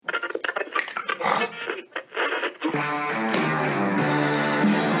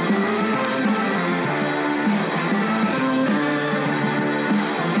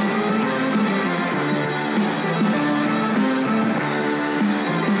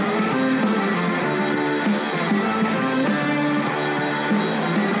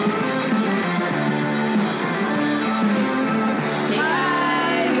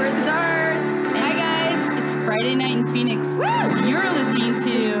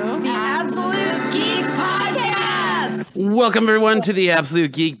Welcome, everyone, to the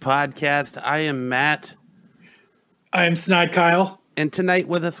Absolute Geek Podcast. I am Matt. I am Snide Kyle. And tonight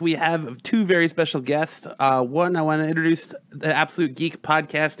with us, we have two very special guests. One, I want to introduce the Absolute Geek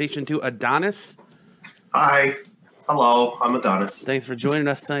Podcast Station to Adonis. Hi. Hello. I'm Adonis. Thanks for joining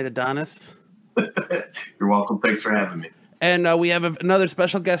us tonight, Adonis. You're welcome. Thanks for having me. And we have another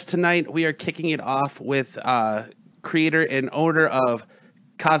special guest tonight. We are kicking it off with creator and owner of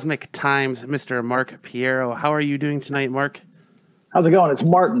Cosmic Times, Mr. Mark Piero. How are you doing tonight, Mark? How's it going? It's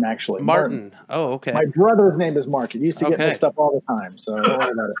Martin, actually. Martin. Oh, okay. My brother's name is Mark. It used to get mixed up all the time, so don't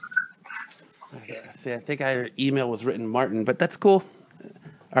worry about it. See, I think our email was written Martin, but that's cool.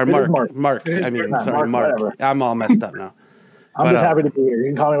 Or Mark. Mark. I mean, sorry, Mark. Whatever. I'm all messed up now. I'm just happy to be here. You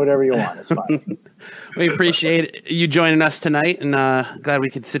can call me whatever you want. It's fine. We appreciate you joining us tonight, and glad we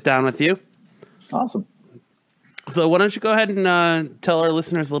could sit down with you. Awesome. So why don't you go ahead and tell our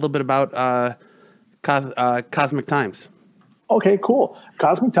listeners a little bit about Cosmic Times? Okay, cool.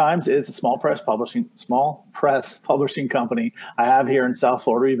 Cosmic Times is a small press publishing company I have here in South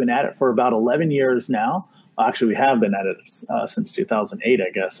Florida. We've been at it for about 11 years now. Actually, we have been at it since 2008, I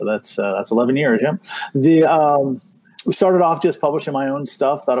guess. So that's 11 years. Yeah. We started off just publishing my own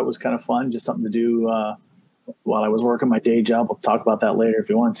stuff. Thought it was kind of fun, just something to do while I was working my day job. We'll talk about that later if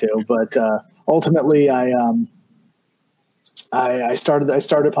you want to. But ultimately, I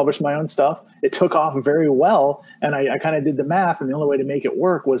started publishing my own stuff. It took off very well, and I kind of did the math, and the only way to make it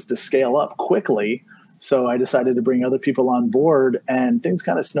work was to scale up quickly. So I decided to bring other people on board, and things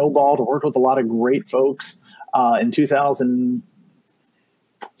kind of snowballed. I worked with a lot of great folks. In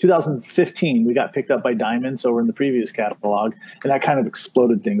 2015, we got picked up by Diamond, so we're in the previous catalog, and that kind of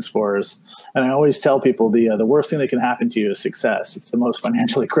exploded things for us. And I always tell people the worst thing that can happen to you is success. It's the most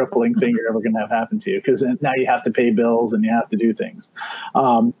financially crippling thing you're ever going to have happen to you, because now you have to pay bills and you have to do things.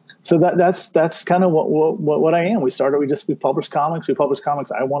 So that's kind of what I am. We publish comics. We publish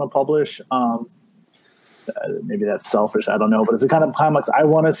comics I want to publish. Maybe that's selfish. I don't know, but it's the kind of comics I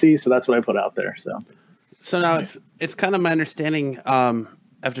want to see. So that's what I put out there. So now it's kind of my understanding.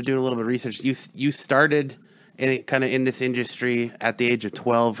 After doing a little bit of research, you started in this industry at the age of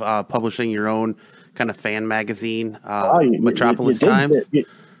 12, publishing your own kind of fan magazine, Metropolis Times. You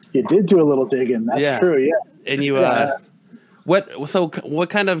did do a little digging. That's true. Yeah. And you, what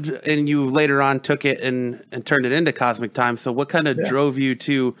kind of, and you later on took it and turned it into Cosmic Times. So what kind of drove you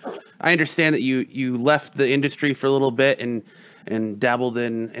to, I understand that you left the industry for a little bit and dabbled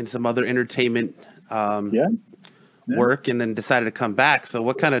in some other entertainment, work, and then decided to come back. So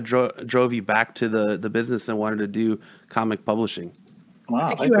what kind of drove you back to the business and wanted to do comic publishing? Wow,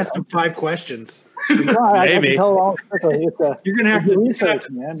 I think you asked him 5 questions. Maybe. I can tell you're going to have to research,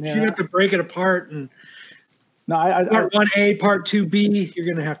 man. You have to break it apart. And part 1A, part 2B, you're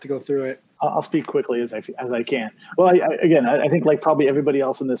going to have to go through it. I'll speak quickly as I can. Well, I think like probably everybody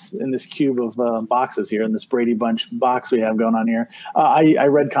else in this cube of boxes here, in this Brady Bunch box we have going on here, I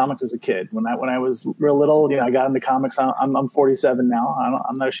read comics as a kid. When I was real little, I got into comics. I'm 47 now.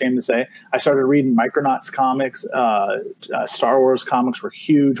 I'm not ashamed to say I started reading Micronauts comics. Star Wars comics were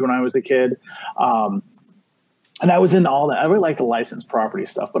huge when I was a kid. And I was into all that. I really like the licensed property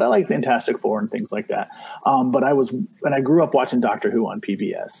stuff, but I like Fantastic Four and things like that. But I grew up watching Doctor Who on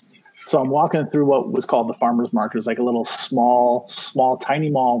PBS. So I'm walking through what was called the Farmer's Market. It was like a little small,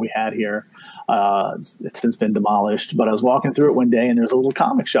 tiny mall we had here. It's since been demolished, but I was walking through it one day, and there's a little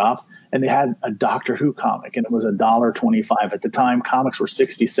comic shop, and they had a Doctor Who comic, and it was $1.25 at the time. Comics were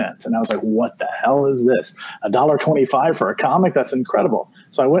 60 cents, and I was like, "What the hell is this? $1.25 for a comic? That's incredible!"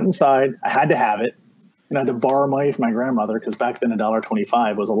 So I went inside. I had to have it. And I had to borrow money from my grandmother, because back then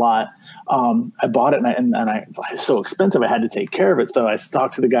 $1.25 was a lot. I bought it, and it was so expensive I had to take care of it. So I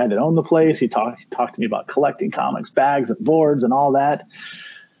talked to the guy that owned the place. He talked to me about collecting comics, bags and boards and all that.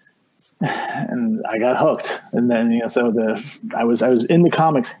 And I got hooked. And then I was into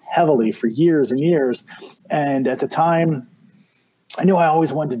comics heavily for years and years. And at the time, I knew I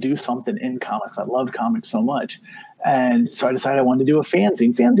always wanted to do something in comics. I loved comics so much. And so I decided I wanted to do a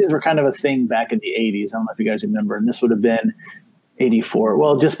fanzine. Fanzines were kind of a thing back in the 80s. I don't know if you guys remember. And this would have been 84.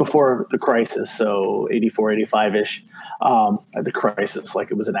 Well, just before the crisis. So 84, 85-ish. The crisis,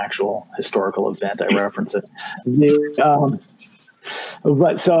 like it was an actual historical event. I reference it.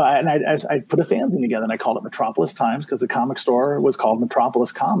 But so I put a fanzine together, and I called it Metropolis Times, because the comic store was called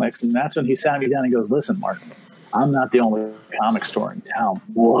Metropolis Comics. And that's when he sat me down and goes, "Listen, Martin, I'm not the only comic store in town."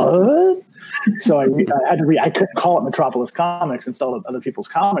 What? So I couldn't call it Metropolis Comics and sell it at other people's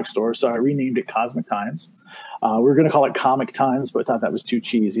comic stores, so I renamed it Cosmic Times. We were going to call it Comic Times, but I thought that was too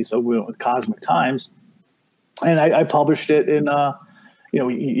cheesy, so we went with Cosmic Times. And I published it in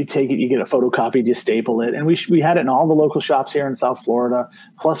you take it, you get it photocopied, you staple it. And we had it in all the local shops here in South Florida.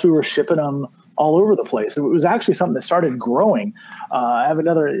 Plus, we were shipping them all over the place. It was actually something that started growing. I have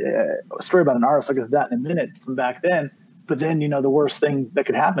another story about an artist. I'll get to that in a minute from back then. But then, the worst thing that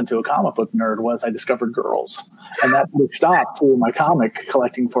could happen to a comic book nerd was I discovered girls. And that stopped to my comic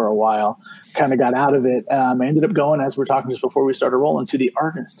collecting for a while. Kind of got out of it. I ended up going, as we were talking just before we started rolling, to the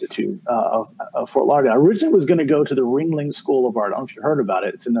Art Institute of Fort Lauderdale. I originally was going to go to the Ringling School of Art. I don't know if you heard about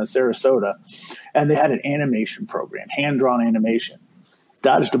it. It's in Sarasota. And they had an animation program, hand-drawn animation.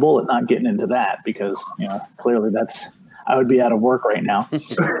 Dodged a bullet not getting into that because, clearly I would be out of work right now.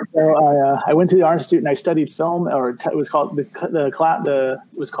 So I went to the Art Institute and I studied film, or it was called it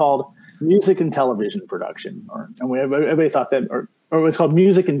was called music and television production, everybody thought that, or it was called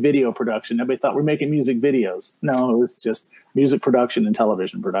music and video production. Everybody thought we're making music videos. No, it was just music production and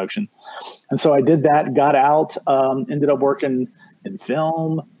television production. And so I did that, got out, ended up working in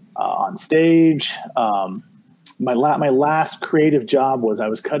film, on stage. My last creative job was I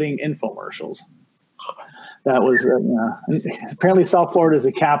was cutting infomercials. That was apparently South Florida is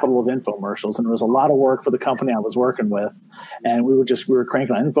the capital of infomercials, and there was a lot of work for the company I was working with, and we were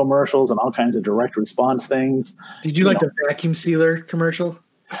cranking on infomercials and all kinds of direct response things. Did you like the vacuum sealer commercial?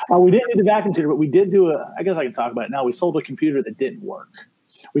 We didn't do the vacuum sealer, but we did do I guess I can talk about it now. We sold a computer that didn't work.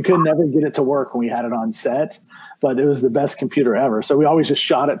 We could never get it to work when we had it on set, but it was the best computer ever. So we always just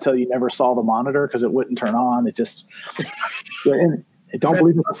shot it till you never saw the monitor because it wouldn't turn on. It just don't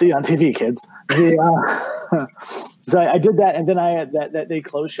believe what you see on TV, kids. So I did that, and then that they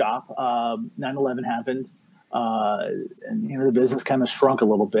closed shop. 9/11 happened, and the business kind of shrunk a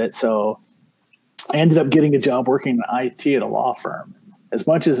little bit. So I ended up getting a job working in IT at a law firm. As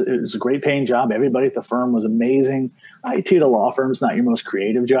much as it was a great paying job, everybody at the firm was amazing. IT at a law firm is not your most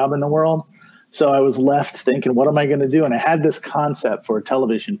creative job in the world. So I was left thinking, what am I going to do? And I had this concept for a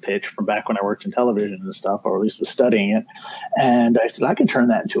television pitch from back when I worked in television and stuff, or at least was studying it. And I said, I can turn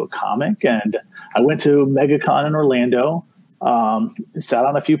that into a comic. And I went to MegaCon in Orlando, sat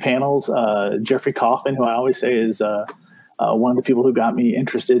on a few panels. Jeffrey Kaufman, who I always say is one of the people who got me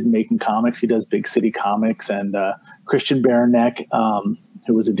interested in making comics. He does Big City Comics. And Christian Baranek,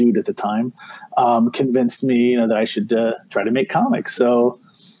 who was a dude at the time, convinced me that I should try to make comics. So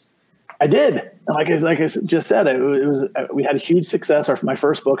I did. And like I just said, we had a huge success. My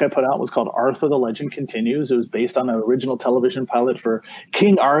first book I put out was called Arthur the Legend Continues. It was based on an original television pilot for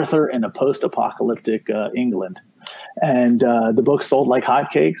King Arthur in a post-apocalyptic England. And the book sold like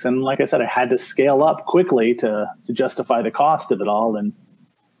hotcakes. And like I said, I had to scale up quickly to justify the cost of it all. And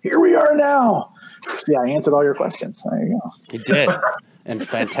here we are now. Yeah, I answered all your questions. There you go. You did. In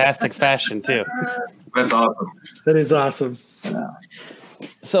fantastic fashion, too. That's awesome. That is awesome. Yeah.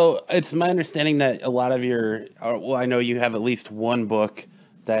 So it's my understanding that a lot of I know you have at least one book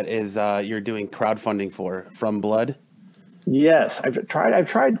that is you're doing crowdfunding for, From Blood. Yes, I've tried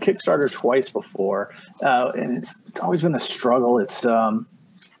Kickstarter twice before, and it's always been a struggle. It's kind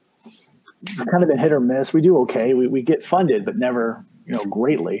of been hit or miss. We do okay. We get funded, but never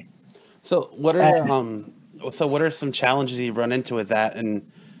greatly. So what are some challenges you've run into with that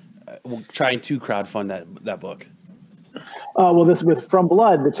and trying to crowdfund that book? Well, this with From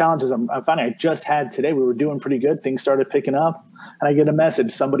Blood, the challenges I'm finding I just had today, we were doing pretty good. Things started picking up, and I get a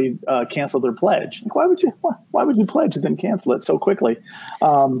message: somebody canceled their pledge. Like, why would you pledge and then cancel it so quickly?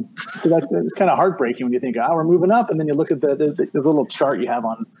 It's kind of heartbreaking when you think, we're moving up, and then you look at the little chart you have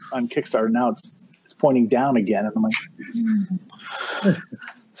on Kickstarter. Now it's pointing down again, and I'm like.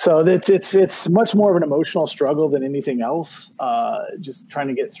 So it's much more of an emotional struggle than anything else, just trying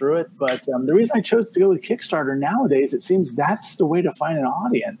to get through it. But the reason I chose to go with Kickstarter nowadays, it seems that's the way to find an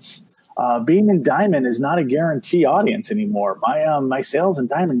audience. Being in Diamond is not a guarantee audience anymore. My sales in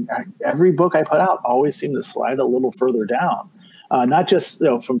Diamond, every book I put out always seem to slide a little further down. Not just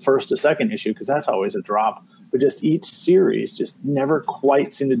from first to second issue, because that's always a drop, but just each series just never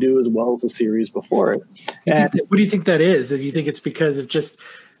quite seem to do as well as the series before it. What do you think that is? Do you think it's because of just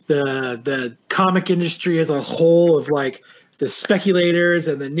the comic industry as a whole, of like the speculators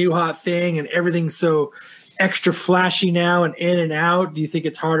and the new hot thing and everything's so extra flashy now and in and out? Do you think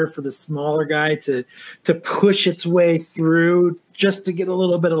it's harder for the smaller guy to push its way through just to get a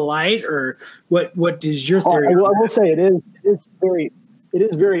little bit of light, or what is your theory? I will say it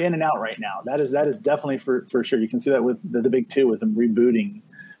is very in and out right now. That is definitely for sure. You can see that with the big two, with them rebooting,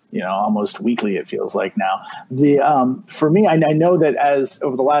 almost weekly, it feels like now. For me, I know that as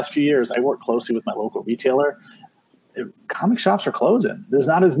over the last few years, I work closely with my local retailer. Comic shops are closing. There's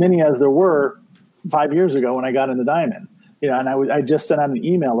not as many as there were 5 years ago when I got into Diamond. And I just sent out an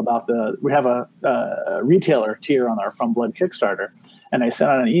email about we have a retailer tier on our From Blood Kickstarter, and I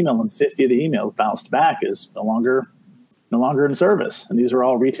sent out an email, and 50 of the emails bounced back is no longer in service. And these are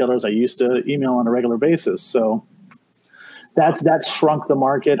all retailers I used to email on a regular basis. So that's shrunk the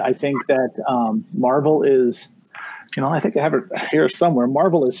market. I think that Marvel is, I think I have it here somewhere.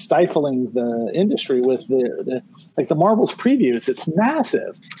 Marvel is stifling the industry with the Marvel's previews. It's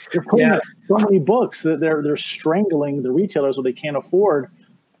massive. They're putting out so many books that they're strangling the retailers where they can't afford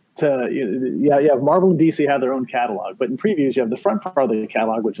to. You have Marvel and DC have their own catalog, but in previews you have the front part of the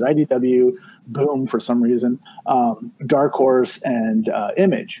catalog, which is IDW, Boom for some reason, Dark Horse, and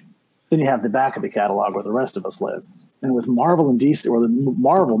Image. Then you have the back of the catalog where the rest of us live. And with Marvel and DC, or the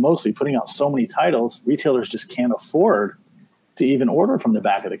Marvel mostly putting out so many titles, retailers just can't afford to even order from the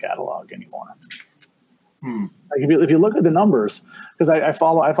back of the catalog anymore. Like if you look at the numbers, because I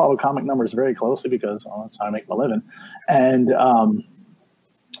follow comic numbers very closely because that's how I make my living, and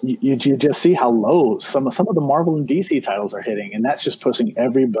you just see how low some of the Marvel and DC titles are hitting, and that's just pushing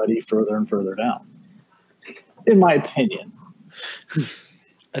everybody further and further down, in my opinion.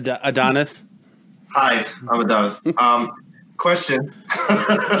 Adonis. Hi, I'm Adonis. Question.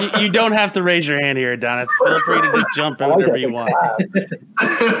 You don't have to raise your hand here, Adonis. Feel free to just jump in whatever you want.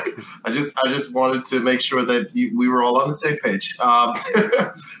 I just wanted to make sure that we were all on the same page.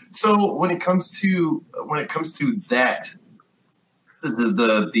 So when it comes to that,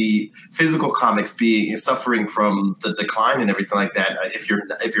 the physical comics suffering from the decline and everything like that, if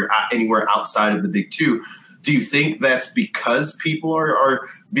you're anywhere outside of the big two, do you think that's because people are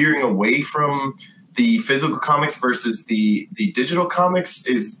veering away from the physical comics versus the digital comics?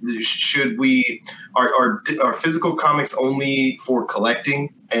 Are physical comics only for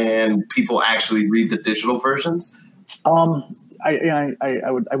collecting and people actually read the digital versions?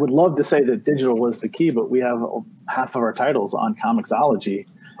 I would love to say that digital was the key, but we have half of our titles on Comixology,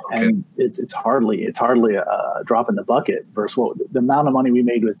 and it's hardly a drop in the bucket versus what the amount of money we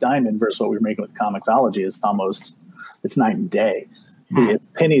made with Diamond versus what we were making with Comixology is it's night and day. The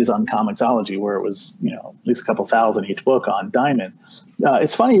pennies on Comixology, where it was at least a couple thousand each book on Diamond.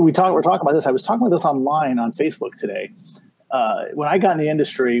 It's funny we're talking about this. I was talking about this online on Facebook today. When I got in the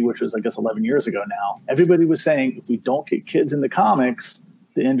industry, which was I guess 11 years ago now, everybody was saying if we don't get kids in the comics,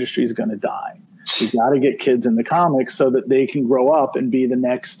 the industry is going to die. We got to get kids in the comics so that they can grow up and be the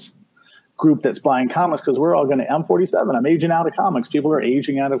next group that's buying comics, because we're all going to. I'm 47. I'm aging out of comics. People are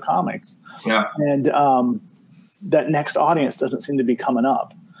aging out of comics. Yeah, and that next audience doesn't seem to be coming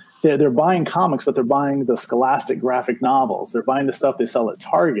up. They're buying comics, but they're buying the Scholastic graphic novels. They're buying the stuff they sell at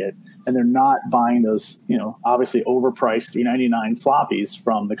Target, and they're not buying those, obviously overpriced $3.99 floppies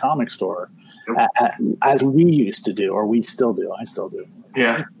from the comic store, as we used to do, or we still do. I still do.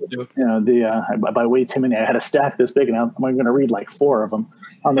 Yeah. I buy way too many. I had a stack this big, and I'm going to read like 4 of them.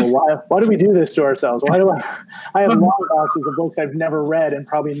 I don't know why. Why do we do this to ourselves? Why do I have long boxes of books I've never read and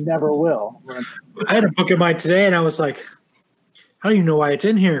probably never will? I had a book of mine today, and I was like, I don't even know why it's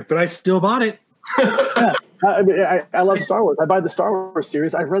in here, but I still bought it. Yeah. I love Star Wars. I buy the Star Wars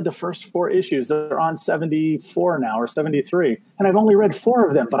series. I've read the first 4 issues. They're on 74 now or 73, and I've only read 4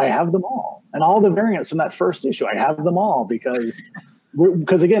 of them, but I have them all. And all the variants from that first issue, I have them all because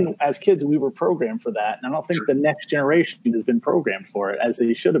again, as kids, we were programmed for that, and I don't think the next generation has been programmed for it as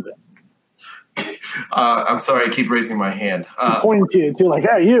they should have been. I'm sorry, I keep raising my hand. Pointing to you, too, like,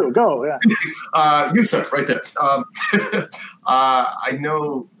 hey, you, go. Yeah. You, sir, right there. I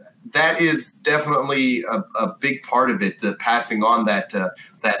know that is definitely a big part of it, the passing on that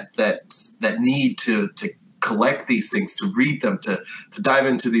need to collect these things, to read them, to dive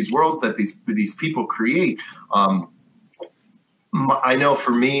into these worlds that these people create. I know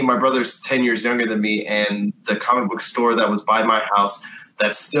for me, my brother's 10 years younger than me, and the comic book store that was by my house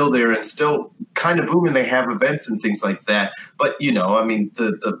that's still there and still kind of booming. They have events and things like that. But,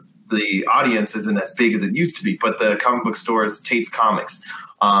 the audience isn't as big as it used to be. But the comic book store is Tate's Comics.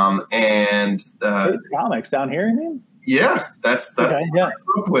 Tate's Comics down here, you mean? Yeah, that's okay, what I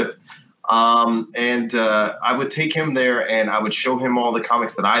grew up with. I would take him there and I would show him all the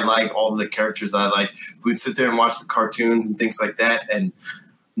comics that I like, all the characters I like. We'd sit there and watch the cartoons and things like that. And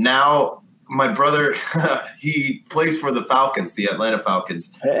now my brother, he plays for the Falcons, the Atlanta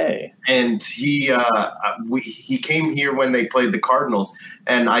Falcons. Hey. And he came here when they played the Cardinals,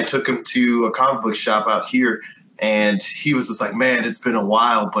 and I took him to a comic book shop out here, and he was just like, man, it's been a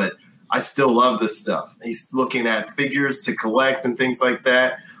while, but I still love this stuff. He's looking at figures to collect and things like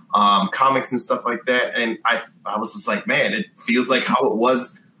that. Comics and stuff like that, and I was just like, man, it feels like how it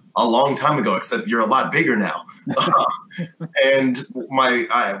was a long time ago, except you're a lot bigger now. And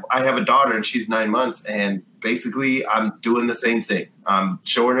I have a daughter, and she's 9 months, and basically I'm doing the same thing. I'm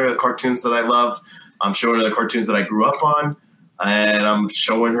showing her the cartoons that I love. I'm showing her the cartoons that I grew up on. and I'm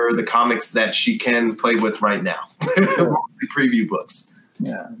showing her the comics that she can play with right now, mostly preview books.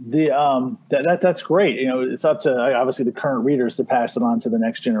 Yeah, that's great. You know, it's up to obviously the current readers to pass it on to the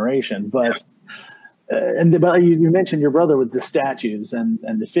next generation. But but you mentioned your brother with the statues and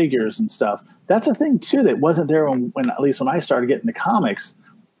the figures and stuff. That's a thing too that wasn't there when at least when I started getting the comics.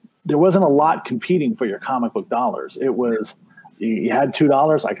 There wasn't a lot competing for your comic book dollars. It was you had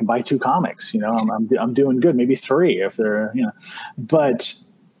 $2, I can buy 2 comics. You know, I'm doing good, maybe 3 if they're But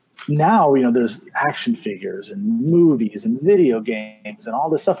now there's action figures and movies and video games and all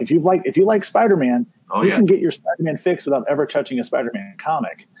this stuff. If you like Spider-Man, you can get your Spider-Man fix without ever touching a Spider-Man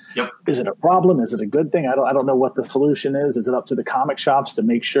comic. Yep. Is it a problem? Is it a good thing? I don't know what the solution is. Is it up to the comic shops to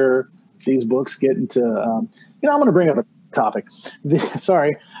make sure these books get into? I'm going to bring up a topic.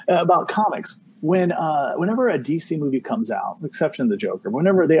 About comics. Whenever a DC movie comes out, with exception of the Joker,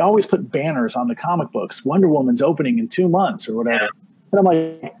 whenever they always put banners on the comic books, Wonder Woman's opening in 2 months or whatever. And I'm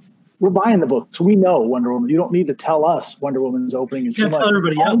like, we're buying the books. We know Wonder Woman. You don't need to tell us Wonder Woman's opening in 2 months. Tell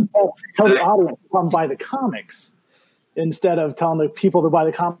everybody else. Tell the audience to come buy the comics instead of telling the people to buy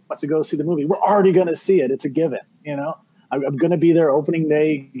the comics to go see the movie. We're already going to see it. It's a given. I'm going to be there opening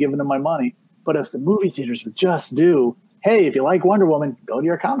day, giving them my money. But if the movie theaters would just do, hey, if you like Wonder Woman, go to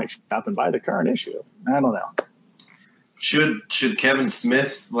your comic shop and buy the current issue. I don't know. Should Kevin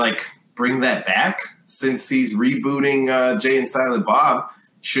Smith bring that back since he's rebooting Jay and Silent Bob?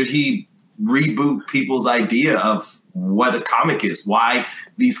 Should he reboot people's idea of what a comic is? Why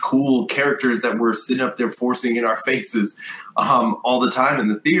these cool characters that we're sitting up there forcing in our faces all the time in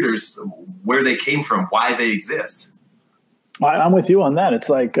the theaters, where they came from, why they exist? I'm with you on that. It's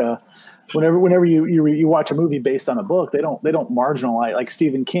like whenever you watch a movie based on a book, they don't marginalize, like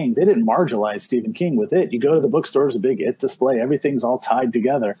Stephen King. They didn't marginalize Stephen King with It. You go to the bookstore, there's a big It display. Everything's all tied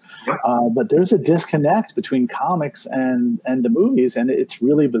together. Yep. But there's a disconnect between comics and the movies, and it's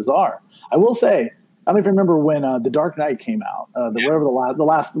really bizarre. I will say, I don't even remember when The Dark Knight came out. The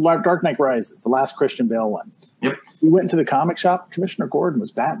last Dark Knight Rises, the last Christian Bale one. Yep. We went into the comic shop. Commissioner Gordon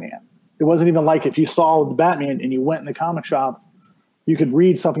was Batman. It wasn't even like if you saw the Batman and you went in the comic shop, you could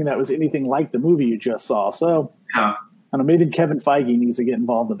read something that was anything like the movie you just saw. So, I don't know, maybe Kevin Feige needs to get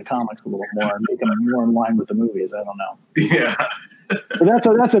involved in the comics a little more and make them more in line with the movies. I don't know. Yeah. But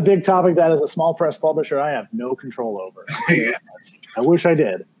that's a big topic that as a small press publisher, I have no control over. Yeah. I wish I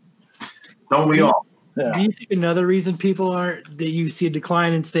did. Don't we all? Yeah. Do you think another reason that you see a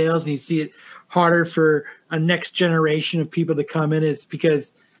decline in sales and you see it harder for a next generation of people to come in is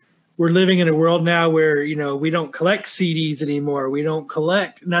because we're living in a world now where, we don't collect CDs anymore. We don't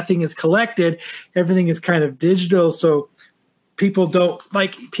collect. Nothing is collected. Everything is kind of digital. So people don't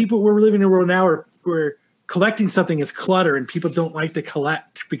we're living in a world now where collecting something is clutter and people don't like to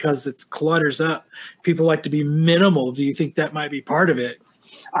collect because it clutters up. People like to be minimal. Do you think that might be part of it?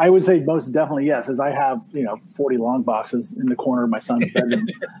 I would say most definitely yes, as I have 40 long boxes in the corner of my son's bedroom.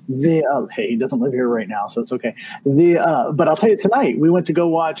 Hey, he doesn't live here right now, so it's okay. But I'll tell you, tonight we went to go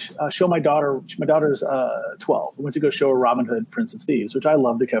watch show my daughter. My daughter's 12. We went to go show her Robin Hood, Prince of Thieves, which I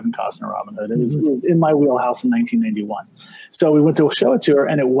love, the Kevin Costner Robin Hood. It was in my wheelhouse in 1991. So we went to show it to her,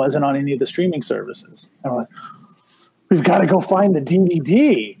 and it wasn't on any of the streaming services. And I'm like, we've got to go find the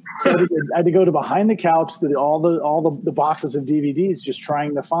DVD. So I had to go to behind the couch to all the boxes of DVDs, just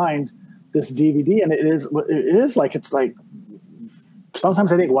trying to find this DVD. And it is like, it's like,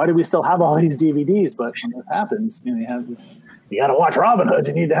 sometimes I think, why do we still have all these DVDs? But when it happens, you got to watch Robin Hood.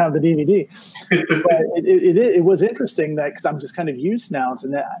 You need to have the DVD. But it was interesting that, because I'm just kind of used now to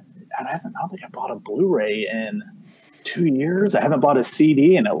that. And I don't think I bought a Blu-ray in 2 years. I haven't bought a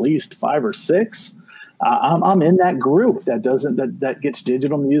CD in at least 5 or 6. I'm in that group that gets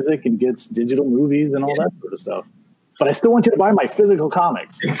digital music and gets digital movies and all that sort of stuff. But I still want you to buy my physical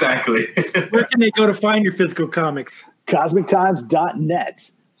comics. Exactly. Where can they go to find your physical comics? CosmicTimes.net.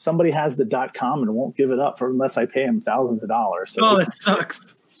 Somebody has the .com and won't give it up unless I pay them thousands of dollars. So that sucks.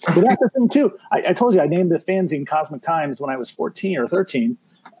 But that's the thing too. I told you I named the fanzine Cosmic Times when I was 14 or 13.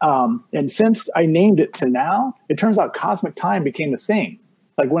 And since I named it to now, it turns out Cosmic Time became a thing.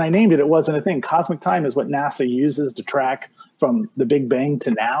 Like when I named it, it wasn't a thing. Cosmic time is what NASA uses to track from the Big Bang to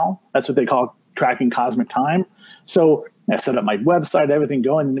now. That's what they call tracking cosmic time. So I set up my website, everything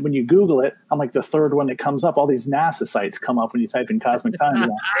going. And when you Google it, I'm like the third one that comes up. All these NASA sites come up when you type in cosmic time.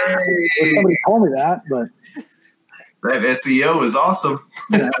 Somebody told me that, but that SEO is awesome.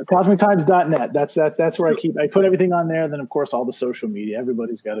 CosmicTimes.net. That's where I put everything on there. Then of course all the social media.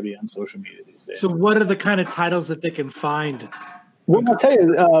 Everybody's got to be on social media these days. So what are the kind of titles that they can find? Well, I'll tell you,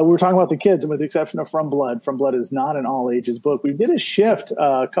 we were talking about the kids, and with the exception of From Blood is not an all ages book. We did a shift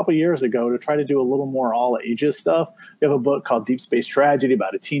a couple years ago to try to do a little more all ages stuff. We have a book called Deep Space Tragedy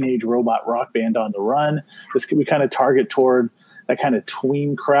about a teenage robot rock band on the run. We kind of target toward that kind of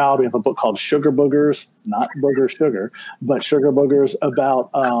tween crowd. We have a book called Sugar Boogers, not Booger Sugar, but Sugar Boogers,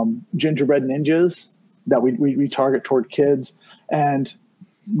 about gingerbread ninjas that we target toward kids. And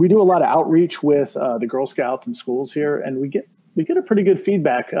we do a lot of outreach with the Girl Scouts and schools here, and we get a pretty good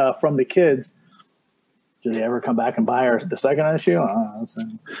feedback from the kids. Do they ever come back and buy the second issue?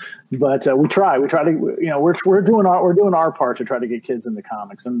 But we try to, we're doing our part to try to get kids into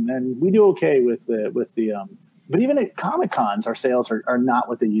comics, and we do okay with the. But even at Comic Cons, our sales are not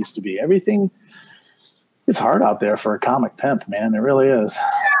what they used to be. Everything is hard out there for a comic pimp, man. It really is.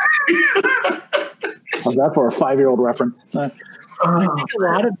 How's that for a 5-year-old reference? I think a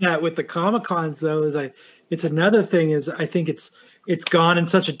lot of that with the Comic Cons, though, it's another thing is I think it's gone in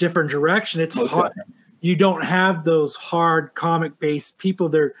such a different direction. It's hard. You don't have those hard comic based people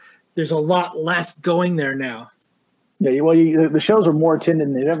there. There's a lot less going there now. Yeah, well, the shows are more attended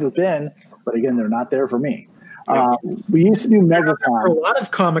than they've ever been, but again, they're not there for me. We used to do MegaCon. A lot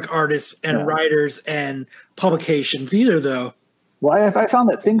of comic artists and writers and publications either, though. Well, I found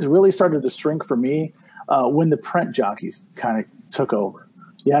that things really started to shrink for me when the print jockeys kind of took over.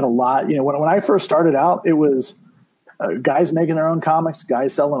 You had a lot, when I first started out, it was guys making their own comics,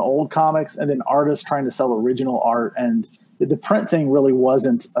 guys selling old comics, and then artists trying to sell original art. And the print thing really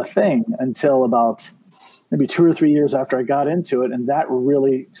wasn't a thing until about maybe 2 or 3 years after I got into it. And that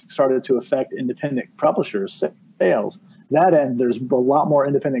really started to affect independent publishers' sales. That end, there's a lot more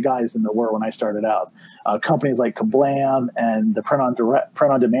independent guys than there were when I started out. Companies like Kablam and the print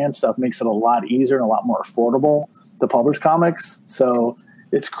on demand stuff makes it a lot easier and a lot more affordable to publish comics. So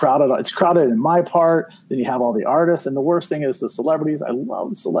it's crowded. It's crowded in my part. Then you have all the artists, and the worst thing is the celebrities. I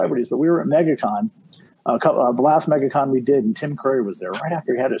love celebrities, but we were at MegaCon. The last MegaCon we did, and Tim Curry was there right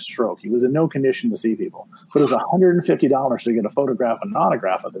after he had his stroke. He was in no condition to see people, but it was $150 to get a photograph and an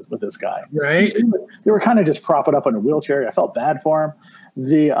autograph with this guy. Right? They were kind of just propping up in a wheelchair. I felt bad for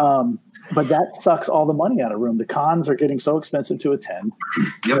him. But that sucks all the money out of room. The cons are getting so expensive to attend.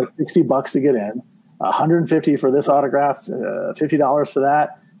 Yep. $60 to get in, $150 for this autograph, $50 for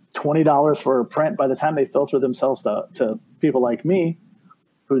that, $20 for a print. By the time they filter themselves to people like me,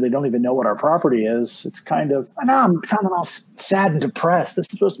 who they don't even know what our property is, it's kind of, I know I'm sounding all sad and depressed. This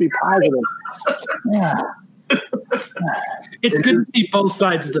is supposed to be positive. Yeah. It's good to see both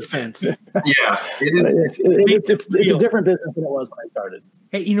sides of the fence. Yeah, it is. It's a different business than it was when I started.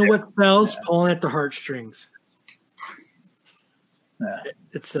 Hey, you know what sells? Pulling at the heartstrings. Yeah.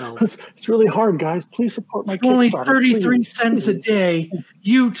 It sells. It's really hard, guys. Please support my Only Kickstarter, 33 please. cents a day.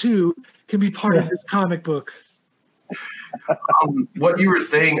 You too can be part of this comic book. What you were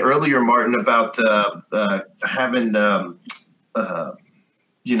saying earlier, Martin, about having a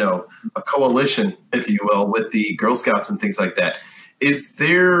coalition, if you will, with the Girl Scouts and things like that.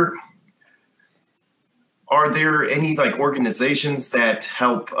 Are there any organizations that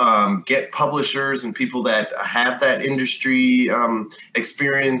help get publishers and people that have that industry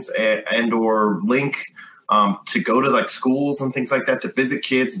experience and or link to go to schools and things like that to visit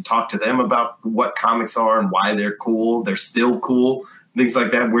kids and talk to them about what comics are and why they're cool, they're still cool, things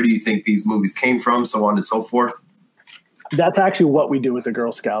like that? Where do you think these movies came from, so on and so forth? That's actually what we do with the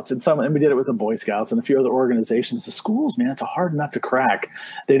Girl Scouts, and we did it with the Boy Scouts and a few other organizations. The schools, man, it's a hard nut to crack.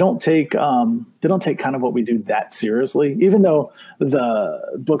 They don't take kind of what we do that seriously, even though the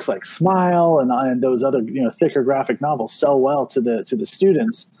books like Smile and those other thicker graphic novels sell well to the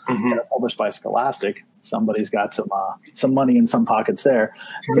students that are published by Scholastic. Somebody's got some money in some pockets there.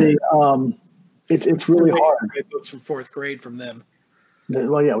 It's really hard. Great books from fourth grade from them.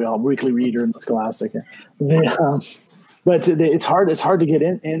 We all Weekly Reader and Scholastic. But it's hard. It's hard to get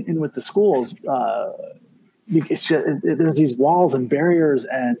in with the schools. It's just, there's these walls and barriers,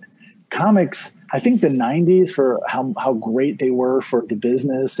 and comics. I think the '90s, for how great they were for the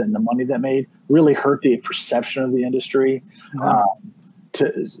business and the money that made, really hurt the perception of the industry.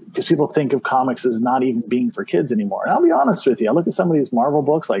 Because people think of comics as not even being for kids anymore. And I'll be honest with you. I look at some of these Marvel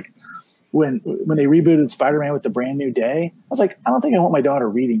books, like when they rebooted Spider-Man with the Brand New Day, I was like, I don't think I want my daughter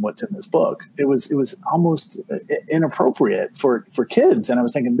reading what's in this book. It was almost inappropriate for kids. And I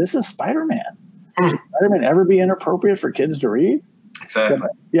was thinking, this is Spider-Man. Should Spider-Man ever be inappropriate for kids to read? Exactly.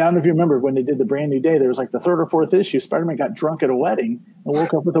 Yeah, I don't know if you remember when they did the Brand New Day, there was the third or fourth issue. Spider-Man got drunk at a wedding and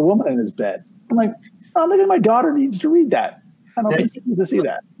woke up with a woman in his bed. I'm like, oh, look, my daughter needs to read that. I don't think he needs to see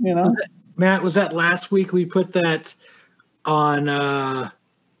that, Matt, was that last week we put that on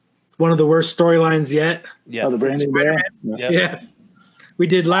one of the worst storylines yet? Yes. Oh, the Brand New Day? Yep. Yeah. we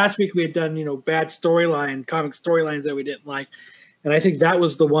did last week. We had done, bad comic storylines that we didn't like. And I think that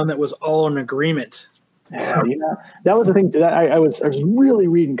was the one that was all in agreement. Yeah, that was the thing. I was really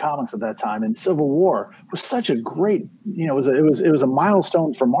reading comics at that time, and Civil War was such a great, it was a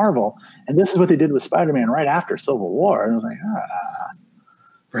milestone for Marvel, and this is what they did with Spider-Man right after Civil War, and I was like,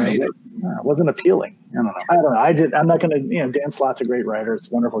 right, it wasn't appealing. I don't know. I'm not going to. Dan Slott's a great writer. It's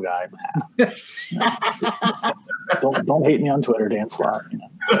a wonderful guy. Don't hate me on Twitter, Dan Slott.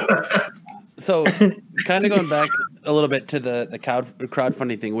 So, kind of going back a little bit to the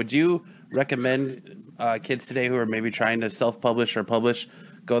crowdfunding thing, would you recommend kids today who are maybe trying to self-publish or publish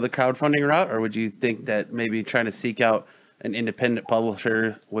go the crowdfunding route, or would you think that maybe trying to seek out an independent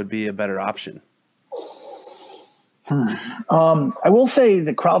publisher would be a better option? I will say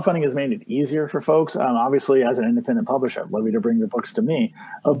that crowdfunding has made it easier for folks. Obviously, as an independent publisher, I'd love you to bring your books to me.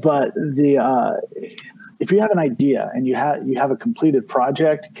 But if you have an idea and you have a completed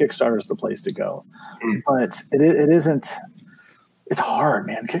project, Kickstarter is the place to go. But it isn't. It's hard,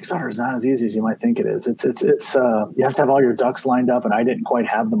 man. Kickstarter is not as easy as you might think it is. It's you have to have all your ducks lined up, and I didn't quite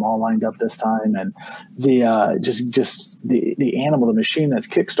have them all lined up this time. And the just the animal, the machine that's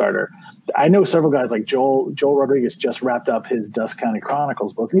Kickstarter. I know several guys like Joel Rodriguez just wrapped up his Dust County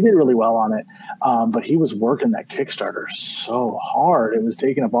Chronicles book. He did really well on it, but he was working that Kickstarter so hard. It was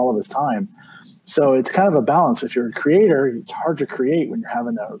taking up all of his time. So it's kind of a balance. If you're a creator, it's hard to create when you're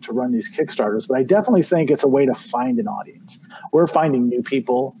having to run these Kickstarters. But I definitely think it's a way to find an audience. We're finding new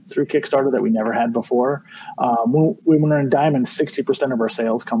people through Kickstarter that we never had before. When we're in Diamond, 60% of our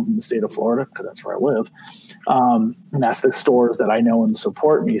sales come from the state of Florida, because that's where I live. And that's the stores that I know and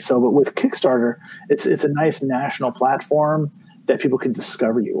support me. So, but with Kickstarter, it's a nice national platform that people can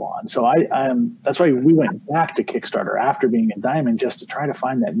discover you on. So that's why we went back to Kickstarter after being in Diamond, just to try to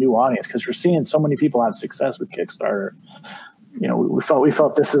find that new audience, because we're seeing so many people have success with Kickstarter. We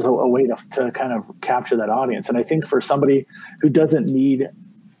felt this is a way to kind of capture that audience. And I think for somebody who doesn't need,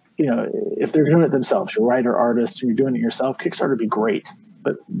 if they're doing it themselves, you're a writer, artist, and you're doing it yourself, Kickstarter would be great.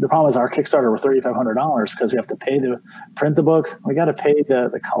 But the problem is our Kickstarter were $3,500 because we have to pay to print the books. We got to pay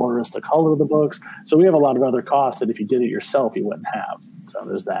the colorist to color the books. So we have a lot of other costs that if you did it yourself, you wouldn't have. So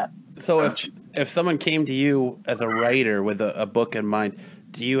there's that. So if someone came to you as a writer with a book in mind,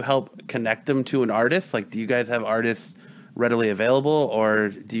 do you help connect them to an artist? Like, do you guys have artists readily available, or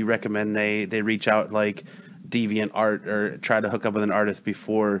do you recommend they reach out like DeviantArt or try to hook up with an artist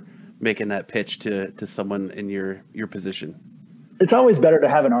before making that pitch to someone in your position? It's always better to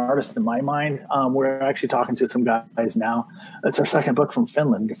have an artist in my mind. We're actually talking to some guys now. It's our second book from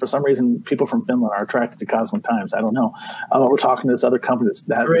Finland. For some reason, people from Finland are attracted to Cosmic Times. I don't know. We're talking to this other company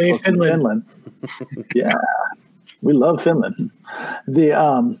that has this book from Finland. Yeah, we love Finland.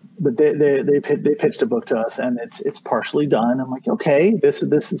 But they pitched a book to us, and it's partially done. I'm like, okay, this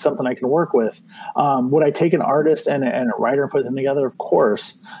is something I can work with. Would I take an artist and a writer and put them together? Of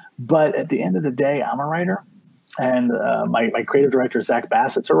course. But at the end of the day, I'm a writer. And my creative director, Zach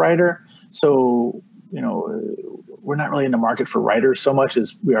Bassett's a writer. So, we're not really in the market for writers so much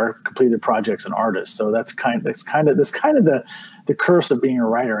as we are completed projects and artists. So that's kind of the curse of being a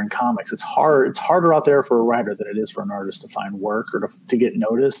writer in comics. It's harder out there for a writer than it is for an artist to find work or to get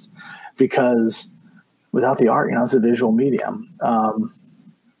noticed, because without the art, it's a visual medium.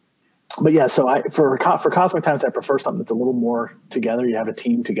 But yeah, so for Cosmic Times, I prefer something that's a little more together. You have a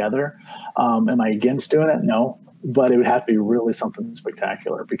team together. Am I against doing it? No, but it would have to be really something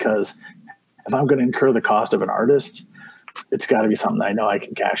spectacular, because if I'm going to incur the cost of an artist, it's got to be something that I know I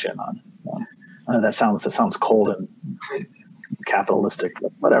can cash in on. I know that sounds cold and capitalistic,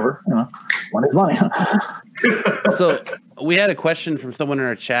 but whatever. Money is money. So we had a question from someone in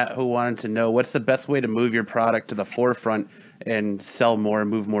our chat who wanted to know, what's the best way to move your product to the forefront and sell more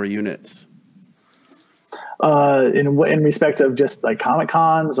and move more units? In respect of just like Comic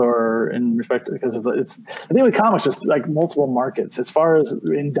Cons, or in respect to, because it's I think with comics, just like multiple markets. As far as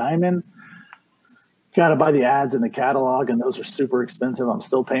in Diamond, you got to buy the ads in the catalog, and those are super expensive. I'm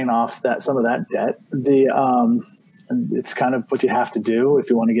still paying off some of that debt. It's kind of what you have to do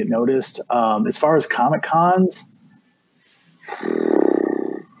if you want to get noticed. As far as Comic Cons,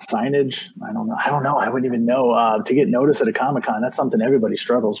 signage, I don't know. I wouldn't even know. To get noticed at a Comic Con, that's something everybody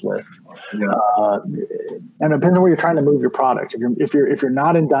struggles with. Yeah. And it depends on where you're trying to move your product. If you're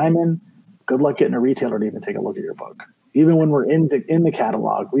not in Diamond, good luck getting a retailer to even take a look at your book. Even when we're in the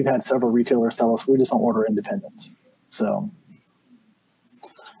catalog, we've had several retailers tell us we just don't order independents. So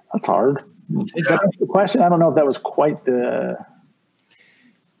that's hard. Yeah. The question, I don't know if that was quite the.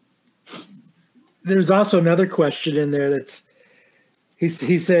 There's also another question in there that's.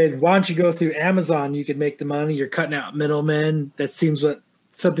 He said, why don't you go through Amazon? You could make the money. You're cutting out middlemen. That seems what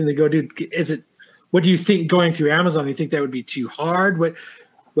something to go do? What do you think going through Amazon? Do you think that would be too hard?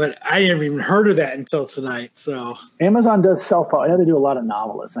 But I never even heard of that until tonight. So Amazon does self-publish. I know they do a lot of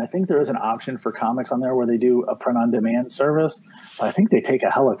novelists, and I think there is an option for comics on there where they do a print-on-demand service. But I think they take a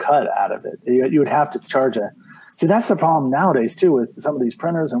hella cut out of it. You would have to charge See, that's the problem nowadays too with some of these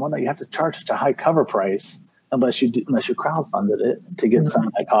printers and whatnot. You have to charge such a high cover price unless you crowdfunded it to get some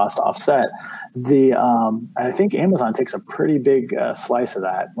of that cost offset. I think Amazon takes a pretty big slice of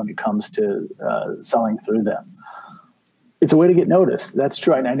that when it comes to selling through them. It's a way to get noticed. That's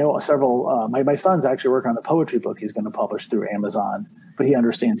true. I know several. My son's actually working on the poetry book he's going to publish through Amazon, but he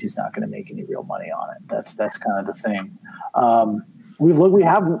understands he's not going to make any real money on it. That's kind of the thing. We've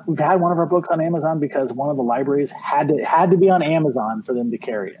had one of our books on Amazon because one of the libraries had to be on Amazon for them to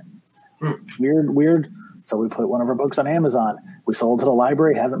carry it. Weird. So we put one of our books on Amazon. We sold to the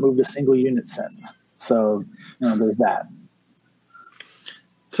library. Haven't moved a single unit since. So there's that.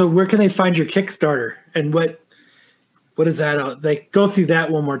 So where can they find your Kickstarter and what is that? Like, go through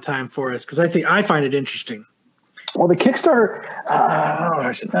that one more time for us because I find it interesting. Well, the Kickstarter,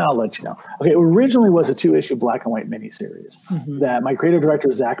 I'll let you know. Okay, it originally was a 2-issue black and white miniseries that my creative director,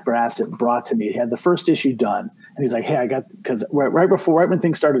 Zach Brassett, brought to me. He had the first issue done, and he's like, hey, because right when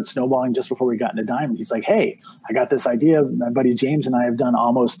things started snowballing, just before we got into Diamond, he's like, hey, I got this idea. My buddy James and I have done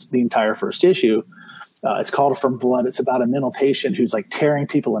almost the entire first issue. It's called From Blood. It's about a mental patient who's like tearing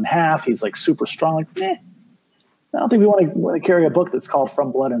people in half. He's like super strong. Like, I don't think we want to carry a book that's called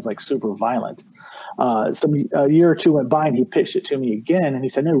From Blood and is like super violent. A year or two went by and he pitched it to me again and he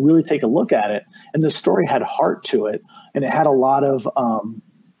said, no, really take a look at it. And the story had heart to it and it had a lot of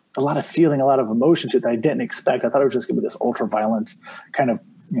feeling, a lot of emotion to it that I didn't expect. I thought it was just going to be this ultra violent kind of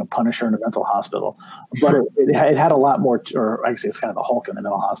Punisher in a mental hospital, but it had a lot more, or actually it's kind of the Hulk in the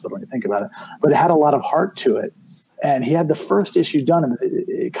mental hospital when you think about it, but it had a lot of heart to it. And he had the first issue done and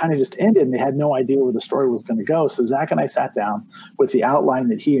it kind of just ended and they had no idea where the story was going to go. So Zach and I sat down with the outline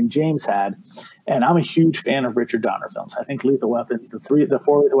that he and James had. And I'm a huge fan of Richard Donner films. I think Lethal Weapon, the 4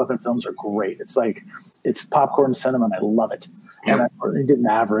 Lethal Weapon films are great. It's popcorn cinema and I love it. And he did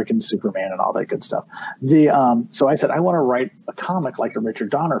Maverick and Superman and all that good stuff. So I said, I want to write a comic like a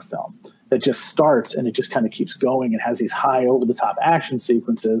Richard Donner film that just starts and it just kind of keeps going and has these high over-the-top action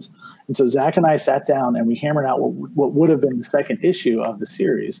sequences. And so Zach and I sat down and we hammered out what would have been the second issue of the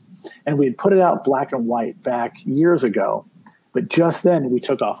series. And we had put it out black and white back years ago. But just then we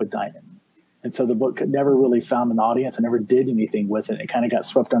took off with Diamond. And so the book never really found an audience. I never did anything with it. It kind of got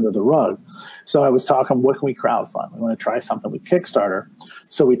swept under the rug. So I was talking, what can we crowdfund? We want to try something with Kickstarter.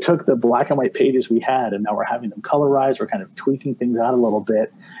 So we took the black and white pages we had, and now we're having them colorized. We're kind of tweaking things out a little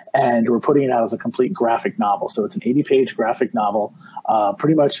bit, and we're putting it out as a complete graphic novel. So it's an 80-page graphic novel,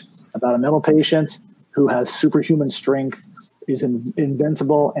 pretty much about a mental patient who has superhuman strength. He's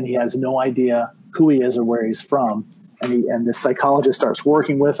invincible, and he has no idea who he is or where he's from. And the psychologist starts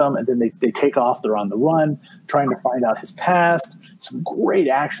working with him, and then they take off. They're on the run, trying to find out his past. Some great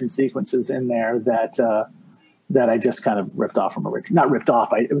action sequences in there that I just kind of ripped off from not ripped off.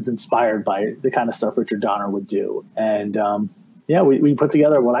 It was inspired by the kind of stuff Richard Donner would do. And we put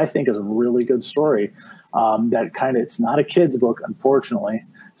together what I think is a really good story. It's not a kid's book, unfortunately.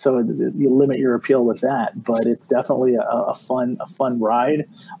 So you limit your appeal with that, but it's definitely a fun ride.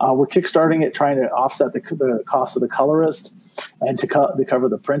 We're kickstarting it, trying to offset the cost of the colorist and to cover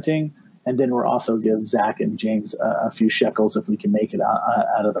the printing. And then we're also give Zach and James a few shekels if we can make it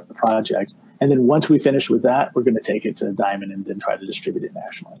out of the project. And then once we finish with that, we're going to take it to Diamond and then try to distribute it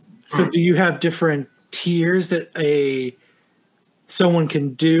nationally. So do you have different tiers that someone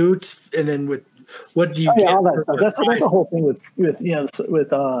can do, and then with what do you get? All that stuff. That's the whole thing with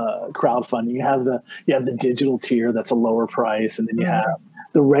crowdfunding. You have the digital tier that's a lower price, and then you have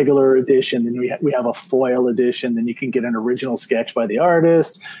the regular edition. Then we have a foil edition. Then you can get an original sketch by the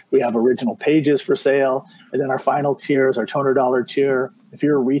artist. We have original pages for sale, and then our final tier is our $200 tier. If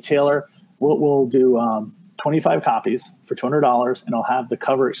you're a retailer, we'll do 25 copies for $200, and I'll have the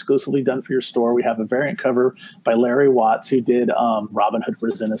cover exclusively done for your store. We have a variant cover by Larry Watts, who did Robin Hood for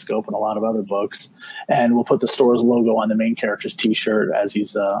Zenescope and a lot of other books. And we'll put the store's logo on the main character's T-shirt as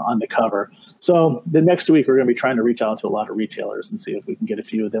he's on the cover. So the next week, we're going to be trying to reach out to a lot of retailers and see if we can get a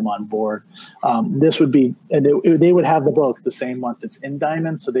few of them on board. This would be, and they would have the book the same month it's in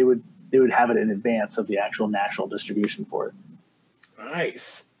Diamond, so they would have it in advance of the actual national distribution for it.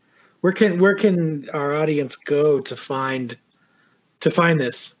 Nice. Where can our audience go to find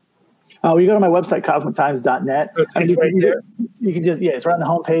this? You go to my website, cosmictimes.net. It's right there. You can just, it's right on the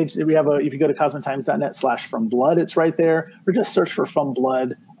homepage. If you go to cosmictimes.net/From Blood, it's right there. Or just search for From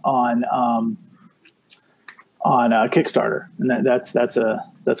Blood on Kickstarter, and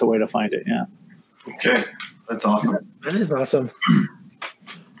that's a way to find it. Yeah. Okay, that's awesome. That is awesome.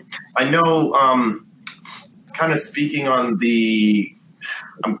 I know. Kind of speaking on the,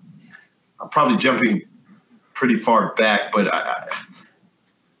 I'm probably jumping pretty far back, but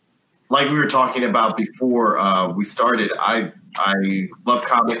like we were talking about before we started, I love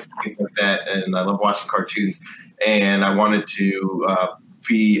comics and things like that, and I love watching cartoons. And I wanted to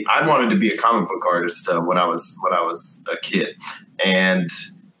be a comic book artist when I was a kid. And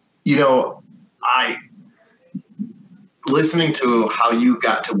listening to how you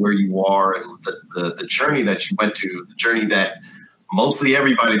got to where you are and the journey that you went to, the journey that mostly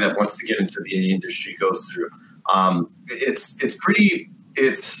everybody that wants to get into the industry goes through.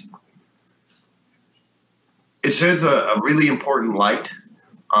 It sheds a really important light,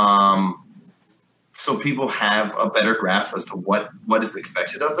 so people have a better grasp as to what is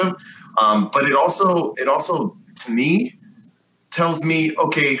expected of them. But it also to me tells me,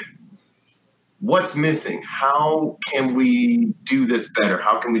 okay, what's missing? How can we do this better?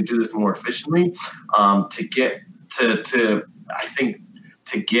 How can we do this more efficiently to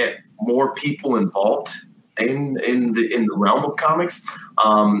get more people involved in the realm of comics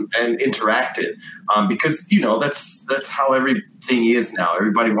and interactive, because that's how everything is now.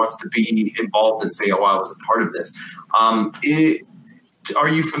 Everybody wants to be involved and say, "Oh, I was a part of this." Are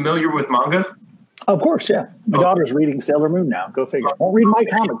you familiar with manga? Of course, yeah. My daughter's reading Sailor Moon now. Go figure. Won't read my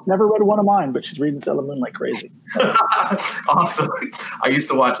comics. Never read one of mine, but she's reading Sailor Moon like crazy. Awesome. I used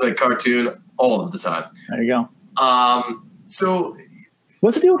to watch that cartoon all of the time. There you go. So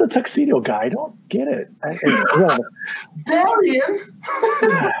what's the deal with the tuxedo guy? I don't get it. Darian.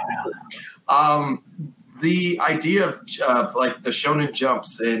 The idea of like the Shonen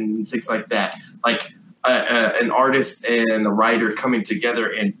Jumps and things like that, like an artist and a writer coming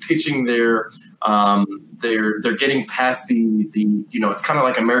together and pitching they're getting past the it's kind of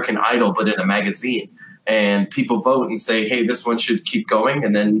like American Idol but in a magazine, and people vote and say, hey, this one should keep going,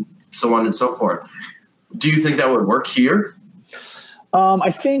 and then so on and so forth. Do you think that would work here?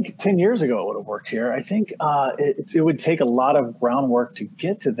 I think 10 years ago it would have worked here. I think it would take a lot of groundwork to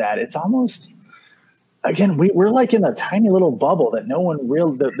get to that. It's almost, again, we're like in a tiny little bubble that no one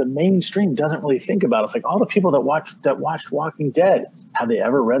the mainstream doesn't really think about. It's like all the people that watched Walking Dead. Have they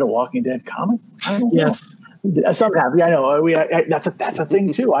ever read a Walking Dead comic? I don't know. Yes. Some have. Yeah, I know. That's a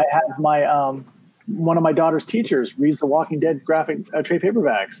thing too. I have my one of my daughter's teachers reads the Walking Dead graphic trade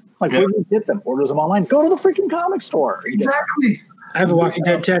paperbacks. Like, where do you get them? Orders them online. Go to the freaking comic store. Exactly. I have a Walking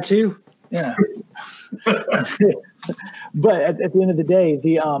Dead tattoo. Yeah. But at the end of the day,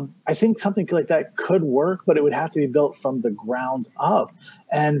 I think something like that could work, but it would have to be built from the ground up.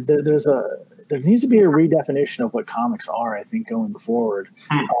 And there needs to be a redefinition of what comics are, I think, going forward,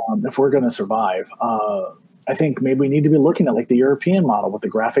 if we're going to survive. I think maybe we need to be looking at like the European model with the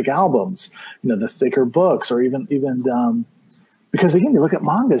graphic albums, the thicker books, or even because again, you look at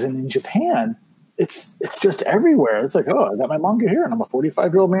mangas, and in Japan, it's just everywhere. It's like, oh, I got my manga here, and I'm a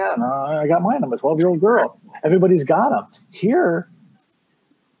 45-year-old man. I got mine. I'm a 12-year-old girl. Everybody's got them. Here,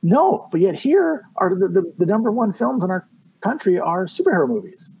 no. But yet here are the number one films in our country are superhero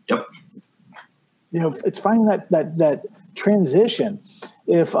movies. Yep. It's finding that transition.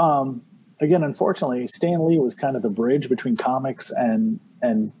 If again, unfortunately, Stan Lee was kind of the bridge between comics and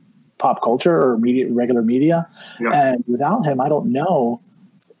pop culture or regular media. Yep. And without him, I don't know.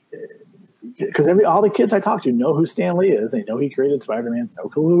 Because all the kids I talk to know who Stan Lee is. They know he created Spider-Man. No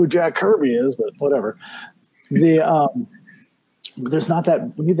clue who Jack Kirby is, but whatever. There's not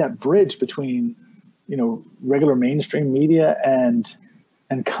that. We need that bridge between regular mainstream media and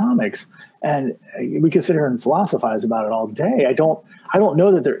comics. And we can sit here and philosophize about it all day. I don't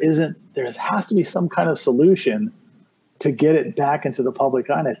know that there has to be some kind of solution to get it back into the public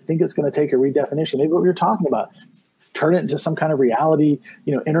eye. And I think it's going to take a redefinition. Maybe what we were talking about. Turn it into some kind of reality,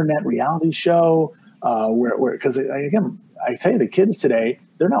 internet reality show, where because again, I tell you, the kids today,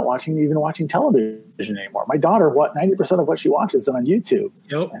 they're not even watching television anymore. My daughter, 90% of what she watches is on YouTube.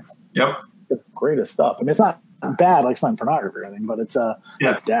 Yep. The greatest stuff. I mean, it's not bad, like it's not pornography or anything, but it's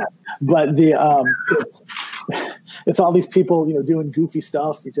dad. But it's all these people, doing goofy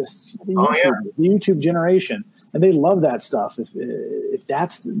stuff. The YouTube generation. And they love that stuff. If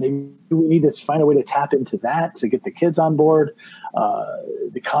that's, maybe we need to find a way to tap into that to get the kids on board.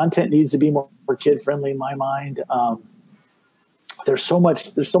 The content needs to be more kid friendly in my mind. There's so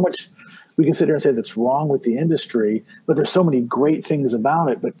much we can sit here and say that's wrong with the industry, but there's so many great things about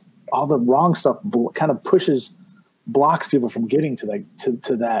it. But all the wrong stuff kind of blocks people from getting to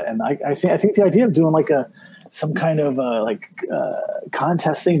that. And I think the idea of doing like some kind of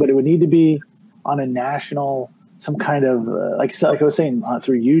contest thing, but it would need to be on a national some kind of like I was saying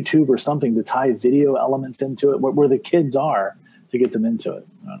through YouTube or something to tie video elements into it where the kids are to get them into it.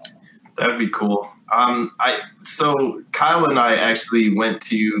 I don't know. That'd be cool. So Kyle and I actually went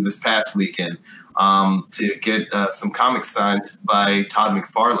to this past weekend to get some comics signed by Todd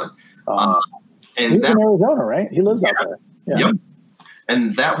McFarlane. And he's in Arizona, right? He lives out there. Yeah. Yep.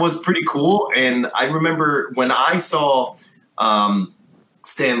 And that was pretty cool. And I remember when I saw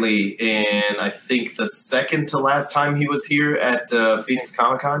Stanley, and I think the second to last time he was here at Phoenix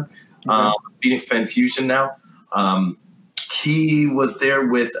Comic-Con, Phoenix Fan Fusion now. He was there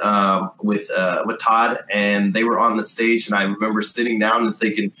with Todd, and they were on the stage. And I remember sitting down and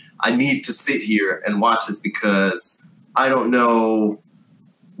thinking, I need to sit here and watch this because I don't know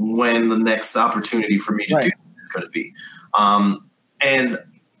when the next opportunity for me to do this is going to be. And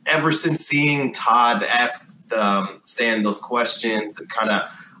ever since seeing Todd ask Stan those questions and kind of,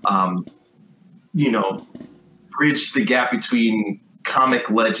 bridge the gap between comic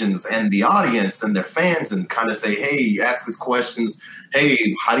legends and the audience and their fans and kind of say, hey, ask us questions.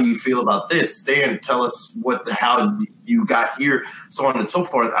 Hey, how do you feel about this? Stan, tell us how you got here, so on and so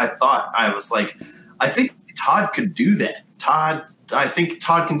forth. I was like, I think Todd could do that. I think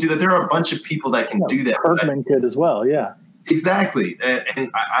Todd can do that. There are a bunch of people that can do that. Kirkman could as well, yeah. Exactly. And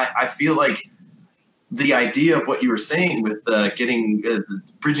I feel like the idea of what you were saying with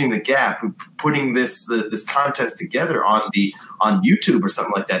bridging the gap, putting this contest together on YouTube or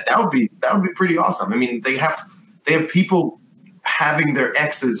something like that, that would be pretty awesome. I mean, they have people having their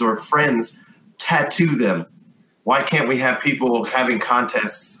exes or friends tattoo them. Why can't we have people having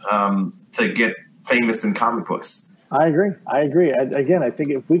contests to get famous in comic books? I agree. Again, I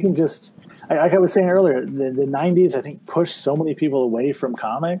think if we can just, like I was saying earlier, the 90s, I think, pushed so many people away from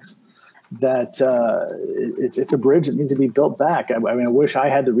comics that it's a bridge that needs to be built back. I mean, I wish I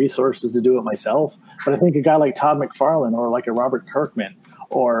had the resources to do it myself, but I think a guy like Todd McFarlane or like a Robert Kirkman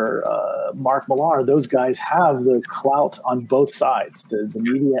or Mark Millar, those guys have the clout on both sides, the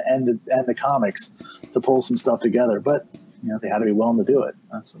media and the comics, to pull some stuff together. But they had to be willing to do it.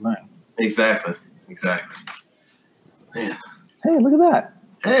 That's the thing. Exactly. Man. Hey, look at that.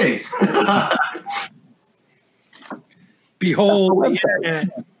 Hey. Behold the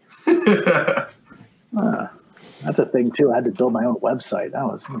internet. That's a thing too. I had to build my own website. That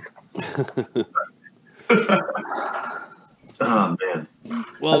was oh man.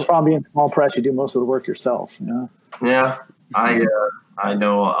 Well, that's probably being small press. You do most of the work yourself. Yeah, I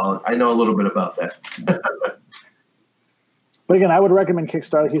know a little bit about that. But again, I would recommend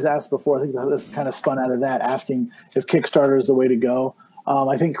Kickstarter. He's asked before. I think this kind of spun out of that, asking if Kickstarter is the way to go.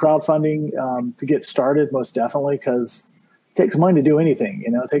 I think crowdfunding to get started, most definitely, because it takes money to do anything.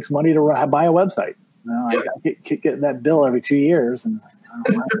 It takes money to buy a website. I get that bill every 2 years, and I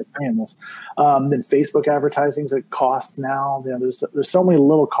don't know how I'm paying this. Then Facebook advertising is a cost now. There's so many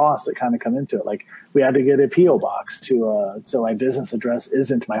little costs that kind of come into it. Like we had to get a PO box so my business address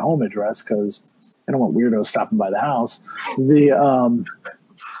isn't my home address because I don't want weirdos stopping by the house. And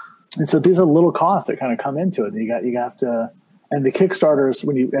so these are little costs that kind of come into it. You have to, and the Kickstarters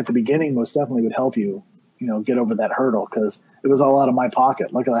at the beginning most definitely would help you, get over that hurdle because it was all out of my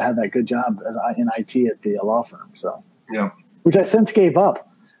pocket. Luckily, I had that good job in IT at the law firm. So which I since gave up.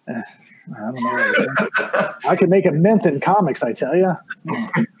 I don't know. I could make a mint in comics, I tell you.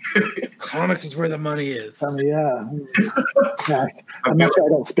 Comics is where the money is. Yeah. I'm not sure I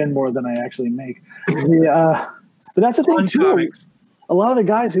don't spend more than I actually make. But that's the thing, too. Comics. A lot of the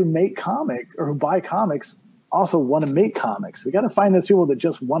guys who make comics or who buy comics also want to make comics. We got to find those people that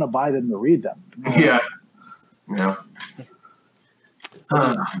just want to buy them to read them. Yeah.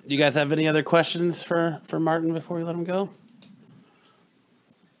 You guys have any other questions for Martin before we let him go?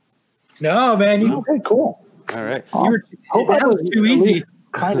 No, man. Okay, cool. All right. That was too easy.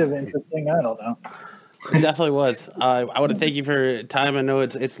 Kind of interesting. I don't know. It definitely was. I want to thank you for your time. I know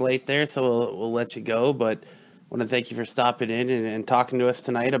it's late there, so we'll let you go. But I want to thank you for stopping in and talking to us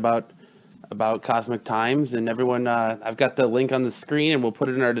tonight about Cosmic Times. And everyone, I've got the link on the screen, and we'll put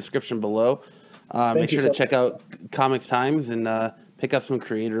it in our description below. Make sure to check out Comic Times and pick up some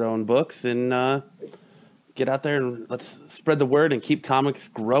creator-owned books and get out there and let's spread the word and keep comics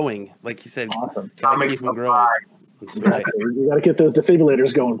growing. Like you said, awesome. Comics keep them growing. That's right. You got to get those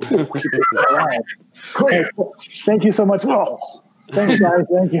defibrillators going. Hey, thank you so much. Thanks, guys.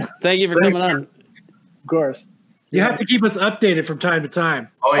 Thank you. Thank you for coming on. Of course. You have to keep us updated from time to time.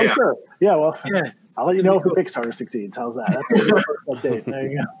 Oh yeah. Sure. Yeah. Well, I'll let you know if the Kickstarter succeeds. How's that? That's the first update.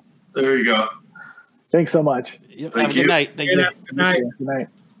 There you go. Thanks so much. Yep. Have a good night. Thank you. Good night. Good night.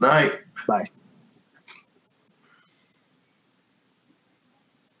 Night. Bye.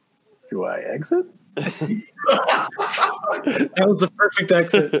 Do I exit? That was a perfect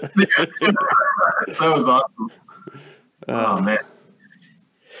exit. That was awesome. Oh man.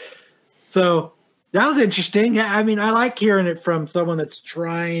 So that was interesting. I mean, I like hearing it from someone that's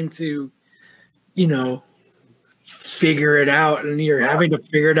trying to, figure it out, and you're having to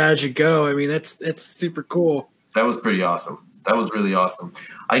figure it out as you go. I mean, that's super cool. That was pretty awesome. That was really awesome.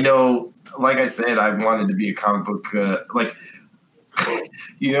 I know, like I said, I wanted to be a comic book,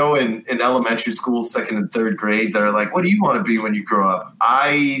 in elementary school, 2nd and 3rd grade, they're like, what do you want to be when you grow up?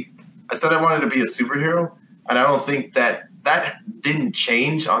 I said I wanted to be a superhero, and I don't think that didn't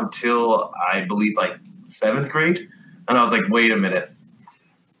change until I believe like 7th grade. And I was like, wait a minute.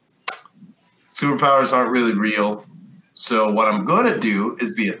 Superpowers aren't really real. So what I'm going to do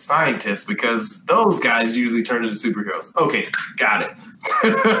is be a scientist because those guys usually turn into superheroes. Okay, got it.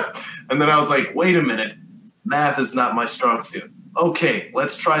 And then I was like, wait a minute. Math is not my strong suit. Okay,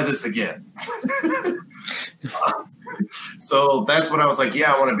 let's try this again. So that's when I was like,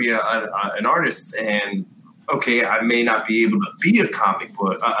 yeah, I want to be an artist. And okay, I may not be able to be a comic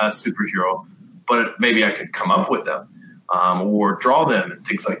book, a superhero, but maybe I could come up with them or draw them and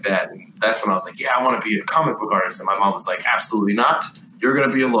things like that. And that's when I was like, yeah, I want to be a comic book artist. And my mom was like, absolutely not. You're going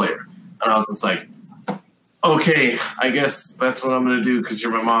to be a lawyer. And I was just like, okay, I guess that's what I'm going to do because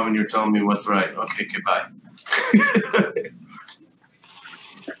you're my mom and you're telling me what's right. Okay, goodbye.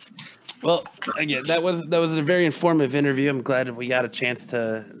 Well, again, that was a very informative interview. I'm glad we got a chance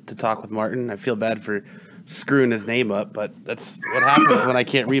to talk with Martin. I feel bad for screwing his name up, but that's what happens when I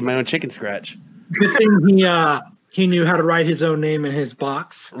can't read my own chicken scratch. Good thing he knew how to write his own name in his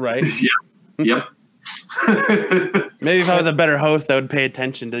box. Right. Yep. Maybe if I was a better host, I would pay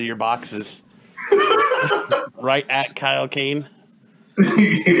attention to your boxes. Right at Kyle Kane. Gotta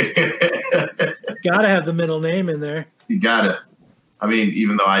have the middle name in there. You gotta. I mean,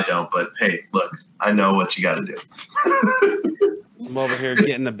 even though I don't, but hey, look, I know what you gotta do. I'm over here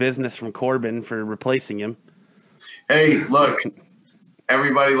getting the business from Corbin for replacing him. Hey, look,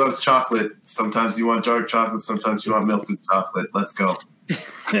 everybody loves chocolate. Sometimes you want dark chocolate, sometimes you want melted chocolate. Let's go.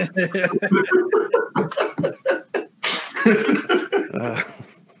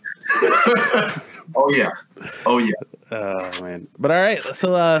 Oh yeah. Oh man. But all right,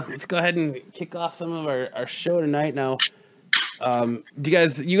 so let's go ahead and kick off some of our show tonight. Now, you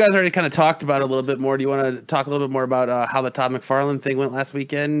guys already kind of talked about it a little bit more. Do you want to talk a little bit more about how the Todd McFarlane thing went last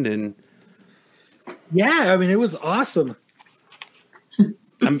weekend? And yeah, I mean, it was awesome. I'm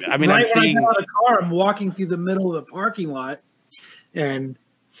seeing. When I get out of the car, I'm walking through the middle of the parking lot, and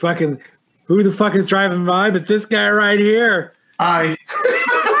fucking, who the fuck is driving by? But this guy right here. Hi.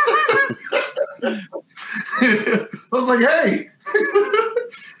 I was like, hey.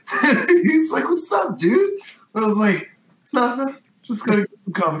 He's like, what's up, dude? I was like, nothing. Just gonna get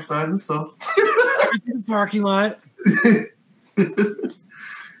some comic sign. That's all. In the parking lot.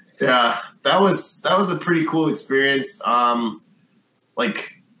 Yeah, that was a pretty cool experience.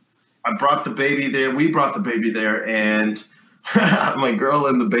 Like, I brought the baby there. We brought the baby there, and my girl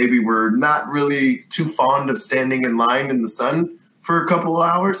and the baby were not really too fond of standing in line in the sun for a couple of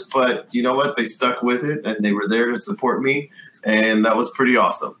hours. But you know what? They stuck with it, and they were there to support me, and that was pretty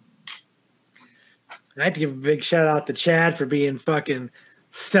awesome. I had to give a big shout out to Chad for being fucking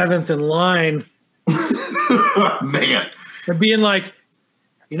 7th in line. Man. And being like,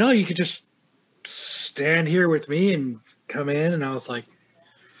 you could just stand here with me and come in. And I was like,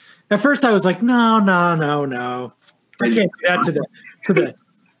 at first I was like, no. I can't do that to the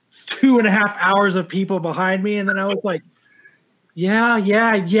 2.5 hours of people behind me. And then I was like, yeah,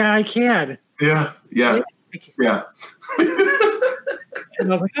 I can. Yeah. And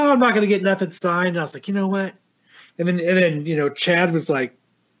I was like, oh, I'm not going to get nothing signed. And I was like, you know what? And then Chad was like,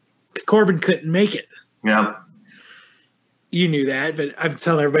 Corbin couldn't make it. Yeah. You knew that, but I'm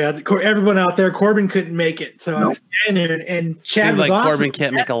telling everyone out there, Corbin couldn't make it. So I was standing there, and Chad Seems was like awesome. Corbin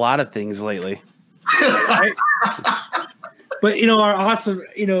can't make a lot of things lately. Right? But our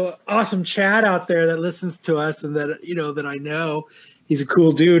awesome Chad out there that listens to us and that that I know, he's a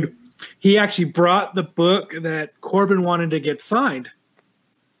cool dude. He actually brought the book that Corbin wanted to get signed.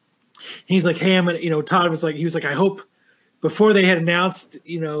 He's like, hey, I'm gonna, Todd was like, I hope, before they had announced,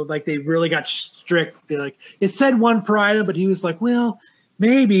 like they really got strict. They're like, it said one per item, but he was like, well,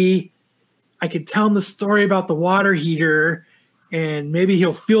 maybe I could tell him the story about the water heater, and maybe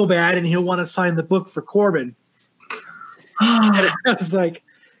he'll feel bad and he'll want to sign the book for Corbin. And I was like,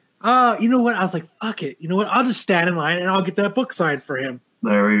 you know what? I was like, fuck it. You know what? I'll just stand in line and I'll get that book signed for him.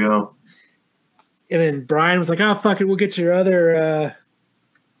 There we go. And then Brian was like, oh, fuck it. We'll get your other,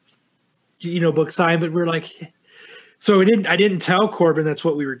 book signed. But we're like, so I didn't tell Corbin that's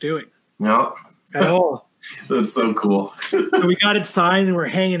what we were doing. Yep. at all. That's so cool. So we got it signed and we're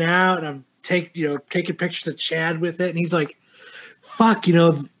hanging out, and I'm taking pictures of Chad with it, and he's like, "Fuck,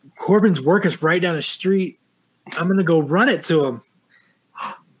 Corbin's work is right down the street. I'm gonna go run it to him."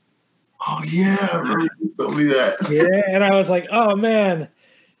 Oh yeah, really told me that. Yeah, and I was like, "Oh man,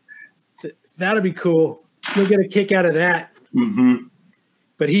 that'd be cool. He'll get a kick out of that." Mm-hmm.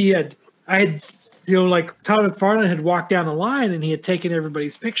 But Todd McFarlane had walked down the line and he had taken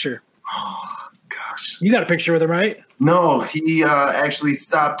everybody's picture. Oh gosh, You got a picture with him, right? no, he actually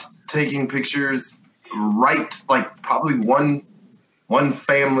stopped taking pictures right, like probably one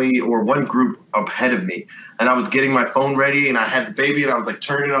family or one group ahead of me, and I was getting my phone ready, and I had the baby, and I was like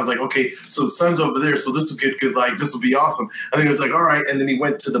turning, I was like, okay, so the sun's over there, so this will get good, like this will be awesome. And then he was like, all right, and then he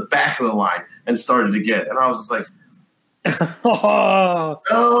went to the back of the line and started again, and I was just like, Oh.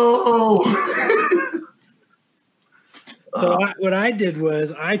 no. So what I did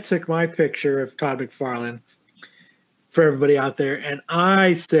was I took my picture of Todd McFarlane for everybody out there, and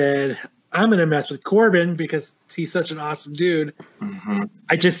I said, I'm going to mess with Corbin because he's such an awesome dude. Mm-hmm.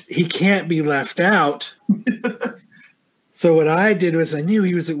 He can't be left out. So what I did was I knew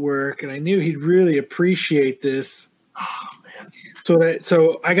he was at work, and I knew he'd really appreciate this. Oh man.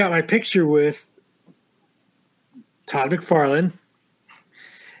 So I got my picture with Todd McFarlane,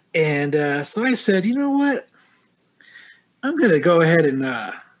 and so I said, you know what? I'm going to go ahead and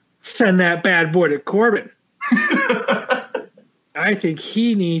send that bad boy to Corbin. I think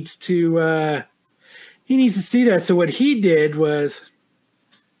he needs to see that. So what he did was,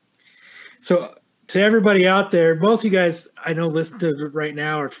 so to everybody out there, most of you guys I know listen to it right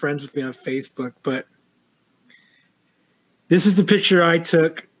now are friends with me on Facebook, but this is the picture I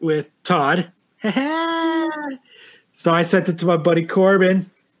took with Todd. So I sent it to my buddy Corbin.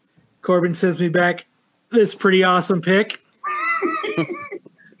 Corbin sends me back this pretty awesome pic.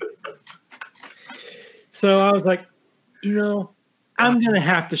 So I was like, I'm going to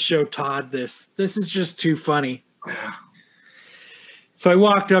have to show Todd this. This is just too funny. So I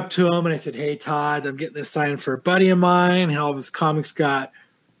walked up to him and I said, hey, Todd, I'm getting this signed for a buddy of mine. All of his comics got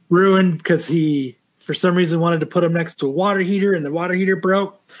ruined because he, for some reason, wanted to put them next to a water heater and the water heater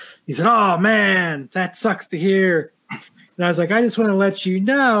broke. He said, oh, man, that sucks to hear. And I was like, I just want to let you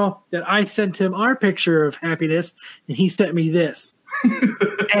know that I sent him our picture of happiness and he sent me this.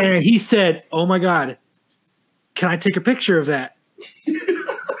 And he said, oh, my God, can I take a picture of that?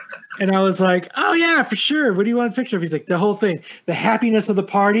 And I was like, oh, yeah, for sure. What do you want a picture of? He's like, the whole thing, the happiness of the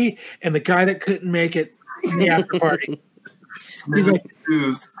party and the guy that couldn't make it in the after party. He's like,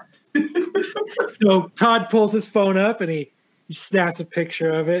 so Todd pulls his phone up and he snaps a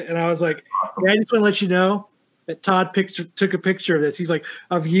picture of it. And I was like, yeah, I just want to let you know that Todd took a picture of this. He's like,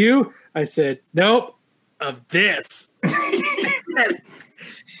 of you? I said, nope, of this.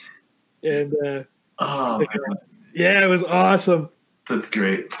 And yeah, it was awesome. That's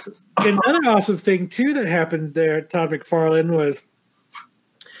great. Another awesome thing too that happened there at Todd McFarlane was,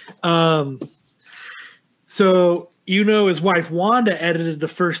 so his wife Wanda edited the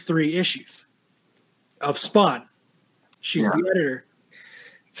first 3 issues of Spawn. She's the editor.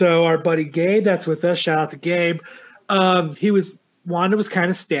 So our buddy Gabe, that's with us. Shout out to Gabe. Wanda was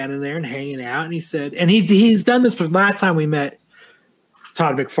kind of standing there and hanging out, and he said, and he's done this, but last time we met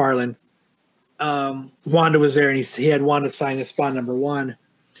Todd McFarlane, Wanda was there, and he had Wanda sign his Spawn #1,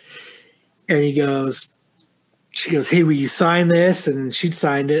 and she goes, hey, will you sign this? And she'd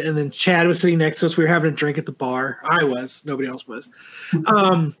signed it, and then Chad was sitting next to us. We were having a drink at the bar. I was, nobody else was.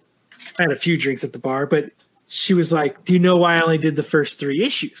 I had a few drinks at the bar, but she was like, do you know why I only did the first 3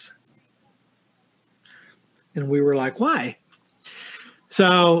 issues? And we were like, why?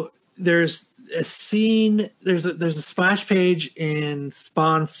 So there's a scene, there's a splash page in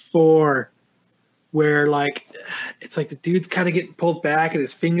Spawn 4 where it's like the dude's kind of getting pulled back and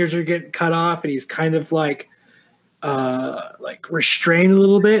his fingers are getting cut off and he's kind of like restrained a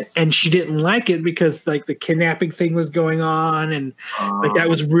little bit, and she didn't like it because the kidnapping thing was going on and that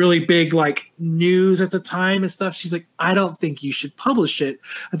was really big news at the time and stuff. She's like, I don't think you should publish it.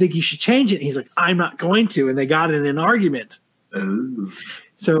 I think you should change it. And he's like, I'm not going to. And they got in an argument. Ooh.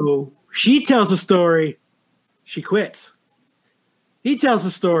 So she tells a story. She quits. He tells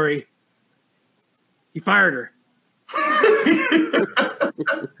a story. He fired her.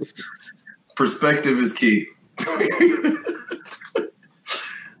 Perspective is key.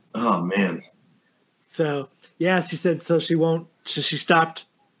 Oh man. So yeah, she said so she stopped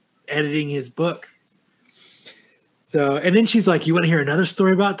editing his book. So and then she's like, you want to hear another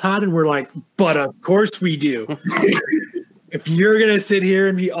story about Todd? And we're like, but of course we do. if you're gonna sit here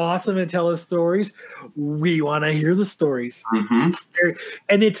and be awesome and tell us stories, we want to hear the stories. Mm-hmm.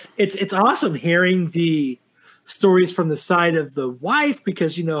 And it's awesome hearing the stories from the side of the wife,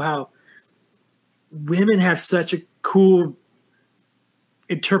 because you know how women have such a cool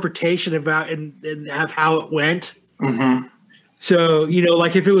interpretation about and have how it went. Mm-hmm. So, you know,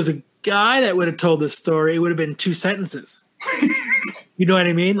 like if it was a guy that would have told this story, it would have been 2 sentences. You know what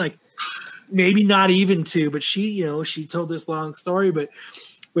I mean? Like maybe not even 2, but she, you know, she told this long story, but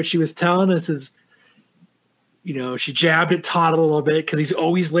what she was telling us is, you know, she jabbed at Todd a little bit because he's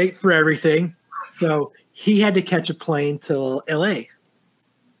always late for everything. So he had to catch a plane to LA.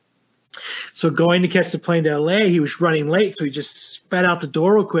 So going to catch the plane to LA, he was running late, so he just sped out the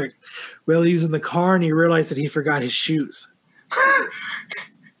door real quick. Well, he was in the car and he realized that he forgot his shoes.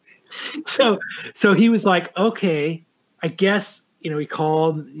 So he was like, okay, I guess, you know, he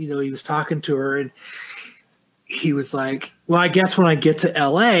called, you know, he was talking to her and he was like, well, I guess when I get to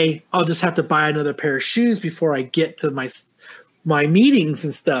LA, I'll just have to buy another pair of shoes before I get to my meetings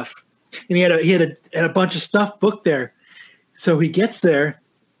and stuff. And he had a bunch of stuff booked there. So he gets there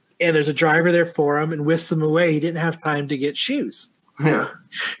and there's a driver there for him and whisks him away. He didn't have time to get shoes. Yeah.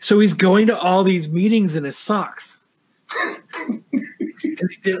 So he's going to all these meetings in his socks.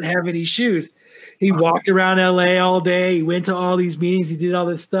 Because he didn't have any shoes. He walked around LA all day. He went to all these meetings. He did all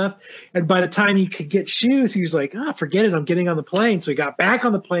this stuff. And by the time he could get shoes, he was like, oh, forget it. I'm getting on the plane. So he got back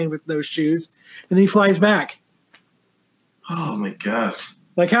on the plane with those shoes and then he flies back. Oh my gosh.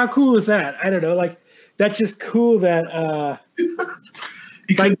 Like, how cool is that? I don't know. Like, that's just cool that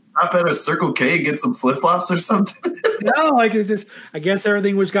You could stop at a Circle K and get some flip-flops or something. no, like it just, I guess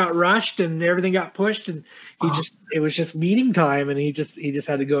everything got rushed and everything got pushed and it was just meeting time and he just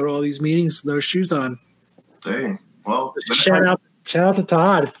had to go to all these meetings with those shoes on. Dang. Well, shout out to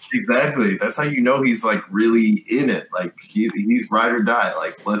Todd. Exactly. That's how you know he's like really in it. Like he's ride or die.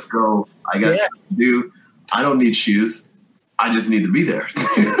 Like, let's go. I got something to do. I don't need shoes. I just need to be there.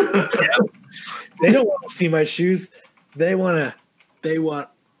 They don't want to see my shoes. They want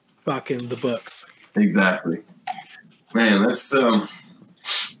fucking the books. Exactly. Man, that's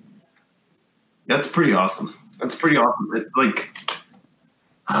pretty awesome. That's pretty awesome.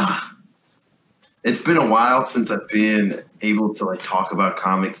 It's been a while since I've been able to like talk about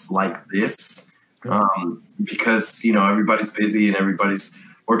comics like this, because you know everybody's busy and everybody's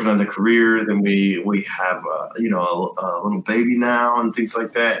working on their career. Then we have a little baby now and things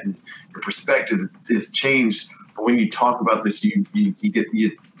like that, and your perspective is changed. But when you talk about this, you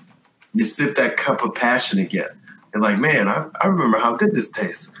sip that cup of passion again. You're like, man, I remember how good this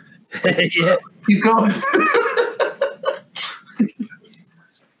tastes. Yeah. Keep going.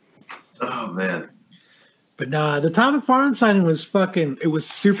 Oh man. But nah, the Todd McFarlane signing was it was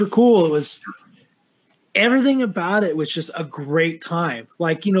super cool. It was everything about it was just a great time.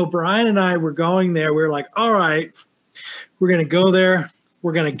 Like, you know, Brian and I were going there. We were like, all right, we're going to go there.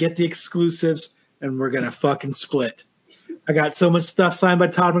 We're going to get the exclusives and we're going to fucking split. I got so much stuff signed by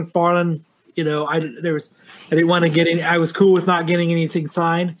Todd McFarlane. You know, I didn't want to get any. I was cool with not getting anything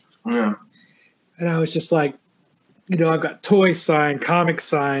signed. Yeah. And I was just like, you know, I've got toys signed, comics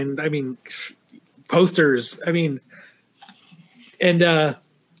signed. I mean, posters. I mean, and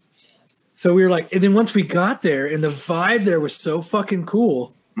so we were like, and then once we got there, and the vibe there was so fucking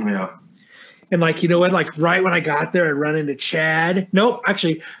cool. Yeah. And like, you know what? Like right when I got there, I run into Chad. Nope,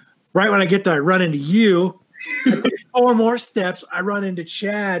 actually, right when I get there, I run into you. 4 more steps, I run into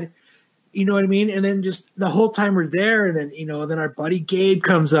Chad. You know what I mean? And then just the whole time we're there, and then, you know, then our buddy Gabe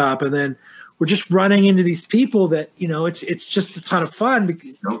comes up, and then we're just running into these people that, you know, it's just a ton of fun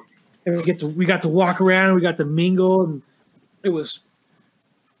because and we got to walk around and we got to mingle, and it was,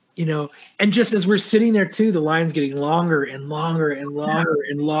 you know, and just as we're sitting there too, the line's getting longer and longer and longer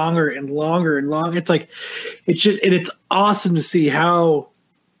and longer and longer and longer. It's like, it's awesome to see how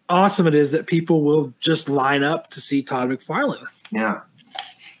awesome it is that people will just line up to see Todd McFarlane. Yeah.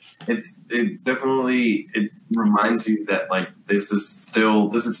 It definitely reminds you that like this is still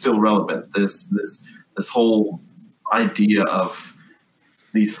relevant. This whole idea of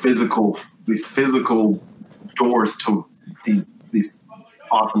these physical doors to these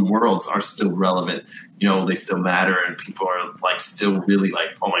awesome worlds are still relevant. You know, they still matter, and people are like still really like,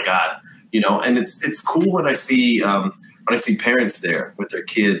 oh my god, you know. And it's cool when I see parents there with their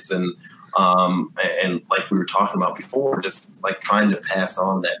kids and like we were talking about before, just like trying to pass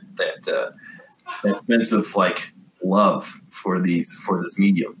on that sense of like love for this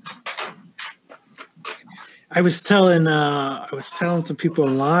medium. I was telling some people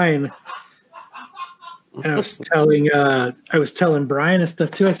online, and I was telling Brian and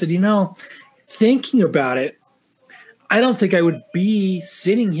stuff too. I said, you know, thinking about it, I don't think I would be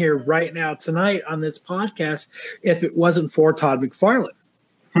sitting here right now tonight on this podcast if it wasn't for Todd McFarlane.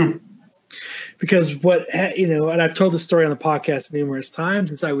 Because and I've told the story on the podcast numerous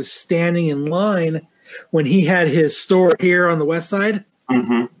times, is I was standing in line when he had his store here on the West Side.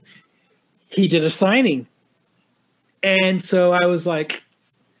 Mm-hmm. He did a signing. And so I was like,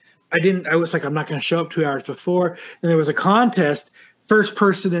 I'm not going to show up 2 hours before. And there was a contest. First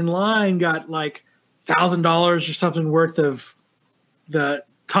person in line got like $1,000 or something worth of the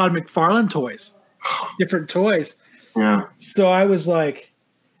Todd McFarlane toys, different toys. Yeah. So I was like,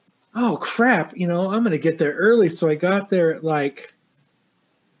 oh crap, I'm going to get there early. So I got there at like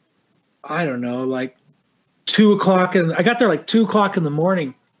 2 o'clock. And I got there like 2 o'clock in the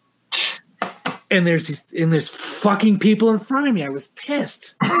morning. And there's fucking people in front of me. I was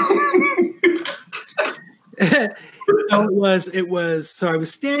pissed. So I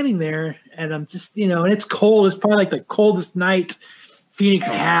was standing there and I'm just, and it's cold. It's probably like the coldest night Phoenix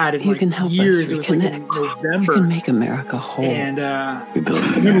had in years. It was like in November. You can make America whole. And I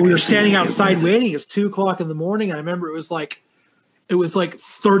remember we were standing outside waiting. It's 2 o'clock in the morning. And I remember it was like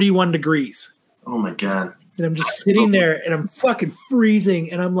 31 degrees. Oh my God. And I'm just sitting there and I'm fucking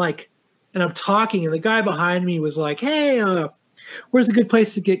freezing. And I'm like, and I'm talking, and the guy behind me was like, hey, where's a good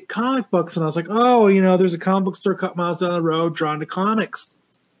place to get comic books? And I was like, oh, there's a comic book store a couple miles down the road, Drawn to Comics.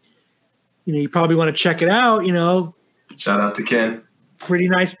 You probably want to check it out, Shout out to Ken. Pretty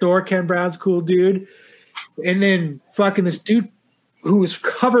nice store. Ken Brown's cool dude. And then fucking this dude who was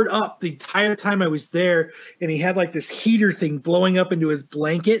covered up the entire time I was there, and he had like this heater thing blowing up into his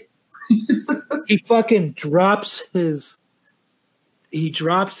blanket. He fucking drops his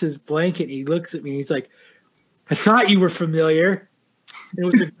blanket. And he looks at me. And he's like, I thought you were familiar. It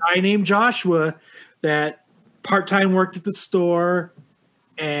was a guy named Joshua that part-time worked at the store.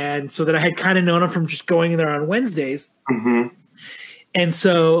 And so that I had kind of known him from just going in there on Wednesdays. Mm-hmm. And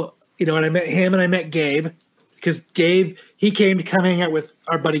so, and I met him and I met Gabe because Gabe, he came to come hang out with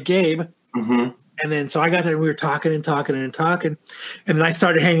our buddy Gabe. Mm-hmm. And then, so I got there and we were talking and talking and talking. And then I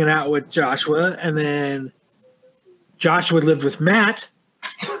started hanging out with Joshua, and then Joshua lived with Matt.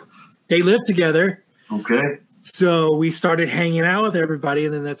 They lived together. Okay. So we started hanging out with everybody,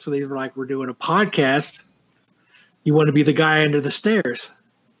 and then that's when they were like, we're doing a podcast. You want to be the guy under the stairs.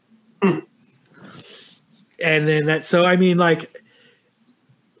 And then I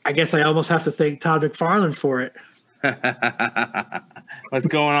guess I almost have to thank Todd McFarlane for it. What's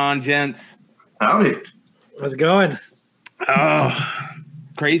going on, gents? Howdy. How's it going? Oh,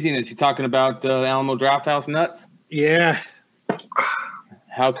 craziness. You talking about the Alamo Drafthouse nuts? Yeah.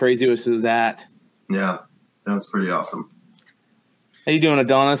 How crazy was that? Yeah, that was pretty awesome. How you doing,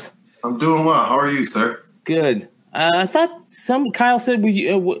 Adonis? I'm doing well. How are you, sir? Good. I thought Kyle said,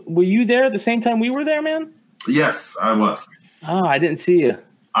 were you there at the same time we were there, man? Yes, I was. Oh, I didn't see you.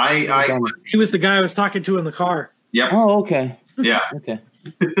 He was the guy I was talking to in the car. Yep. Oh, okay. Yeah. Okay.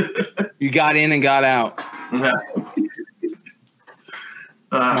 You got in and got out.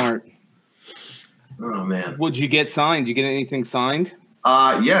 Smart. Oh man. What'd you get signed? Did you get anything signed?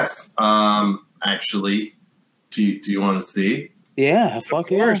 Yes. Actually, do you want to see? Yeah.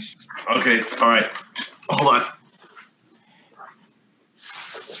 Fuck yeah. Okay. All right. Hold on.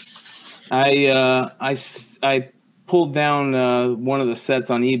 I pulled down one of the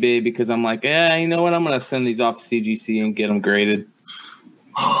sets on eBay because I'm like, you know what? I'm gonna send these off to CGC and get them graded.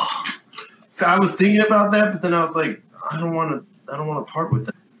 So I was thinking about that, but then I was like, I don't want to part with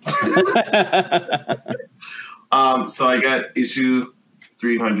them. So I got issue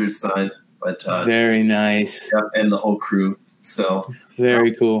 300 signed by Todd. Very nice. Yep, and the whole crew. So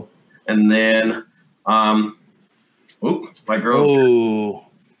very cool. And then, my girl. Oh,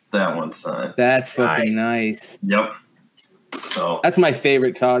 that one signed. That's fucking nice. Yep. So that's my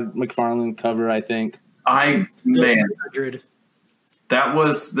favorite Todd McFarlane cover, I think. That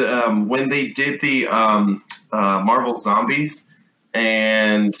was the when they did the Marvel Zombies,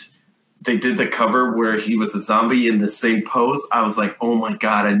 and they did the cover where he was a zombie in the same pose. I was like, oh my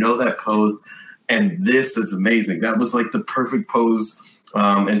God, I know that pose, and this is amazing. That was like the perfect pose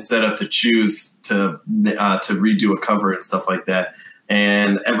and setup to choose to redo a cover and stuff like that.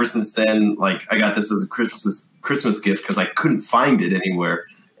 And ever since then, like, I got this as a Christmas gift because I couldn't find it anywhere.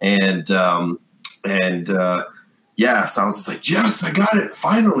 And so I was just like, yes, I got it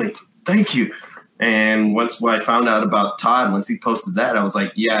finally. Thank you. And once I found out about Todd, once he posted that, I was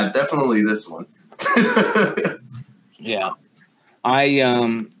like, yeah, definitely this one. Yeah.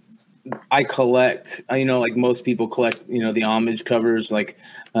 I collect, like most people collect, the homage covers. Like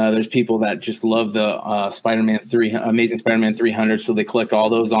There's people that just love the Amazing Spider-Man 300, so they collect all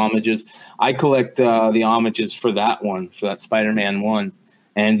those homages. I collect the homages for that one, for that Spider-Man one.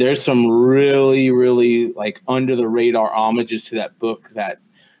 And there's some really, really like under the radar homages to that book that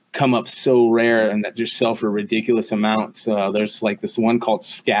come up so rare and that just sell for ridiculous amounts. There's like this one called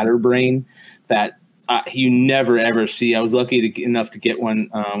Scatterbrain that you never ever see. I was lucky enough to get one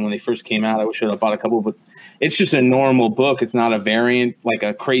when they first came out. I wish I'd have bought a couple, but it's just a normal book. It's not a variant, like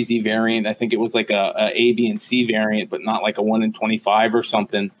a crazy variant. I think it was like a B, and C variant, but not like a 1 in 25 or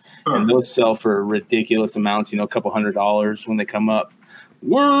something. Huh. And those sell for ridiculous amounts, a couple $100 when they come up.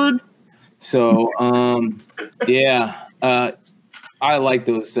 Word. So, yeah, I like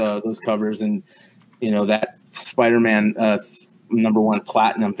those covers, and that Spider-Man #1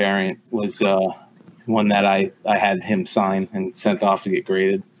 platinum variant was one that I had him sign and sent off to get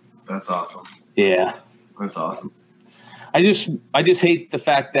graded. That's awesome. Yeah, that's awesome. I just hate the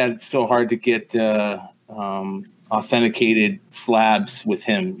fact that it's so hard to get authenticated slabs with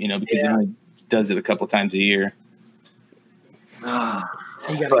him, because he only does it a couple times a year.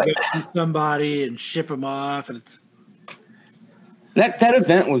 You got to go see somebody and ship them off, and it's that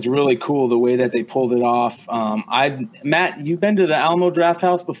event was really cool. The way that they pulled it off. Matt, you've been to the Alamo Draft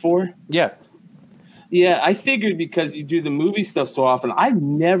House before? Yeah. Yeah, I figured because you do the movie stuff so often, I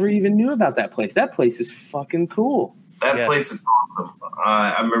never even knew about that place. That place is fucking cool. That place is awesome.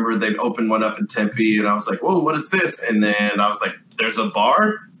 I remember they opened one up in Tempe, and I was like, "Whoa, what is this?" And then I was like, "There's a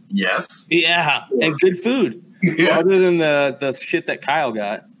bar." Yes. Yeah, and good food. Yeah. Other than the shit that Kyle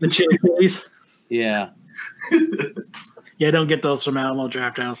got. The chili police. Yeah. Yeah, don't get those from Alamo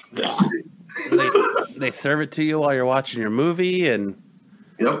Draft House. They serve it to you while you're watching your movie, and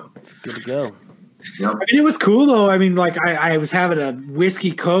it's good to go. Yep. I mean, it was cool though. I mean, like I was having a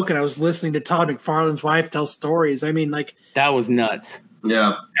whiskey Coke, and I was listening to Todd McFarlane's wife tell stories. I mean, like that was nuts.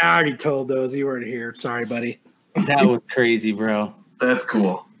 Yeah, I already told those. You weren't here. Sorry, buddy. That was crazy, bro. That's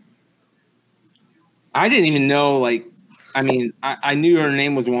cool. I didn't even know, I knew her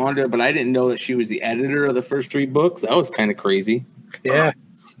name was Wanda, but I didn't know that she was the editor of the first 3 books. That was kind of crazy. Yeah.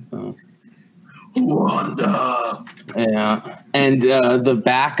 Wanda. Yeah. And the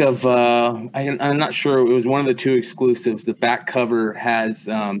back of, I'm not sure, it was one of the 2 exclusives. The back cover has,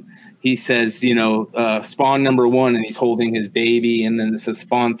 he says, Spawn #1, and he's holding his baby. And then it says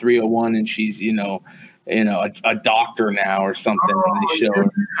Spawn 301, and she's, a doctor now or something. And they show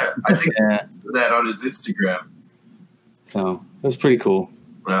her. I think that on his Instagram. So it was pretty cool.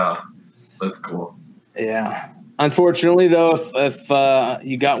 Yeah, that's cool. Yeah. Unfortunately, though, if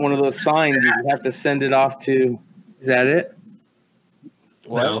you got one of those signed, you have to send it off to. Is that it?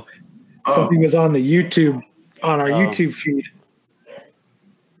 No. Something was on the YouTube, on our YouTube feed.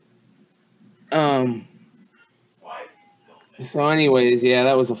 So anyways, yeah,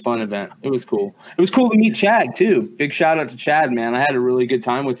 that was a fun event. It was cool. It was cool to meet Chad too. Big shout out to Chad, man. I had a really good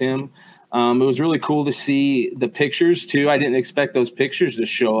time with him. It was really cool to see the pictures too. I didn't expect those pictures to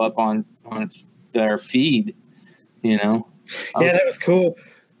show up on their feed, Yeah, that was cool.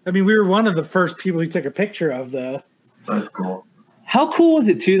 I mean, we were one of the first people he took a picture of, though. That's cool. How cool was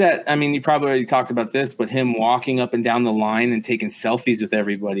it too that, you probably already talked about this, but him walking up and down the line and taking selfies with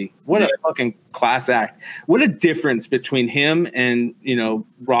everybody. What a fucking class act. What a difference between him and,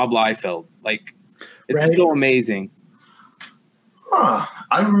 Rob Liefeld. It's so amazing.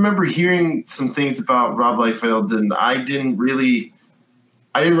 I remember hearing some things about Rob Liefeld, and I didn't really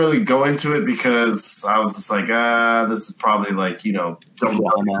go into it because I was just like, this is probably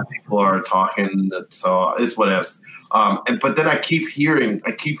people are talking, so it's what else. But then I keep hearing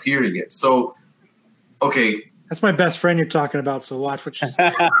it. So, okay. That's my best friend you're talking about, so watch what you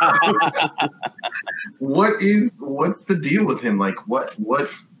say. What's the deal with him? What?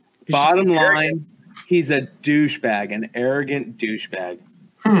 Bottom line, he's a douchebag, an arrogant douchebag.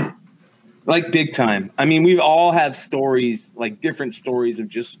 Big time. We all have stories, different stories of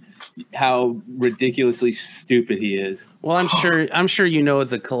just how ridiculously stupid he is. Well, I'm sure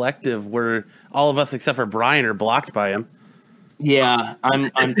as a collective, where all of us except for Brian are blocked by him. Yeah,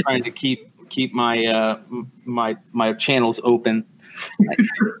 I'm trying to keep my my channels open.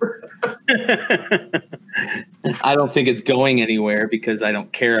 I don't think it's going anywhere because I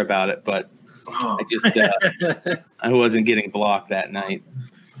don't care about it, but I just I wasn't getting blocked that night.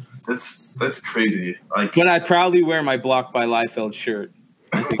 That's crazy. But I proudly wear my Blocked by Liefeld shirt.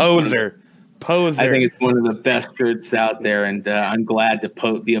 Poser. I think it's one of the best shirts out there, and I'm glad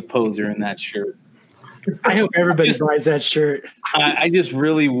to be a poser in that shirt. I hope everybody buys that shirt. I just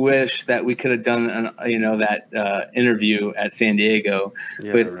really wish that we could have done that interview at San Diego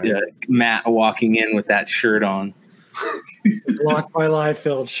with Matt walking in with that shirt on. Blocked by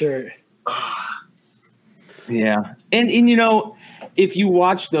Liefeld shirt. Yeah. And you know, if you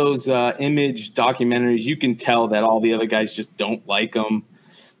watch those Image documentaries, you can tell that all the other guys just don't like him.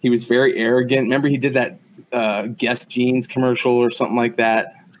 He was very arrogant. Remember he did that Guess Jeans commercial or something like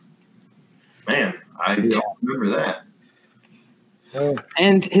that? Man, I don't remember that. Oh.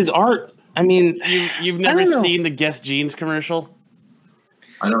 And his art, I mean, You've never seen the Guess Jeans commercial?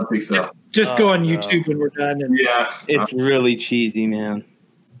 I don't think so. Just go on YouTube when we're done. And, Yeah. it's really cheesy, man.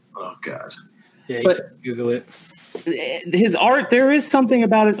 Oh, God. yeah, you But- can Google it. His art, there is something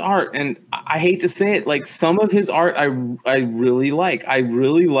about his art, and I hate to say it, like some of his art I really like. I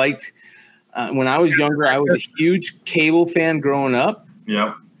really liked when I was younger. I was a huge Cable fan growing up.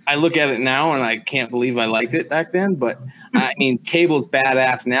 Yep. I look at it now and I can't believe I liked it back then, but I mean Cable's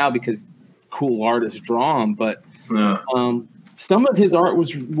badass now because cool artists draw him, but Yeah. some of his art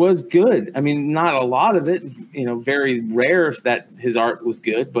was good. I mean, not a lot of it, you know, very rare that his art was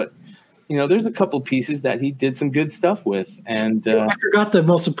good, but you know, there's a couple pieces that he did some good stuff with. And I forgot the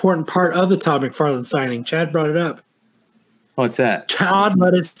most important part of the Todd McFarlane signing. Chad brought it up. what's that? Todd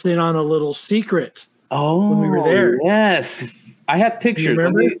let us in on a little secret. Oh, when we were there. Yes. I have pictures.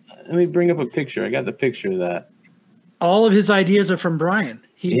 Let remember? me bring up a picture. I got the picture of that. All of his ideas are from Brian.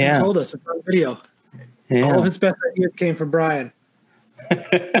 He Yeah. told us in the video. All Yeah. of his best ideas came from Brian. So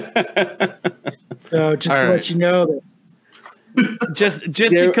just All to right. let you know that Just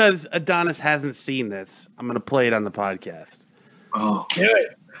There- because Adonis hasn't seen this, I'm going to play it on the podcast. Oh, do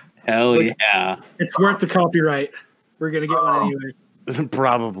it. Hell yeah. It's worth the copyright. We're gonna get one anyway.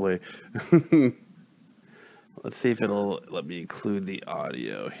 Probably. Let's see if it'll let me include the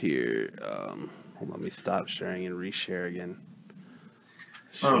audio here. Let me stop sharing and reshare again.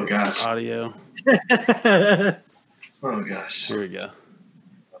 Oh, Share gosh. Audio. oh gosh. Here we go.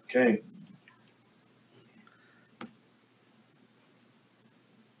 Okay.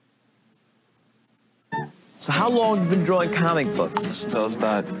 So how long have you been drawing comic books? Since I was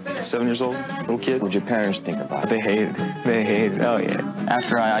about 7 years old, little kid. What'd your parents think about it? They hated it. They hated it. Oh, yeah.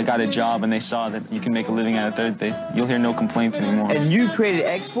 After I got a job and they saw that you can make a living out of it, you'll hear no complaints anymore. And you created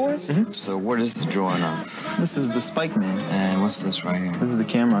X-Force? So what is this drawing on? This is the Spike Man. And what's this right here? This is the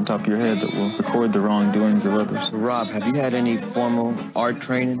camera on top of your head that will record the wrongdoings of others. So Rob, have you had any formal art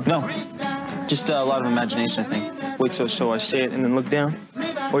training? No. Just a lot of imagination, I think. Wait so I say it and then look down.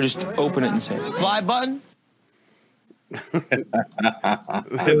 Or just open it and say it. Fly button?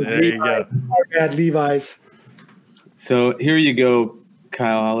 There you go. Our bad Levi's. So here you go,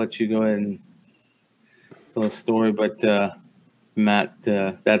 Kyle. I'll let you go ahead and tell a story. But Matt,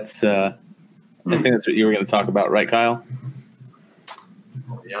 that's I think that's what you were going to talk about, right, Kyle?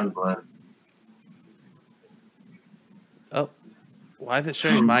 Youngblood. Oh, why is it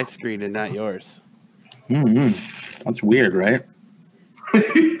showing my screen and not yours? Mm-hmm. That's weird, right?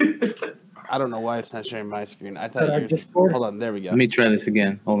 I don't know why it's not showing my screen. I thought yours. Discord? Hold on, there we go. Let me try this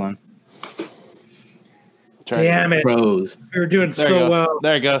again. Hold on. Try Damn it. Pros. We were doing There it so goes. well.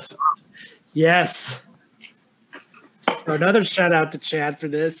 There it goes. Yes. So another shout out to Chad for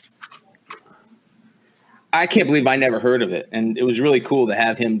this. I can't believe I never heard of it. And it was really cool to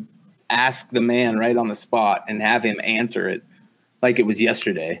have him ask the man right on the spot and have him answer it like it was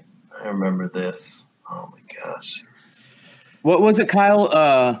yesterday. I remember this. Oh my gosh. What was it,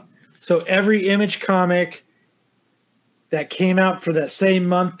 Kyle? So every Image comic that came out for that same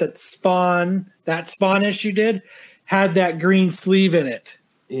month that Spawn issue did had that green sleeve in it.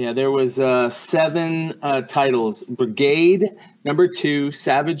 Yeah, there was 7 titles. Brigade, number 2.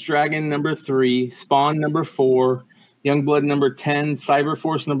 Savage Dragon, number 3. Spawn, number 4. Youngblood, number 10.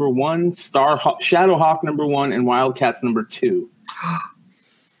 Cyberforce, number 1. Shadowhawk, number 1. And Wildcats, number 2.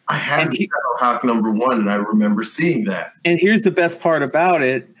 I had And he- Shadowhawk number 1, and I remember seeing that. And here's the best part about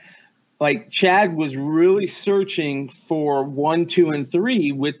it. Like, Chad was really searching for 1, 2, and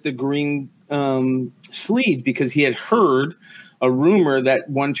 3 with the green sleeve because he had heard a rumor that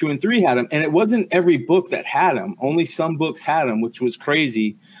 1, 2, and 3 had them. And it wasn't every book that had them. Only some books had them, which was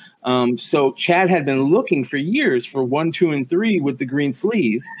crazy. So Chad had been looking for years for 1, 2, and 3 with the green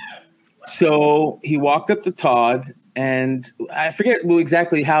sleeve. So he walked up to Todd, and I forget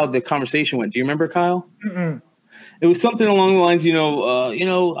exactly how the conversation went. Do you remember, Kyle? Mm-mm. It was something along the lines,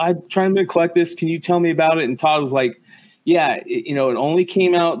 I'm trying to collect this. Can you tell me about it? And Todd was like, yeah, it only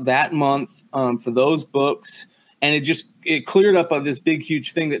came out that month for those books. And it cleared up of this big,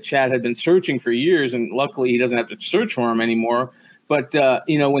 huge thing that Chad had been searching for years. And luckily he doesn't have to search for them anymore. But,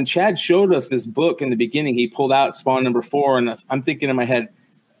 when Chad showed us this book in the beginning, he pulled out Spawn number 4. And I'm thinking in my head,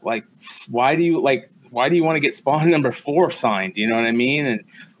 like, why do you why do you want to get Spawn number 4 signed? You know what I mean? And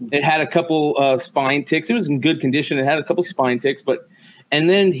it had a couple spine ticks. It was in good condition. It had a couple spine ticks, and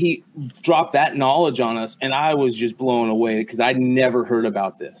then he dropped that knowledge on us, and I was just blown away because I'd never heard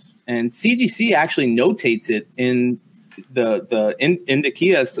about this. And CGC actually notates it in the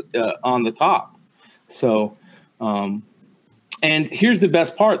Indicia on the top. So, and here's the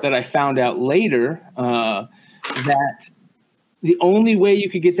best part that I found out later, that the only way you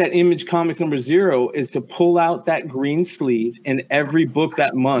could get that Image Comics number 0 is to pull out that green sleeve in every book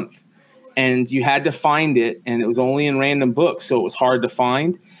that month. And you had to find it, and it was only in random books, so it was hard to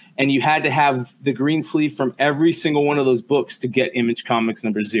find. And you had to have the green sleeve from every single one of those books to get Image Comics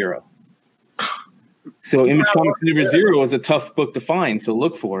number 0. So Image Comics number 0 was a tough book to find, so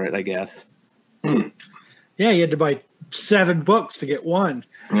look for it, I guess. Yeah, you had to buy 7 books to get one.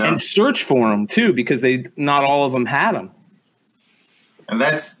 Yeah. And search for them, too, because not all of them had them. And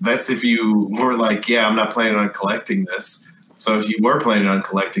that's if you were like, yeah, I'm not planning on collecting this. So if you were planning on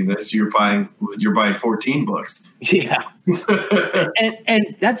collecting this, you're buying 14 books. Yeah.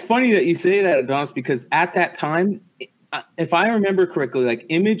 and that's funny that you say that, Adonis, because at that time, if I remember correctly, like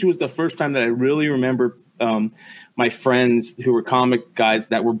Image was the first time that I really remember my friends who were comic guys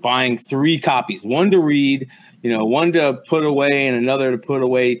that were buying 3 copies, one to read, one to put away and another to put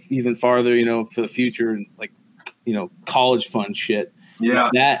away even farther, for the future, like, college fund shit. Yeah.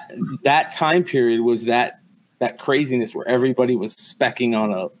 That time period was that craziness where everybody was speccing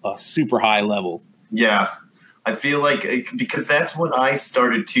on a super high level. Yeah. I feel like because that's when I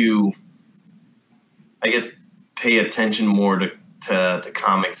started to, I guess, pay attention more to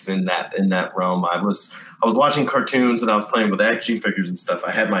comics in that realm. I was watching cartoons and I was playing with action figures and stuff.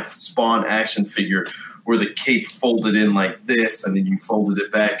 I had my Spawn action figure where the cape folded in like this and then you folded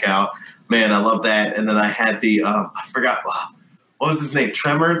it back out. Man, I love that. And then I had the I forgot what was his name?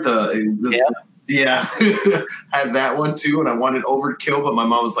 Tremor. Yeah, had that one too, and I wanted Overkill, but my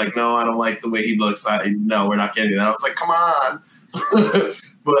mom was like, "No, I don't like the way he looks. No, we're not getting that." I was like, "Come on!"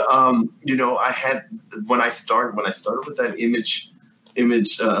 But I had when I started with that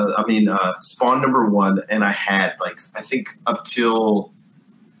Spawn number 1, and I had I think up till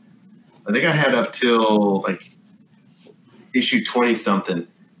like issue 20 something.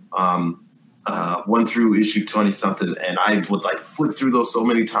 1 through issue 20 something, and I would flip through those so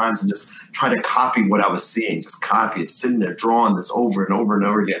many times and just try to copy what I was seeing, just copy it, sitting there drawing this over and over and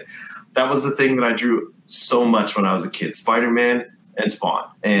over again. That was the thing that I drew so much when I was a kid, Spider-Man and Spawn.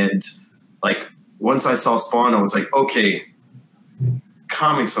 And once I saw Spawn, I was like, okay,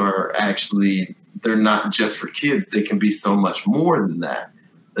 comics are actually, they're not just for kids. They can be so much more than that.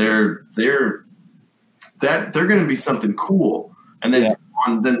 They're going to be something cool. And then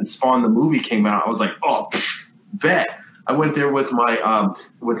Spawn the movie came out. I was like, oh, bet. I went there with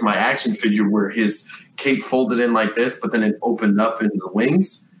my action figure where his cape folded in like this, but then it opened up in the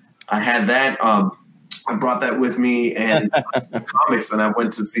wings. I had that. I brought that with me and comics, and I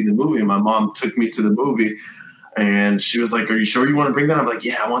went to see the movie. And my mom took me to the movie, and she was like, "Are you sure you want to bring that?" I'm like,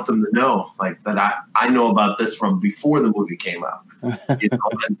 "Yeah, I want them to know that I know about this from before the movie came out."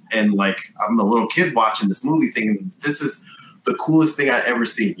 And I'm a little kid watching this movie, thinking this is the coolest thing I'd ever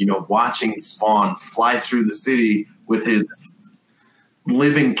seen, watching Spawn fly through the city with his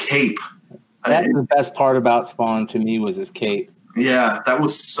living cape. That's the best part about Spawn to me was his cape. Yeah, that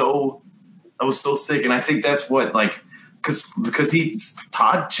was so sick. And I think that's what, because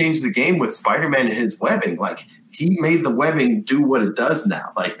Todd changed the game with Spider-Man and his webbing. He made the webbing do what it does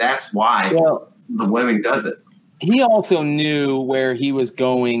now. That's why the webbing does it. He also knew where he was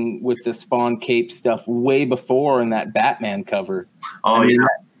going with the Spawn cape stuff way before in that Batman cover. Oh,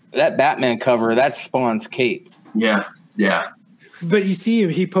 that Batman cover, that's Spawn's cape. Yeah, yeah. But you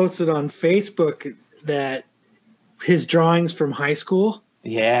see, he posted on Facebook that his drawings from high school.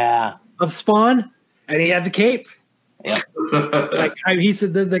 Yeah. Of Spawn, and he had the cape. Yeah. He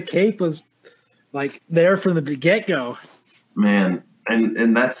said that the cape was there from the get-go. Man,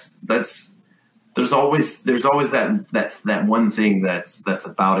 and that's. There's always that one thing that's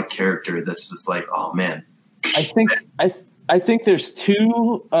about a character that's just oh man. I think there's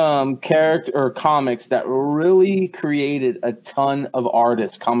 2 character or comics that really created a ton of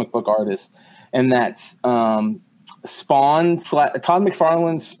comic book artists, and that's Spawn Todd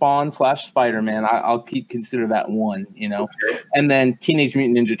McFarlane's Spawn / Spider-Man. I'll consider that one, okay. And then Teenage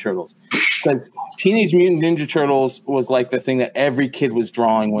Mutant Ninja Turtles, because Teenage Mutant Ninja Turtles was the thing that every kid was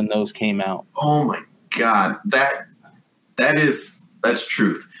drawing when those came out. Oh my God, that's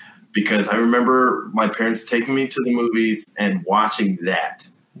truth. Because I remember my parents taking me to the movies and watching that,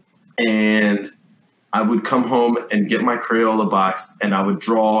 and I would come home and get my Crayola box, and I would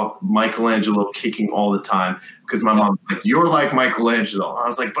draw Michelangelo kicking all the time because my mom was like, "You're like Michelangelo." I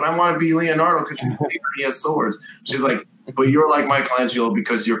was like, "But I want to be Leonardo because he's bigger, he has swords." She's like, "But you're like Michelangelo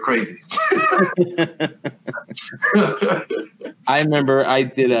because you're crazy." I remember I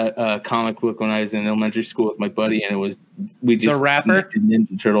did a comic book when I was in elementary school with my buddy, and we just The rapper?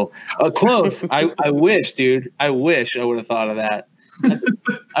 Ninja Turtle. Close. I wish, dude. I wish I would have thought of that.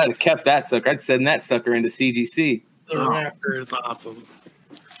 I'd have kept that sucker. I'd send that sucker into CGC. The rapper is awesome.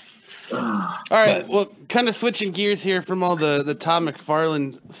 All right, well, kind of switching gears here from all the Todd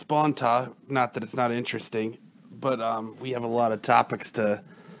McFarlane Spawn talk. Not that it's not interesting, but we have a lot of topics to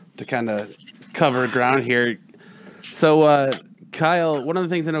kind of cover ground here. So, Kyle, one of the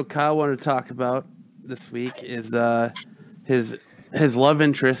things I know Kyle wanted to talk about this week is his love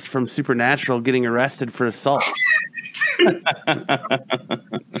interest from Supernatural getting arrested for assault.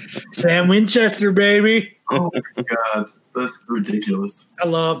 Sam Winchester, baby. Oh my God, that's ridiculous. I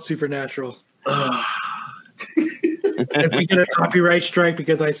love Supernatural. If we get a copyright strike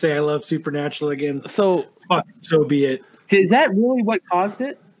because I say I love Supernatural again, So, fuck, so be it. Is that really what caused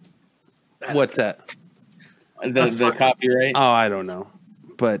it? what's that? The copyright? Oh, I don't know.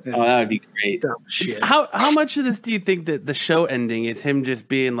 But Oh, that would be great. Dumb shit. how much of this do you think that the show ending is him just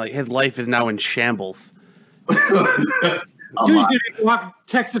being like his life is now in shambles? A Dude's lot. gonna be walking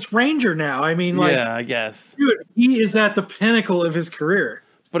Texas Ranger now. I mean, like, Yeah, I guess. dude, he is at the pinnacle of his career.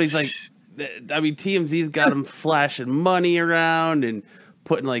 But he's like, I mean, TMZ's got him flashing money around and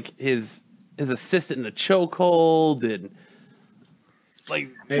putting like his assistant in a chokehold and like,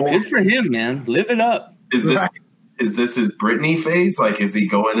 Hey, Good man. for him, man. Live it up. Is this Right. is this his Britney phase? Like, is he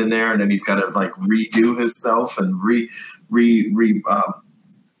going in there and then he's got to like redo himself and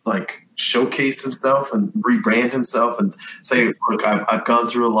like showcase himself and rebrand himself and say, "Look, I've gone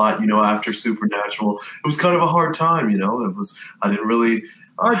through a lot. You know, after Supernatural, it was kind of a hard time. You know, I didn't really."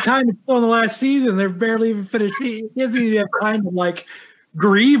 Hard time. It's still in the last season. They're barely even finished. He doesn't even have time to like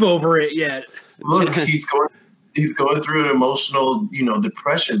grieve over it yet. Look, he's going through an emotional,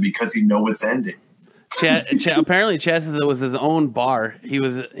 depression because he knows it's ending. apparently Chaz says it was his own bar. He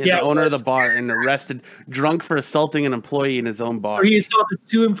was the owner of the bar and arrested drunk for assaulting an employee in his own bar. He assaulted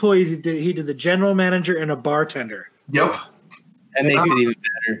 2 employees. He did the general manager and a bartender. Yep. That makes it even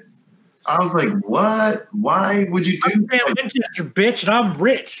better. I was like, "What? Why would you do I'm that?" Sam Winchester, bitch, and I'm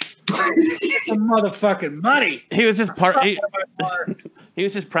rich. Some motherfucking money. He was just he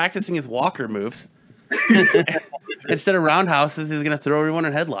was just practicing his walker moves. Instead of roundhouses, he was going to throw everyone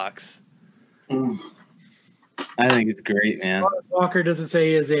in headlocks. I think it's great, man. Walker doesn't say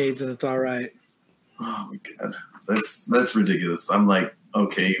he has AIDS, and it's all right. Oh my God, that's ridiculous. I'm like,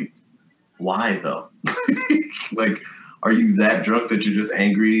 okay, why though? Like, are you that drunk that you're just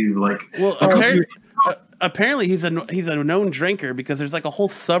angry? Like, Well, apparently he's a known drinker because there's like a whole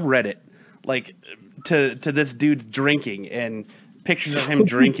subreddit like to this dude's drinking and pictures of him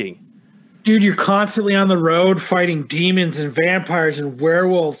drinking. Dude, you're constantly on the road fighting demons and vampires and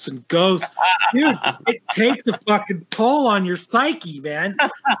werewolves and ghosts. Dude, it takes a fucking toll on your psyche, man.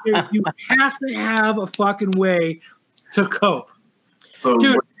 Dude, you have to have a fucking way to cope. so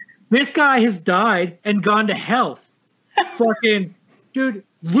Dude, this guy has died and gone to hell. Fucking, dude,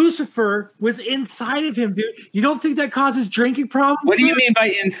 Lucifer was inside of him, dude. You don't think that causes drinking problems? What do you mean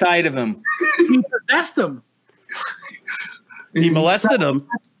by inside of him? He possessed him. He molested him.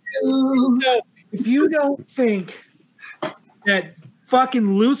 So if you don't think that fucking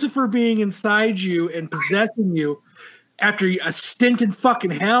Lucifer being inside you and possessing you after a stint in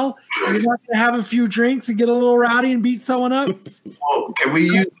fucking hell, you're not gonna have a few drinks and get a little rowdy and beat someone up? Well, can we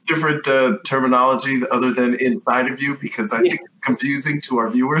use different terminology other than inside of you? Because I think it's confusing to our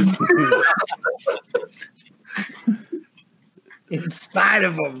viewers. Inside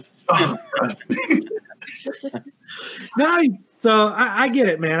of them. Oh, gosh. No, so I get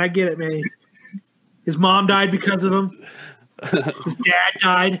it, man. I get it, man. His mom died because of him. His dad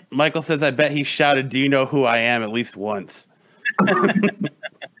died. Michael says, "I bet he shouted, 'Do you know who I am?' at least once."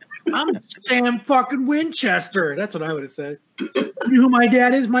 I'm Sam fucking Winchester. That's what I would have said. You know who my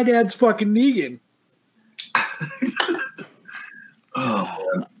dad is? My dad's fucking Negan.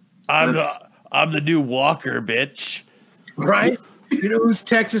 Oh, man. I'm the new Walker, bitch. Right? You know who's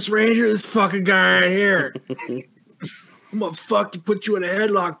Texas Ranger? This fucking guy right here. I'm gonna fucking put you in a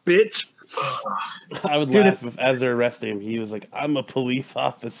headlock, bitch. I would laugh if, as they're arresting him, he was like, "I'm a police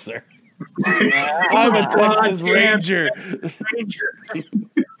officer. I'm a Texas Ranger." Ranger.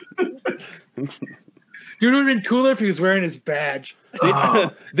 Dude, it would have been cooler if he was wearing his badge.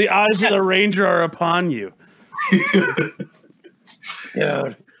 The eyes of the Ranger are upon you.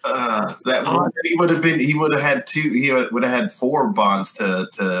 Dude. He would have been. He would have had two. He would have had 4 bonds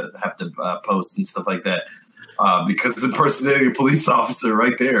to have to post and stuff like that. Because impersonating a police officer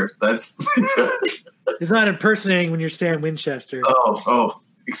right there. That's. It's not impersonating when you're Sam Winchester. Oh,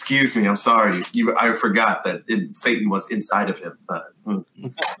 excuse me. I'm sorry. I forgot that Satan was inside of him.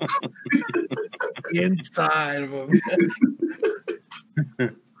 Inside of him.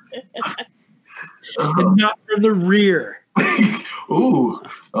 And not from the rear. Ooh,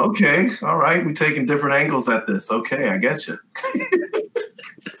 okay. All right. We're taking different angles at this. Okay, I get you.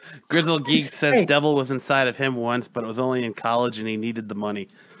 Grizzle Geek says Devil was inside of him once, but it was only in college and he needed the money.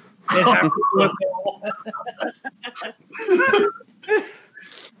 At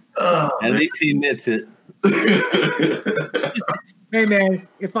least he admits it. Hey, man,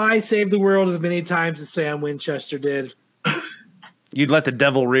 if I saved the world as many times as Sam Winchester did, you'd let the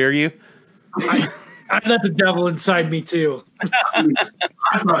devil rear you? I'd let the devil inside me, too. I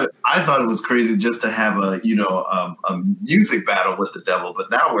thought it was crazy just to have a music battle with the devil,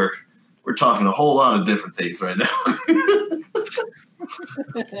 but now we're talking a whole lot of different things right now.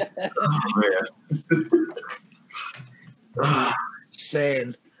 Oh, man.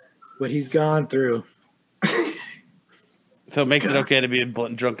 Saying what he's gone through. So it makes it okay to be a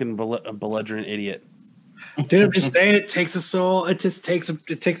drunken, belligerent idiot. Dude, I'm just saying, it takes a soul. It takes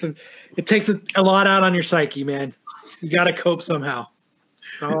a lot out on your psyche, man. You got to cope somehow.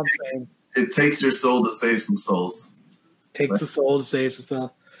 That's all I'm saying. It takes your soul to save some souls. Takes a soul to save some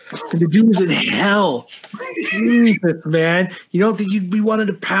soul. And the dude was in hell. Jesus, man. You don't think you'd be wanting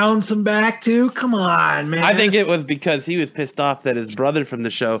to pound some back too? Come on, man. I think it was because he was pissed off that his brother from the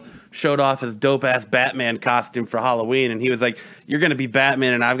show showed off his dope-ass Batman costume for Halloween, and he was like, you're going to be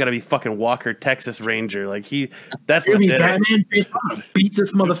Batman, and I've got to be fucking Walker, Texas Ranger. Like, that's what did Batman beat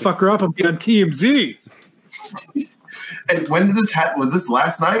this motherfucker up and be on TMZ. And when did this happen? Was this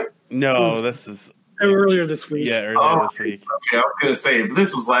last night? No, this is... Earlier this week. Yeah, earlier this week. Okay, I was going to say, if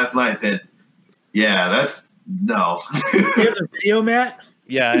this was last night, then, yeah, that's... No. You have the video, Matt?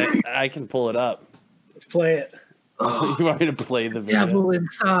 Yeah, I can pull it up. Let's play it. Oh. You want me to play the video? Devil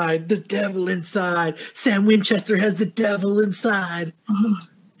inside. The devil inside. Sam Winchester has the devil inside.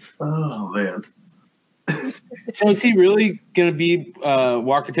 Oh, man. So is he really going to be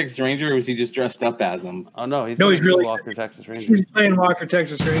Walker, Texas Ranger, or was he just dressed up as him? Oh, no. He's really Walker, Texas Ranger. He's playing Walker,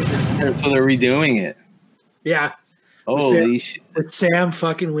 Texas Ranger. So they're redoing it. Yeah. Holy shit. With Sam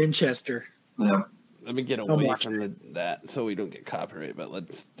fucking Winchester. Yeah. Let me get away from that so we don't get copyright, but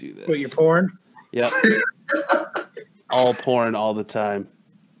let's do this. What, you're porn? Yep. All porn all the time.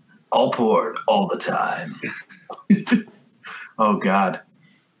 All porn all the time. Oh, God.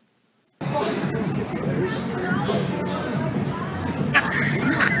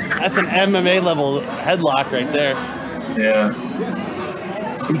 That's an MMA level headlock right there. Yeah.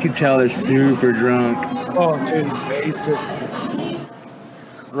 You can tell they're super drunk. Oh, dude, he's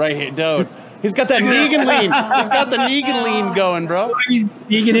right here, dude. He's got that Negan lean. He's got the Negan lean going, bro.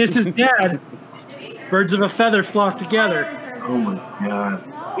 Negan is his dad. Birds of a feather flock together. Oh, my God.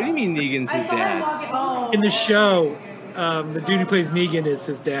 What do you mean Negan's his dad? In the show, the dude who plays Negan is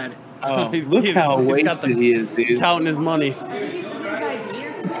his dad. Oh, look how wasted he is, dude. Counting his money.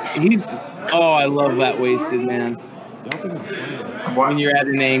 I love that wasted man. When you're at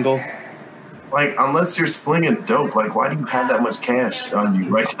an angle. Like, unless you're slinging dope, like, why do you have that much cash on you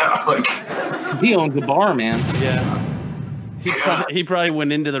right now? Like, he owns a bar, man. Yeah. He probably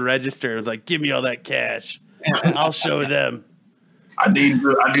went into the register and was like, give me all that cash. I'll show them. I need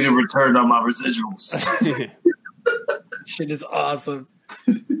a return on my residuals. Shit is awesome.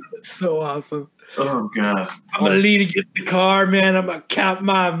 It's so awesome. Oh, God. I'm going to lead to get the car, man. I'm going to count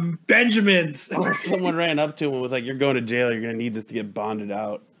my Benjamins. Someone ran up to him and was like, you're going to jail. You're going to need this to get bonded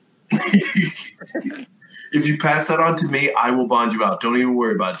out. If you pass that on to me, I will bond you out. Don't even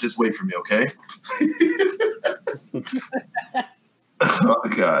worry about it. Just wait for me, okay? Oh,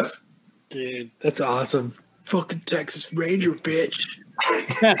 God. Dude, that's awesome. Fucking Texas Ranger, bitch.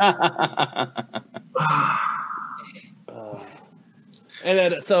 And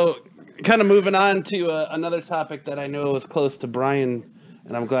then, so kind of moving on to another topic that I know is close to Brian,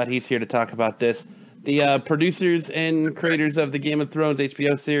 and I'm glad he's here to talk about this. The producers and creators of the Game of Thrones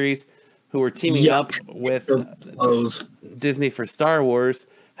HBO series, who are teaming up with Disney for Star Wars,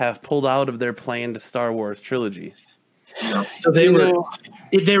 have pulled out of their planned Star Wars trilogy. So they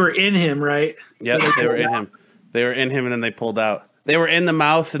were in him, right? Yep, they were in him. They were in him, and then they pulled out. They were in the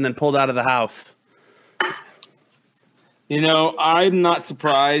mouse and then pulled out of the house. I'm not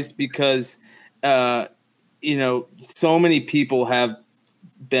surprised because, so many people have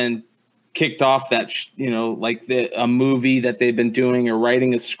been kicked off that like a movie that they've been doing or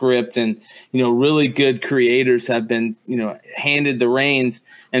writing a script, and really good creators have been handed the reins,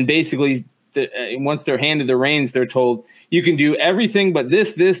 and basically once they're handed the reins, they're told you can do everything but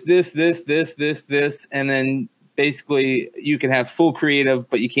this, and then basically you can have full creative,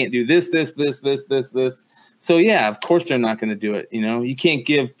 but you can't do this. So yeah, of course they're not going to do it. You can't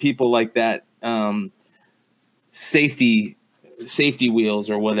give people like that safety wheels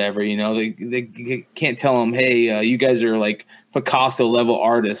or whatever. They can't tell them, hey, you guys are like Picasso level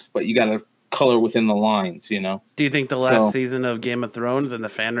artists, but you got to color within the lines. Do you think the last season of Game of Thrones and the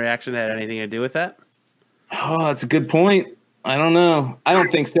fan reaction had anything to do with that? Oh, that's a good point. I don't know. I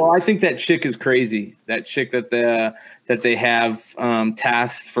don't think so. I think that chick is crazy. That chick that they have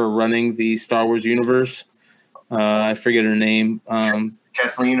tasked for running the Star Wars universe. I forget her name.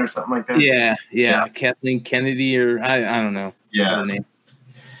 Kathleen or something like that. Yeah. Kathleen Kennedy, or I don't know. Yeah. Her name.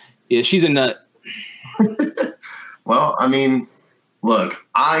 Yeah, she's a nut. Well, I mean, look,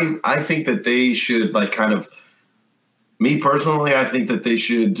 I think that they should me personally, I think that they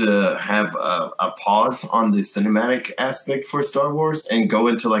should have a pause on the cinematic aspect for Star Wars and go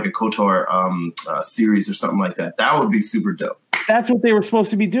into like a KOTOR series or something like that. That would be super dope. That's what they were supposed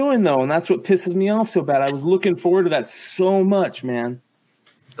to be doing, though, and that's what pisses me off so bad. I was looking forward to that so much, man.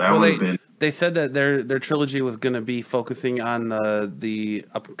 They said that their trilogy was going to be focusing on the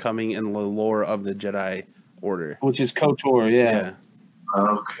upcoming and the lore of the Jedi Order, which is KOTOR, yeah.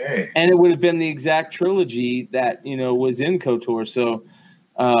 Okay. And it would have been the exact trilogy that was in KOTOR. So,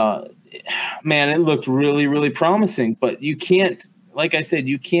 man, it looked really, really promising. But you can't, like I said,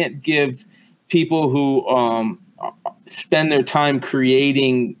 you can't give people who spend their time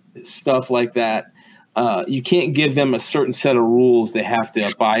creating stuff like that. You can't give them a certain set of rules they have to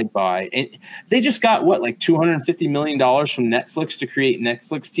abide by. And they just got like $250 million from Netflix to create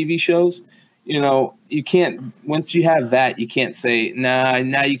Netflix TV shows. You can't, once you have that, you can't say,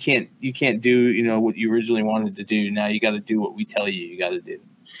 now you can't do, what you originally wanted to do. Now you got to do what we tell you got to do.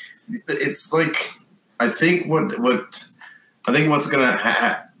 It's like, I think what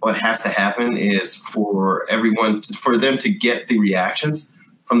has to happen is for them to get the reactions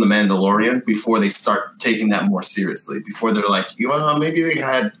from the Mandalorian before they start taking that more seriously, before they're like, maybe they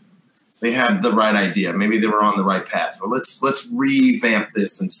had the right idea. Maybe they were on the right path. But let's revamp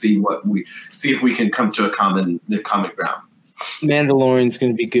this and see if we can come to a common ground. Mandalorian's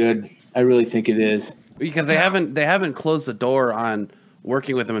going to be good. I really think it is, because they haven't closed the door on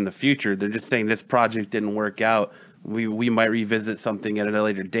working with them in the future. They're just saying this project didn't work out. We might revisit something at a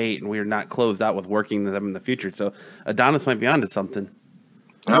later date, and we're not closed out with working with them in the future. So Adonis might be onto something.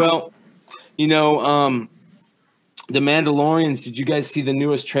 Well, The Mandalorians, did you guys see the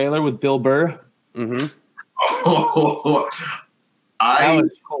newest trailer with Bill Burr? Mm-hmm. That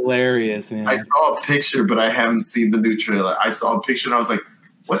was hilarious, man. I saw a picture, but I haven't seen the new trailer. I saw a picture and I was like,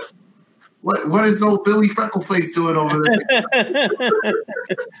 what is old Billy Freckleface doing over there?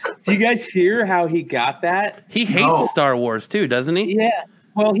 Do you guys hear how he got that? He hates Star Wars too, doesn't he? Yeah.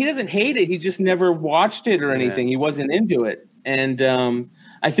 Well, he doesn't hate it. He just never watched it or anything. He wasn't into it. And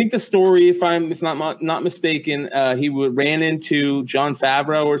I think the story, if not mistaken, he ran into Jon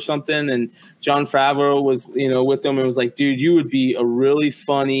Favreau or something, and Jon Favreau was, with him and was like, dude, you would be a really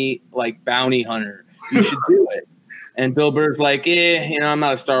funny, like, bounty hunter. You should do it. And Bill Burr's like, I'm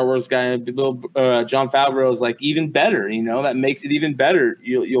not a Star Wars guy. Jon Favreau is like, even better, that makes it even better.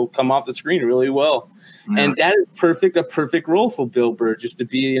 You'll come off the screen really well. Mm-hmm. And that is a perfect role for Bill Burr, just to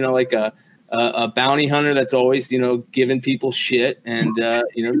be, like a bounty hunter that's always, giving people shit and,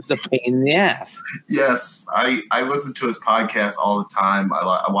 just a pain in the ass. Yes. I listen to his podcast all the time.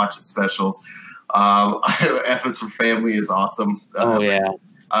 I watch his specials. F is for Family is awesome. Yeah.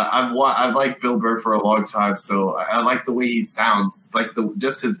 I've liked Bill Burr for a long time, so I like the way he sounds, like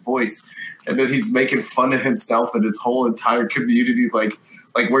just his voice, and then he's making fun of himself and his whole entire community, like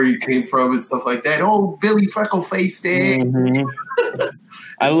where he came from and stuff like that. Oh, Billy Freckleface, mm-hmm.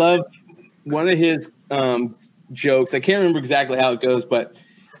 I love one of his jokes. I can't remember exactly how it goes, but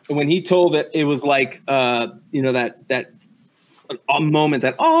when he told it, it was like that moment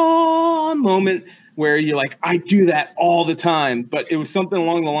where you're like, I do that all the time. But it was something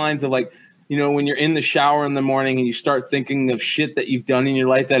along the lines of like, when you're in the shower in the morning and you start thinking of shit that you've done in your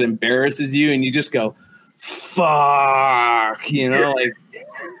life that embarrasses you, and you just go, fuck, like,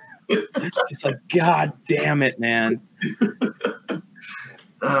 just like, God damn it, man.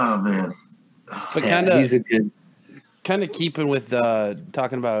 Oh, man. But he's a good. Kind of keeping with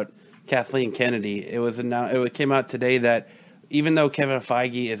talking about Kathleen Kennedy, it came out today that even though Kevin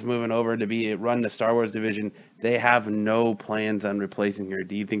Feige is moving over to run the Star Wars division, they have no plans on replacing her.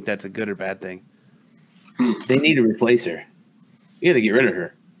 Do you think that's a good or bad thing? They need to replace her. You got to get rid of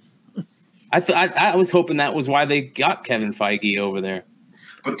her. I was hoping that was why they got Kevin Feige over there.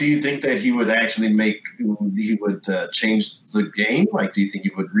 But do you think that he would actually change the game? Like, do you think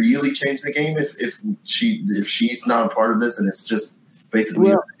he would really change the game if she's not a part of this and it's just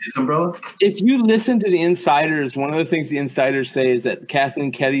basically his umbrella? If you listen to the insiders, one of the things the insiders say is that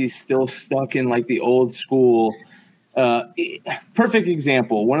Kathleen Kennedy is still stuck in like the old school. Perfect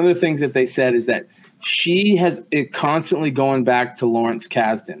example. One of the things that they said is that she has it constantly going back to Lawrence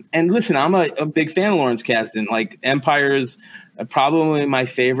Kasdan. And listen, I'm a big fan of Lawrence Kasdan. Like, Empire is probably my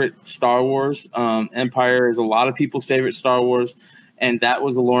favorite Star Wars. Empire is a lot of people's favorite Star Wars. And that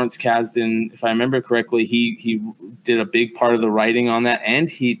was a Lawrence Kasdan, if I remember correctly. He did a big part of the writing on that. And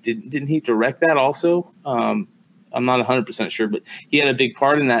didn't he direct that also? I'm not 100% sure, but he had a big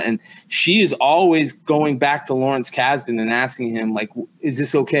part in that. And she is always going back to Lawrence Kasdan and asking him, like, is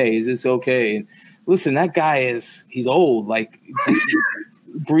this okay? Is this okay? And listen, that guy he's old. Like,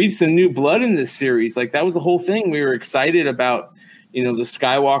 breathe some new blood in this series. Like, that was the whole thing. We were excited about, the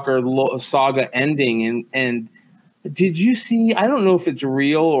Skywalker saga ending. And did you see, I don't know if it's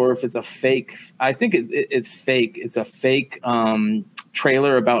real or if it's a fake. I think it's fake. It's a fake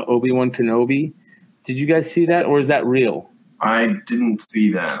trailer about Obi-Wan Kenobi. Did you guys see that, or is that real? I didn't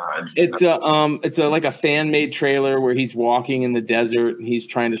see that. It's like a fan-made trailer where he's walking in the desert and he's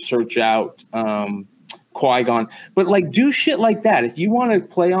trying to search out Qui-Gon. But like, do shit like that. If you want to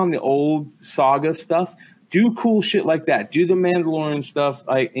play on the old saga stuff, do cool shit like that. Do the Mandalorian stuff,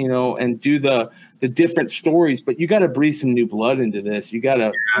 and do the different stories. But you got to breathe some new blood into this. You got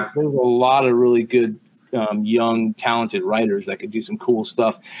to. There's a lot of really good. Young, talented writers that could do some cool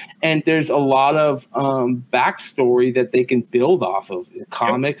stuff. And there's a lot of backstory that they can build off of. The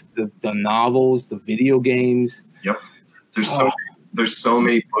comics, the novels, the video games. Yep. There's so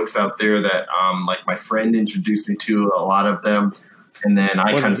many books out there that like my friend introduced me to a lot of them. And then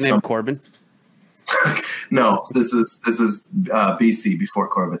I kind of named Corbin. No, this is BC before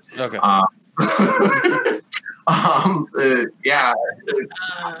Corbin. Okay.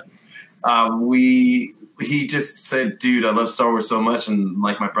 He just said, dude, I love Star Wars so much. And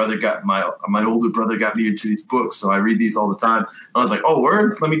like my older brother got me into these books. So I read these all the time. And I was like, oh,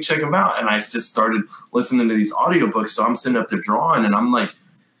 word, let me check them out. And I just started listening to these audiobooks. So I'm sitting up there drawing and I'm like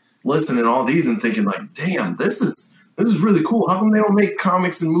listening to all these and thinking like, damn, this is really cool. How come they don't make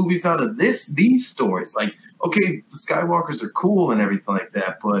comics and movies out of these stories? Like, okay, the Skywalkers are cool and everything like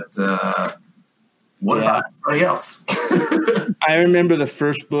that. But, what about everybody else? I remember the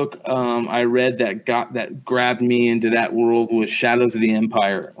first book I read that grabbed me into that world was Shadows of the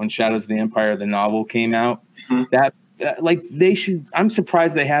Empire. When Shadows of the Empire, the novel, came out, I'm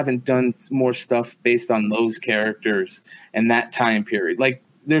surprised they haven't done more stuff based on those characters and that time period. Like,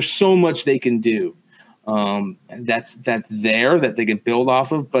 there's so much they can do. That's there that they can build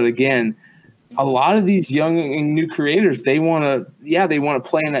off of. But again, a lot of these young and new creators, they want to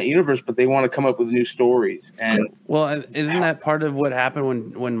play in that universe, but they want to come up with new stories. And isn't that part of what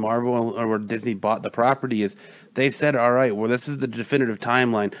happened when Marvel or Disney bought the property? Is they said, all right, well, this is the definitive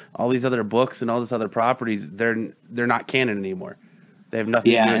timeline. All these other books and all these other properties, they're not canon anymore. They have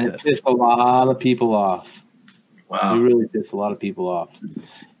nothing to do with this. It pissed a lot of people off. Wow, it really pissed a lot of people off.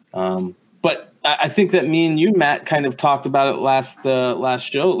 But I think that me and you, Matt, kind of talked about it last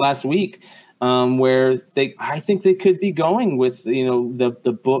week. Where I think they could be going with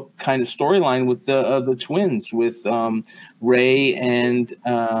the book kind of storyline with the twins, with Rey and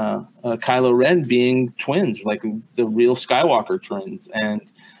Kylo Ren being twins, like the real Skywalker twins, and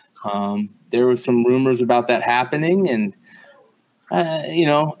there was some rumors about that happening, and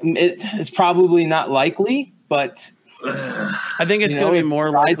it's probably not likely, but I think it's going to be more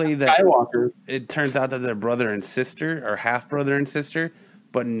likely that Skywalker. It turns out that they're brother and sister or half brother and sister,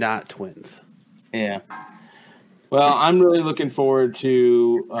 but not twins. Yeah. Well, I'm really looking forward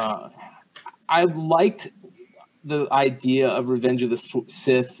to I liked the idea of Revenge of the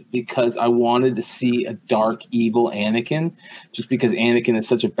Sith because I wanted to see a dark, evil Anakin, just because Anakin is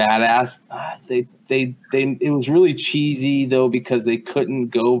such a badass. It was really cheesy though, because they couldn't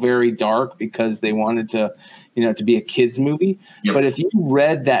go very dark because they wanted to be a kid's movie. Yep. But if you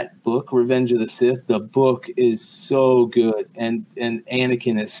read that book, Revenge of the Sith, the book is so good, and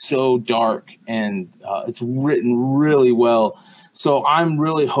Anakin is so dark, and it's written really well. So I'm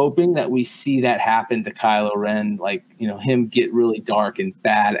really hoping that we see that happen to Kylo Ren, like, him get really dark and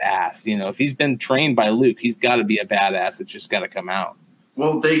badass. If he's been trained by Luke, he's got to be a badass. It's just got to come out.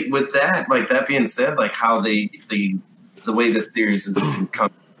 Well, with that being said, like how they the way this series has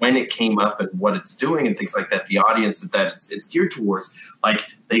become, when it came up and what it's doing and things like that, the audience that it's geared towards, like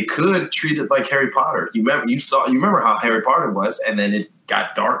they could treat it like Harry Potter. You remember how Harry Potter was, and then it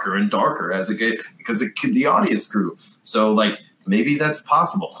got darker and darker as it get because the audience grew. So like maybe that's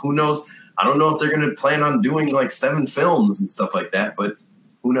possible. Who knows? I don't know if they're going to plan on doing like 7 films and stuff like that, but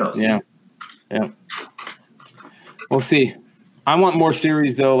who knows? Yeah. We'll see. I want more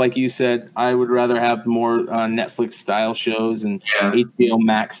series, though. Like you said, I would rather have more Netflix style shows and HBO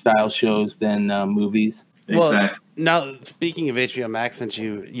Max style shows than movies. Exactly. Well, now speaking of HBO Max, since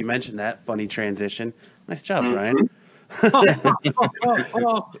you mentioned that funny transition, nice job, Brian. That's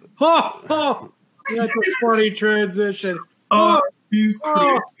a funny transition.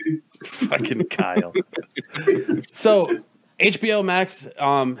 Fucking Kyle. So HBO Max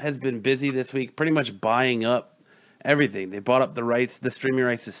has been busy this week, pretty much buying up everything. They bought up the streaming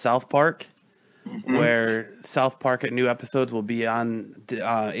rights to South Park, where South Park new episodes will be on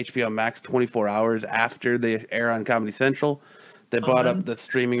HBO Max 24 hours after they air on Comedy Central. They bought up the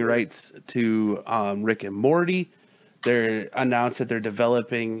streaming rights to Rick and Morty. They're announced that they're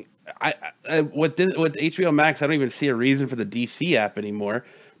developing. With HBO Max, I don't even see a reason for the DC app anymore.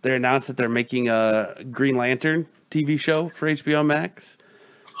 They announced that they're making a Green Lantern TV show for HBO Max.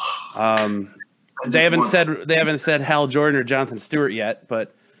 They haven't said Hal Jordan or Jonathan Stewart yet,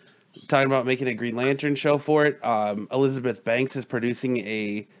 but talking about making a Green Lantern show for it. Elizabeth Banks is producing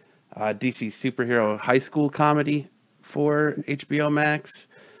a DC superhero high school comedy for HBO Max.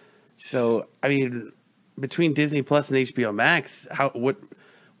 So, I mean, between Disney Plus and HBO Max,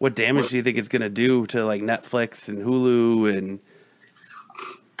 what damage do you think it's going to do to like Netflix and Hulu? And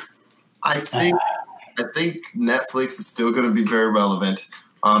I think Netflix is still going to be very relevant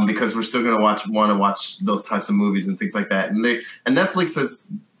because we're still going to want to watch those types of movies and things like that. And Netflix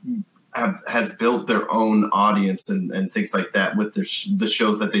has built their own audience and things like that with the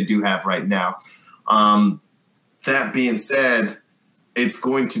shows that they do have right now. That being said, it's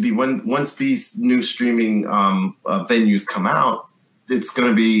going to be once these new streaming venues come out, it's going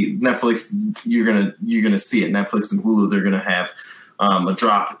to be Netflix. You're gonna see it. Netflix and Hulu, they're going to have a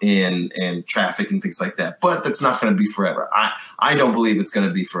drop in traffic and things like that. But that's not going to be forever. I don't believe it's going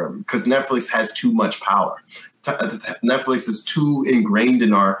to be forever because Netflix has too much power. Netflix is too ingrained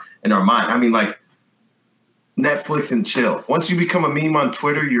in our mind. I mean, like Netflix and chill. Once you become a meme on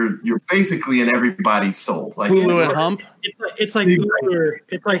Twitter, you're basically in everybody's soul. Like Hulu and Hump. It's like Uber.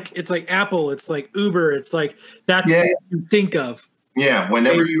 It's like Apple. It's like Uber. It's like that's what you think of. Yeah,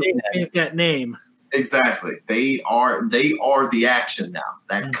 whenever you make that name. Exactly. They are the action now.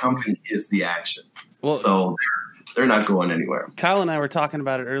 That company is the action. Well, so they're not going anywhere. Kyle and I were talking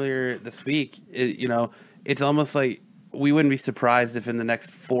about it earlier this week. It's almost like we wouldn't be surprised if in the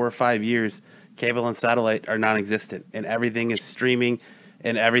next 4 or 5 years, cable and satellite are non-existent and everything is streaming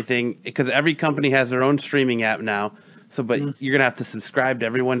and everything, because every company has their own streaming app now. So, but you're going to have to subscribe to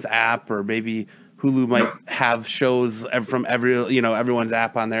everyone's app, or maybe Hulu might have shows from everyone's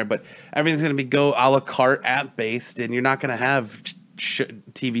app on there, but everything's going to be a la carte app based, and you're not going to have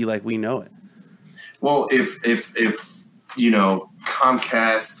TV like we know it. Well, if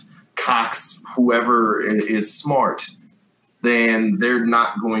Comcast, Cox, whoever is smart, then they're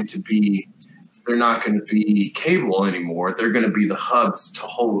not going to be cable anymore. They're going to be the hubs to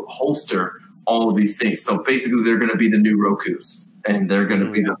holster all of these things. So basically, they're going to be the new Rokus, and they're going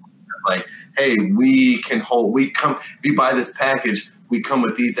to be the like, hey, if you buy this package, we come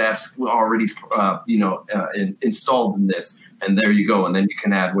with these apps already, installed in this, and there you go. And then you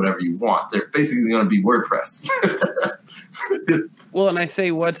can add whatever you want. They're basically going to be WordPress. Well, and I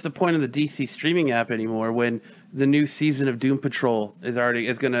say, what's the point of the DC streaming app anymore when the new season of Doom Patrol is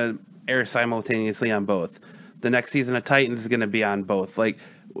going to air simultaneously on both? The next season of Titans is going to be on both. Like,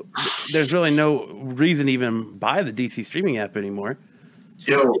 there's really no reason to even buy the DC streaming app anymore.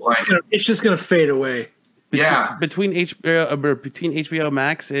 It's just going to fade away. Between HBO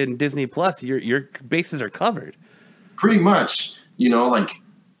Max and Disney Plus, your bases are covered. Pretty much,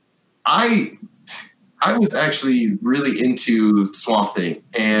 I was actually really into Swamp Thing,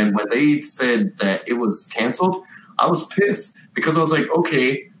 and when they said that it was canceled, I was pissed because I was like,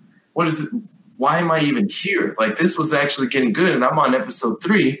 okay, what is it? Why am I even here? Like, this was actually getting good, and I'm on episode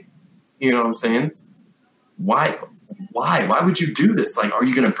 3. You know what I'm saying? Why would you do this? Like, are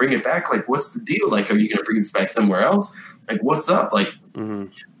you going to bring it back? Like, what's the deal? Like, are you going to bring this back somewhere else? Like, what's up? Like, why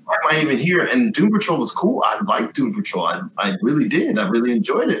am I even here? And Doom Patrol was cool. I liked Doom Patrol. I really did. I really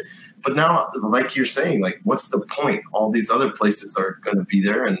enjoyed it. But now, like you're saying, like, what's the point? All these other places are going to be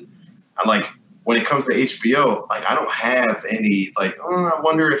there. And I'm like, when it comes to HBO, like, I don't have any, like, I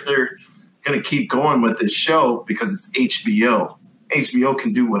wonder if they're going to keep going with this show because it's HBO. HBO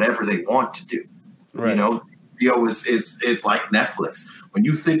can do whatever they want to do. Right. You know, HBO is like Netflix. When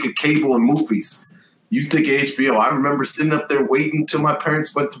you think of cable and movies, you think of HBO. I remember sitting up there waiting until my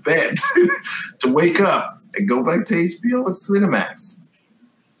parents went to bed to wake up and go back to HBO and Cinemax.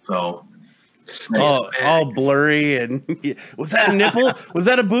 So, all blurry and was that a nipple? Was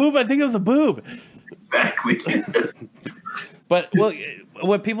that a boob? I think it was a boob. Exactly. But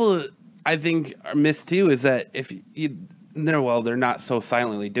what people I think are missed too is that they're not so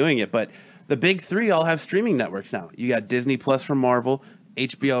silently doing it, but the big three all have streaming networks now. You got Disney Plus for Marvel,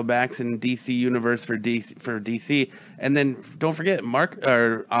 HBO Max and DC Universe for DC, and then don't forget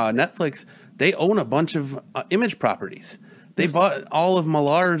Netflix. They own a bunch of Image properties. They bought all of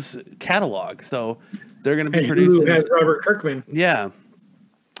Millar's catalog, so they're going to be producing. Hulu has Robert Kirkman. Yeah,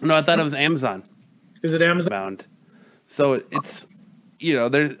 no, I thought it was Amazon. Is it Amazon? Bound. So it's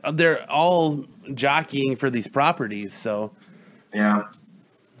they're all jockeying for these properties. So yeah,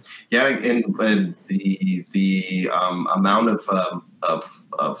 and the amount of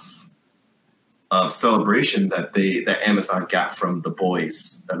celebration that Amazon got from The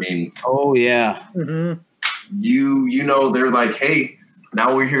Boys. I mean, oh yeah, mm-hmm. They're like, hey,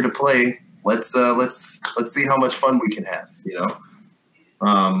 now we're here to play. Let's see how much fun we can have.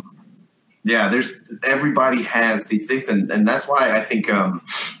 Everybody has these things, and that's why I think when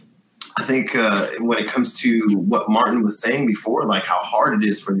it comes to what Martin was saying before, like how hard it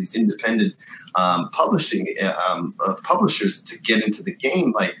is for these independent publishers to get into the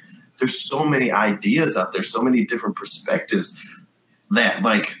game, like there's so many ideas out there, so many different perspectives that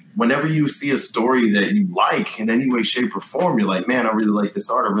like whenever you see a story that you like in any way, shape, or form, you're like, man, I really like this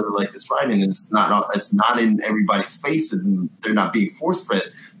art, I really like this writing, and it's not in everybody's faces, and they're not being force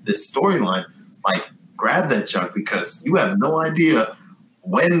fed this storyline. Like, grab that junk because you have no idea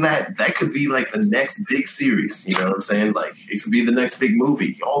when that could be like the next big series. You know what I'm saying? Like, it could be the next big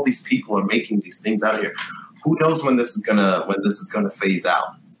movie. All these people are making these things out here. Who knows when this is gonna phase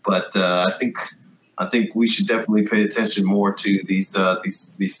out? But I think we should definitely pay attention more to these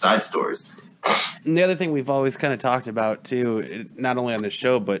side stories. And the other thing we've always kind of talked about too, not only on the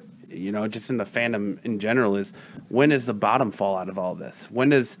show but just in the fandom in general, is when does the bottom fall out of all this? When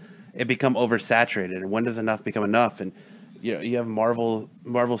does it become oversaturated, and when does enough become enough? And you have Marvel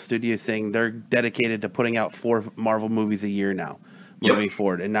Studios saying they're dedicated to putting out 4 Marvel movies a year now. Moving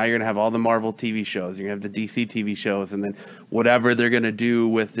forward, and now you're gonna have all the Marvel TV shows. You're gonna have the DC TV shows, and then whatever they're gonna do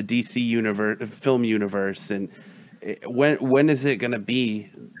with the DC universe, film universe. And when is it gonna be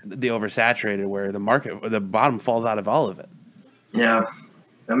the oversaturated where the bottom falls out of all of it? Yeah,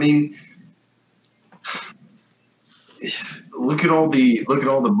 I mean, look at all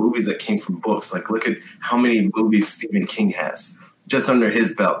the movies that came from books. Like, look at how many movies Stephen King has just under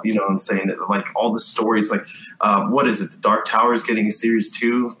his belt. You know what I'm saying? Like, all the stories, like, what is it? The Dark Tower is getting a series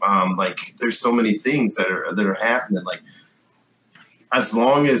 2. Like, there's so many things that are happening. Like, as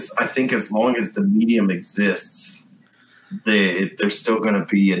long as the medium exists, there's still going to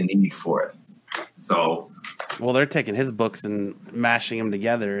be a need for it. So, well, they're taking his books and mashing them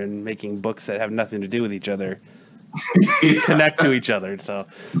together and making books that have nothing to do with each other connect to each other. So,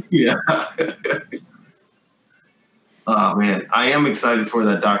 yeah. Oh man, I am excited for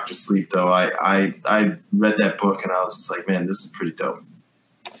that Dr. Sleep though. I read that book and I was just like, man, this is pretty dope.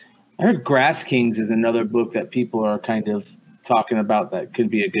 I heard Grass Kings is another book that people are kind of talking about that could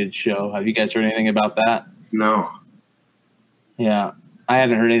be a good show. Have you guys heard anything about that? No. Yeah, I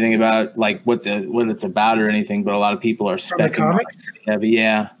haven't heard anything about like what it's about or anything, but a lot of people are speculating. From the comics? Heavy,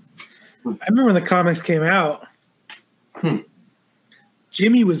 yeah. I remember when the comics came out.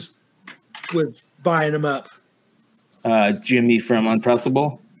 Jimmy was buying them up. Jimmy from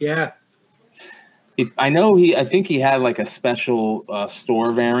Unpressable. Yeah. I think he had like a special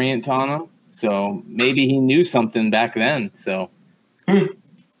store variant on him. So maybe he knew something back then. So. Yeah,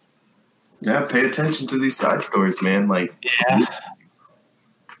 pay attention to these side stories, man. Like, yeah.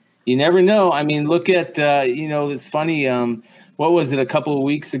 You never know. I mean, look at, it's funny. What was it a couple of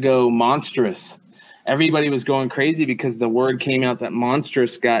weeks ago? Monstrous. Everybody was going crazy because the word came out that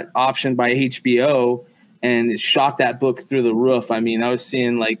Monstrous got optioned by HBO. And it shot that book through the roof. I mean, I was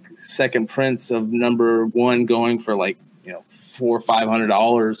seeing like second prints of #1 going for like $400 or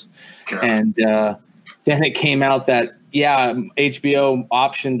 $500, and then it came out that HBO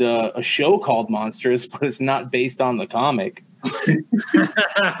optioned a show called Monsters, but it's not based on the comic.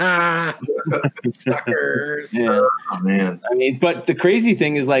 Suckers. Yeah. Oh man. I mean, but the crazy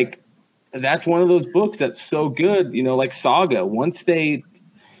thing is like that's one of those books that's so good, like Saga. Once they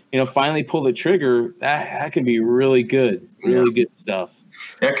finally pull the trigger, that could be really good, really good stuff.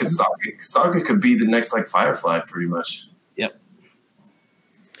 Yeah, because Saga could be the next like Firefly, pretty much. Yep.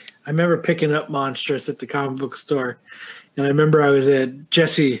 I remember picking up Monstrous at the comic book store, and I remember I was at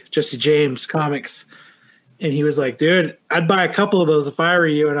Jesse James Comics, and he was like, "Dude, I'd buy a couple of those if I were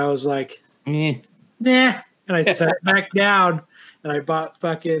you," and I was like, "Nah," and I set it back down, and I bought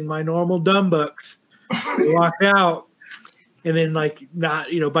fucking my normal dumb books, walked out, and then like not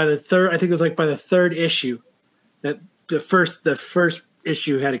by the third, I think it was like by the third issue, that the first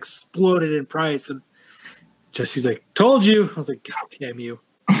issue had exploded in price, and Jesse's like, "Told you." I was like, "God damn you."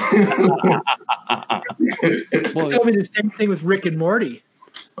 Well, told me the same thing with Rick and Morty.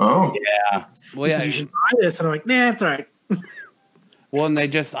 Oh yeah. Well, yeah, you should buy this, and I'm like, "Nah, it's all right." Well, and they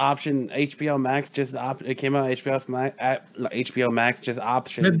just optioned HBO Max. It came out HBO Max just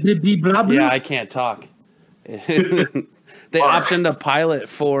optioned. Blah, blah. Yeah, I can't talk. They optioned a pilot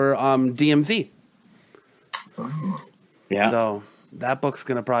for DMZ. Yeah. So that book's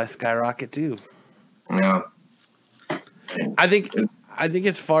gonna probably skyrocket too. yeah. I think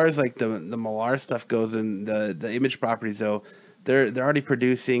as far as like the Millar stuff goes and the Image properties though, they're already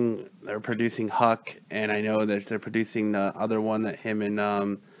producing. They're producing Huck, and I know that they're producing the other one that him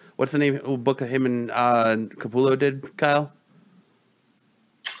and what's the name book of him and Capullo did, Kyle?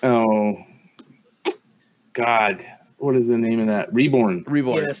 Oh God, what is the name of that? Reborn.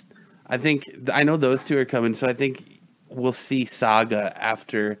 Yes. I know those two are coming, so I think we'll see Saga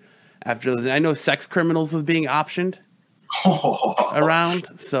after those. I know Sex Criminals was being optioned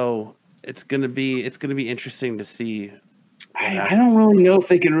around, so it's gonna be interesting to see. I don't really know if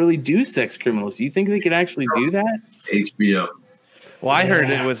they can really do Sex Criminals. Do you think they could actually do that? HBO. Well, I heard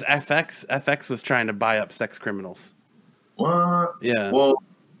it was FX. FX was trying to buy up Sex Criminals. What? Yeah. Well,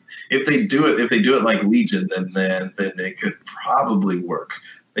 if they do it like Legion, then it could probably work.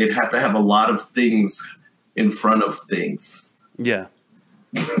 They'd have to have a lot of things in front of things. Yeah.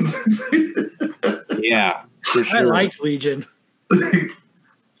 Yeah, for sure. I liked Legion.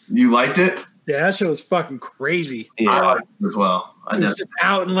 You liked it? Yeah, that show was fucking crazy. Yeah. I liked it as well. It was just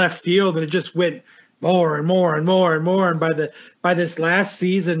out in left field, and it just went more and more and more and more. And by this last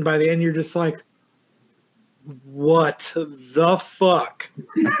season, by the end, you're just like, what the fuck?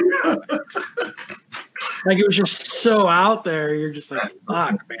 Like, it was just so out there. You're just like,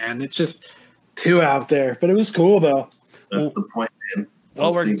 fuck, man. It's just too out there. But it was cool, though. That's the point, man.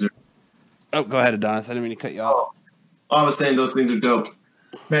 Well, Those things are. Oh, go ahead, Adonis. I didn't mean to cut you off. I was saying those things are dope.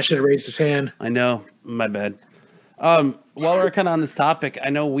 Matt should have raised his hand. I know. My bad. While we're kind of on this topic, I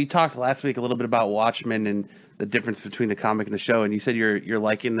know we talked last week a little bit about Watchmen and the difference between the comic and the show, and you said you're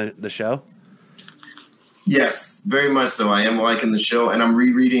liking the show? Yes, very much so. I am liking the show, and I'm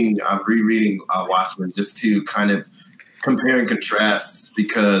rereading Watchmen just to kind of compare and contrast,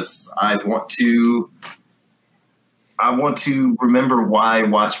 because I want to remember why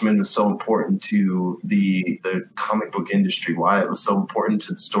Watchmen was so important to the comic book industry, why it was so important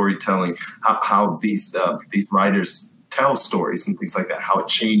to the storytelling, how these writers tell stories and things like that, how it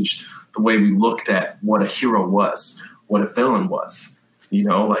changed the way we looked at what a hero was, what a villain was.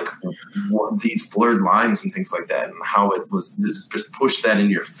 Like what these blurred lines and things like that, and how it was just pushed that in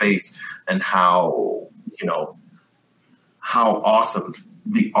your face, and how awesome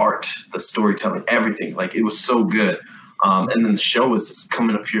the art, the storytelling, everything. Like, it was so good. And then the show is just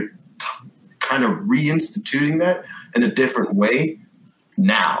coming up here, kind of reinstituting that in a different way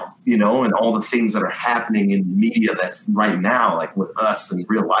now, and all the things that are happening in media that's right now, like with us and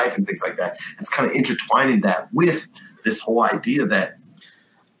real life and things like that. It's kind of intertwining that with this whole idea that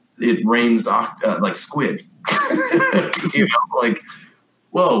it rains like squid. Like,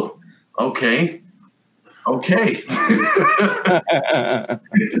 whoa, okay.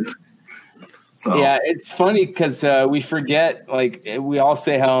 So. Yeah, it's funny because we forget, like, we all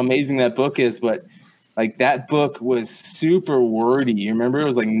say how amazing that book is, but like, that book was super wordy. You remember it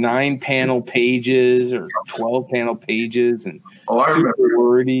was like 9 panel pages or 12 panel pages, and super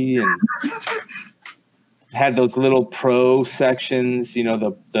wordy, and had those little prose sections,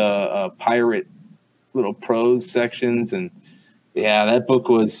 the pirate little prose sections. And yeah, that book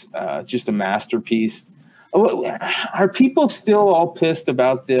was just a masterpiece. Are people still all pissed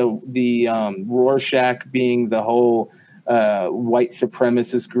about the Rorschach being the whole white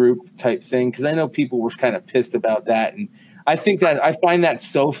supremacist group type thing? Because I know people were kind of pissed about that, and I find that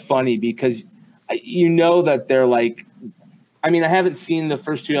so funny, because that they're like, I mean, I haven't seen the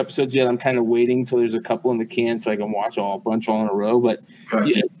first 2 episodes yet. I'm kind of waiting till there's a couple in the can so I can watch a bunch all in a row. But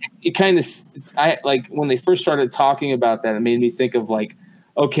it kind of, like, when they first started talking about that, it made me think of, like,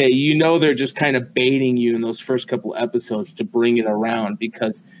 okay, they're just kind of baiting you in those first couple episodes to bring it around,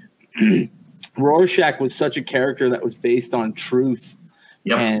 because Rorschach was such a character that was based on truth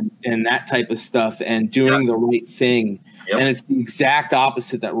Yep. and that type of stuff and doing the right thing. Yep. And it's the exact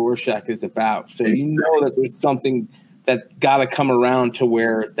opposite that Rorschach is about. So you know that there's something that got to come around to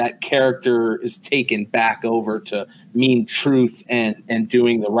where that character is taken back over to mean truth and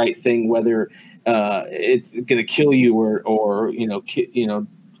doing the right thing, whether it's going to kill you or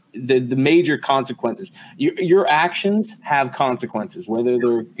the major consequences. Your actions have consequences, whether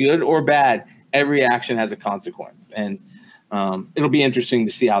they're good or bad. Every action has a consequence, and it'll be interesting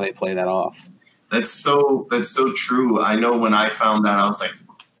to see how they play that off. That's so true. I know when I found that, I was like,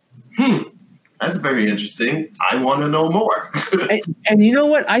 that's very interesting. I want to know more. and you know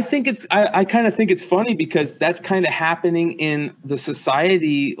what? I think I kind of think it's funny because that's kind of happening in the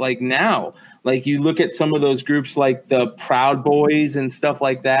society like now. Like you look at some of those groups like the Proud Boys and stuff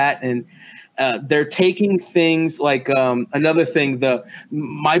like that, and they're taking things like another thing.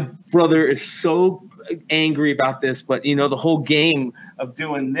 My brother is so angry about this, but the whole game of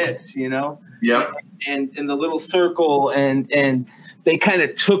doing this, Yep. and in the little circle, and they kind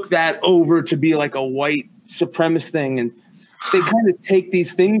of took that over to be like a white supremacist thing, and they kind of take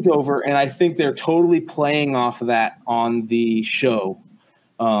these things over, and I think they're totally playing off of that on the show,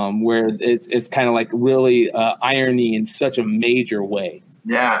 where it's kind of like really irony in such a major way.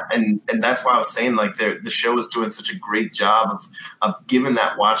 Yeah, and that's why I was saying like the show is doing such a great job of giving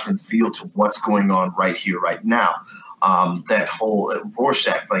that Watchmen feel to what's going on right here, right now. That whole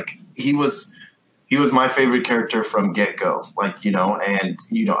Rorschach, like he was my favorite character from get-go, and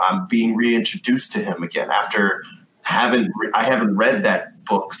I'm being reintroduced to him again after I haven't read that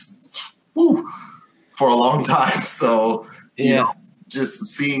books for a long time. So just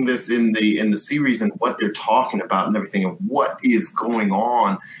seeing this in the series and what they're talking about and everything and what is going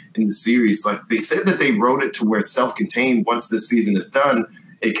on in the series. Like they said that they wrote it to where it's self-contained. Once this season is done,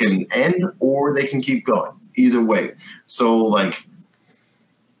 it can end or they can keep going. Either way. So like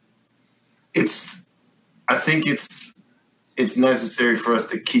I think it's necessary for us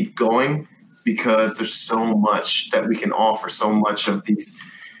to keep going because there's so much that we can offer, so much of these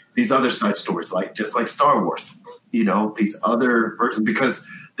other side stories, just like Star Wars. These other versions, because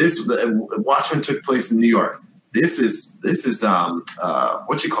Watchmen took place in New York. This is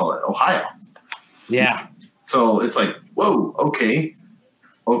what you call it, Ohio. Yeah. So it's like, whoa, okay.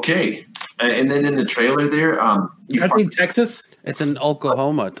 And then in the trailer there, Texas. It's in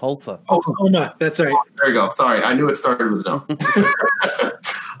Oklahoma, Tulsa. Oklahoma, that's right. There you go. Sorry, I knew it started with an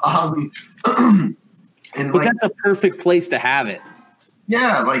O. But that's a perfect place to have it.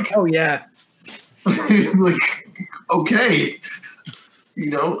 Yeah, oh yeah, okay,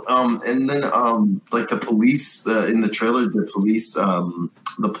 and then like the police in the trailer, the police are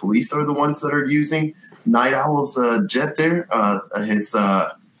the ones that are using Night Owl's jet there,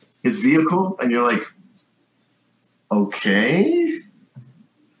 his vehicle, and you're like, okay.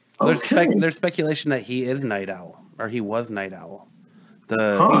 There's speculation that he is Night Owl, or he was Night Owl.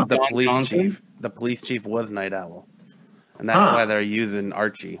 The police chief was Night Owl, and that's why they're using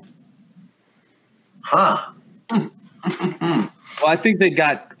Archie. Huh. Well, I think they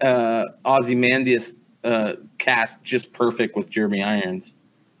got Ozymandias cast just perfect with Jeremy Irons.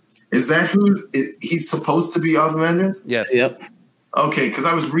 Is that who he's supposed to be? Ozymandias? Yes. Yep. Okay, because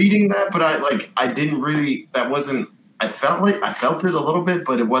I was reading that, but I didn't really. That wasn't. I felt it a little bit,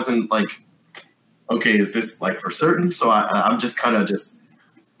 but it wasn't like. Okay, is this like for certain? So I'm just kind of I'm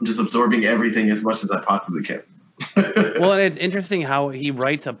just absorbing everything as much as I possibly can. Well, and it's interesting how he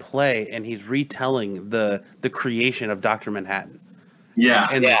writes a play and he's retelling the creation of Dr. Manhattan.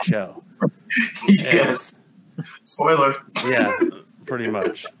 Yeah. In the show. Yes. Spoiler. Yeah, pretty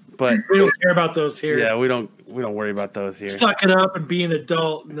much. But we don't care about those here. Yeah, we don't worry about those here. Suck it up and be an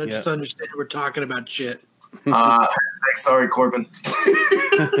adult and then just understand we're talking about shit. Sorry, Corbin.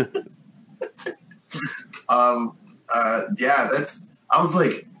 I was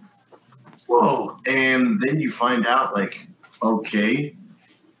like, whoa. And then you find out, like, okay,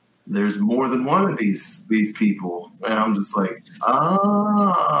 there's more than one of these people. And I'm just like,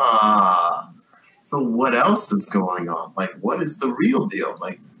 so what else is going on? Like, what is the real deal?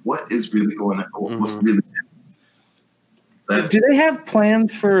 Like, what is really going on? What's really do they have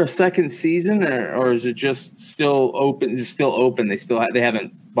plans for a second season, or is it just still open? It's still open. They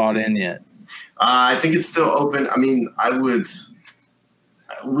haven't bought in yet. I think it's still open. I mean,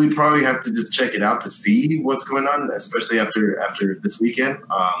 we'd probably have to just check it out to see what's going on, especially after this weekend.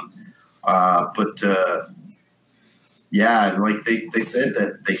 Yeah, like they said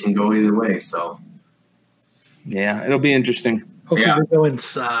that they can go either way. So yeah, it'll be interesting. Hopefully we go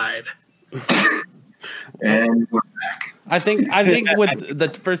inside. And we're back. I think with the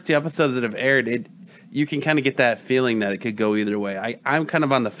first 2 episodes that have aired, you can kind of get that feeling that it could go either way. I'm kind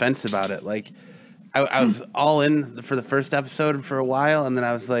of on the fence about it. Like, I was all in for the first episode for a while, and then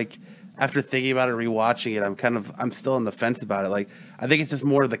I was like, after thinking about it, rewatching it, I'm still on the fence about it. Like, I think it's just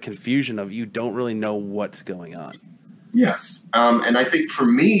more of the confusion of you don't really know what's going on. Yes, and I think for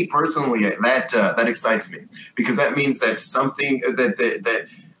me personally, that excites me because that means that something that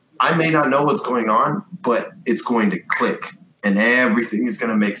I may not know what's going on, but it's going to click and everything is going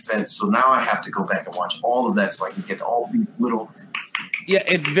to make sense. So now I have to go back and watch all of that so I can get all these little. Yeah,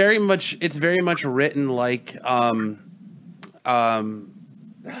 it's very much written like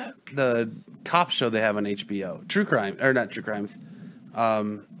the cop show they have on HBO, True Crime, or not True Crimes,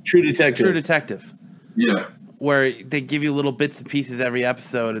 True Detective. True Detective. Yeah. Where they give you little bits and pieces every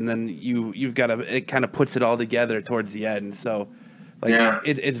episode, and then you've got it kind of puts it all together towards the end. So, like,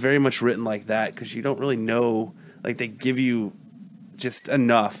 it's very much written like that because you don't really know. Like, they give you just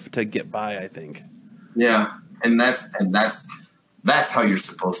enough to get by, I think. Yeah, and that's how you're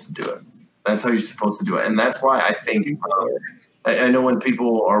supposed to do it. That's how you're supposed to do it, and that's why I think I know when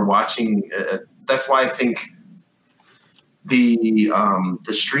people are watching. That's why I think the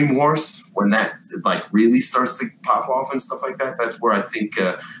stream wars, when that like really starts to pop off and stuff like that, that's where I think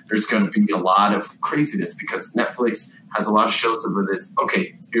there's going to be a lot of craziness because Netflix has a lot of shows that it's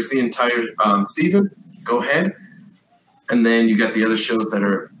okay. Here's the entire season. Go ahead, and then you got the other shows that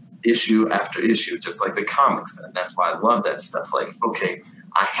are issue after issue, just like the comics, and that's why I love that stuff. Like, okay,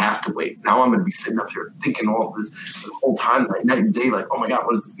 I have to wait. Now I'm going to be sitting up here thinking all of this the whole time, like night and day. Like, oh my god,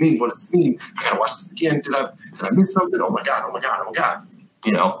 what does this mean? What does this mean? I got to watch this again. Did I miss something? Oh my god! Oh my god! Oh my god!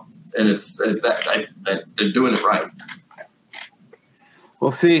 You know, and it's that they're doing it right.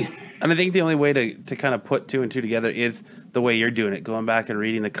 We'll see. And I think the only way to kind of put 2 and 2 together is the way you're doing it, going back and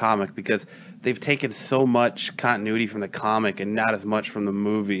reading the comic, because they've taken so much continuity from the comic and not as much from the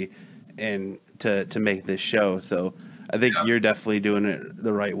movie and to make this show. So I think you're definitely doing it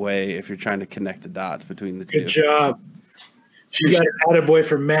the right way if you're trying to connect the dots between the two. Good job. You got an attaboy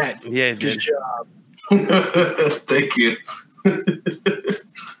from Matt. Yeah, good job. Thank you.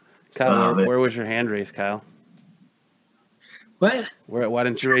 Kyle, where was your hand raised, Kyle? What? Why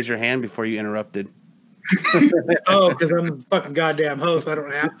didn't you raise your hand before you interrupted? Oh, because I'm a fucking goddamn host. I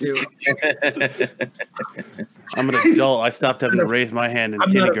don't have to. I'm an adult. I stopped having to raise my hand in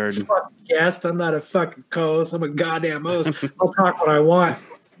kindergarten. I'm not a fucking guest. I'm not a fucking co-host. I'm a goddamn host. I'll talk what I want.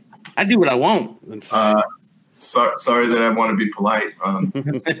 I do what I want. Sorry that I want to be polite.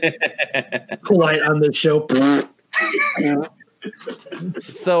 Polite on this show.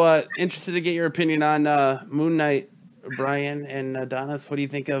 So, interested to get your opinion on Moon Knight, Brian and Adonis. What do you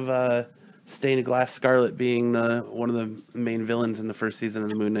think of Stained Glass Scarlet being one of the main villains in the first season of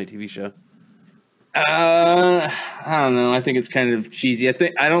the Moon Knight TV show? I don't know. I think it's kind of cheesy. I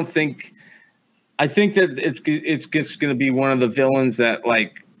think that it's just going to be one of the villains that,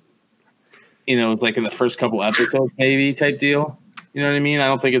 like, you know, it's like in the first couple episodes, maybe type deal. You know what I mean? I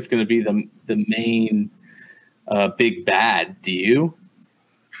don't think it's going to be the main big bad. Do you?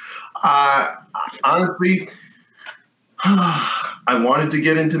 Honestly, I wanted to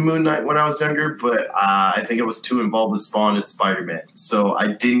get into Moon Knight when I was younger, but I think I was too involved with Spawn and Spider-Man. So I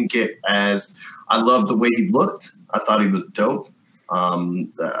didn't get as – I loved the way he looked. I thought he was dope.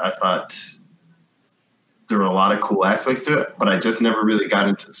 I thought there were a lot of cool aspects to it, but I just never really got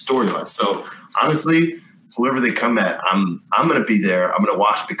into the storyline. So honestly, whoever they come at, I'm going to be there. I'm going to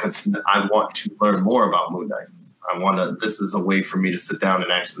watch because I want to learn more about Moon Knight. This is a way for me to sit down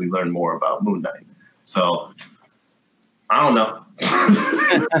and actually learn more about Moon Knight. So I don't know.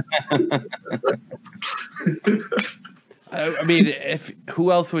 I mean, who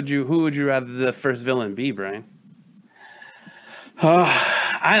would you rather the first villain be, Brian? Moon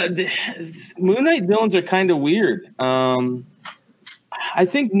Knight villains are kind of weird. I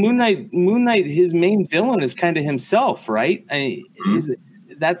think Moon Knight, his main villain is kind of himself, right?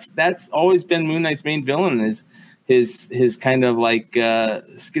 That's always been Moon Knight's main villain, is his kind of like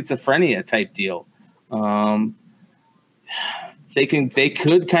schizophrenia type deal. They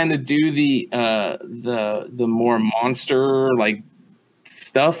could kind of do the more monster like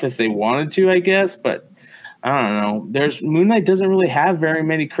stuff if they wanted to, I guess, but I don't know. Moon Knight doesn't really have very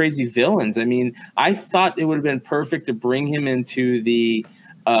many crazy villains. I mean, I thought it would have been perfect to bring him into the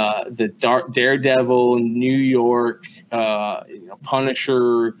Daredevil, New York,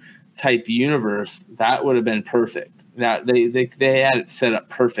 Punisher type universe. That would have been perfect. That they had it set up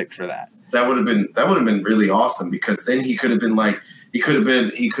perfect for that. That would have been really awesome because then he could have been how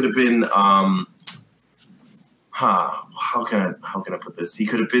can I put this? He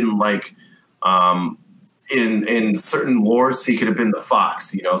could have been like in certain wars, he could have been the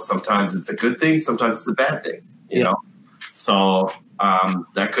fox. You know, sometimes it's a good thing, sometimes it's a bad thing. You know, so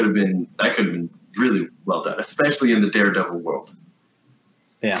that could have been really well done, especially in the Daredevil world.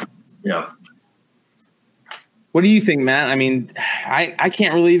 Yeah. Yeah. What do you think, Matt? I mean, I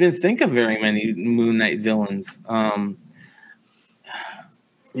can't really even think of very many Moon Knight villains.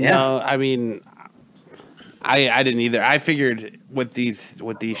 No, I mean, I didn't either. I figured with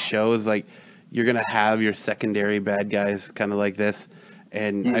these shows, like, you're gonna have your secondary bad guys kind of like this,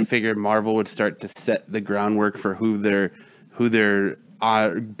 and I figured Marvel would start to set the groundwork for who their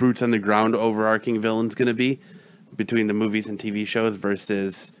boots on the ground overarching villain's gonna be between the movies and TV shows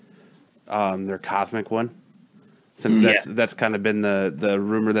versus their cosmic one. Since that's kind of been the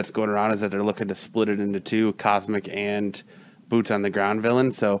rumor that's going around, is that they're looking to split it into two, cosmic and boots on the ground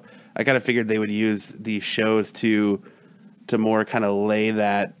villain. So I kind of figured they would use these shows to more kind of lay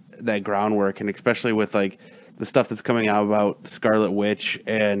that groundwork, and especially with like the stuff that's coming out about Scarlet Witch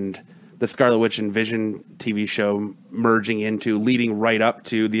and the Scarlet Witch and Vision TV show merging into, leading right up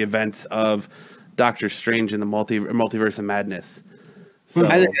to the events of Doctor Strange in the Multiverse of Madness. So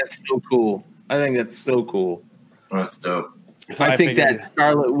I think that's so cool. That's dope. So I think figured- that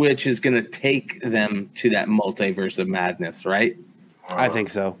Scarlet Witch is going to take them to that multiverse of madness, right? I think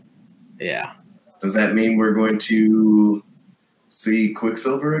so. Yeah. Does that mean we're going to see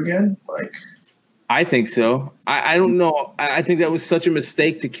Quicksilver again? Like, I think so. I don't know. I think that was such a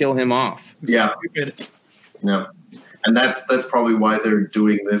mistake to kill him off. yeah, yeah, and that's probably why they're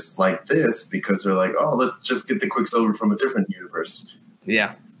doing this like this, because they're like, oh, let's just get the Quicksilver from a different universe,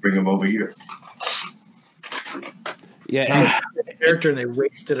 Yeah. bring him over here. Yeah, Character, and they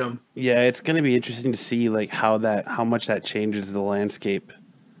wasted him. yeah, it's going to be interesting to see like how much that changes the landscape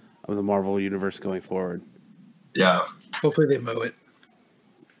of the Marvel universe going forward. Yeah, Hopefully they mow it.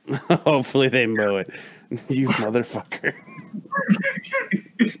 Hopefully they mow it. You motherfucker.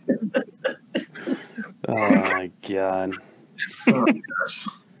 Oh my god. oh, gosh.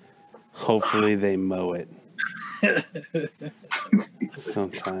 Hopefully they mow it.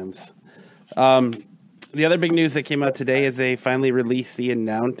 Sometimes. The other big news that came out today is they finally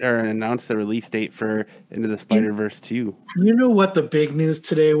announced the release date for Into the Spider-Verse 2. You know what the big news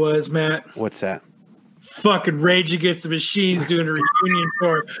today was, Matt? What's that? Fucking Rage Against the Machine's doing a reunion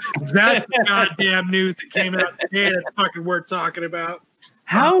tour. That's the goddamn news that came out today. That's fucking worth talking about.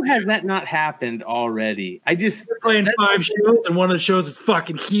 How has that not happened already? They're playing 5 shows, and one of the shows is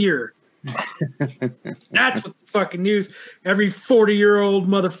fucking here. That's what the fucking news. Every 40-year-old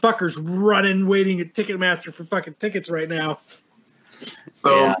motherfucker's running, waiting at Ticketmaster for fucking tickets right now.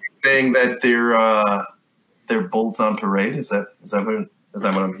 So Yeah. you're saying that they're bulls on parade? Is that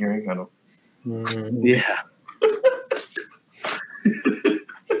what I'm hearing? I don't. Yeah.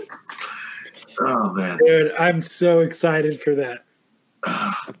 Oh man, Dude, I'm so excited for that.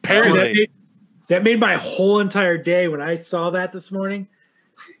 Apparently. That made my whole entire day when I saw that this morning.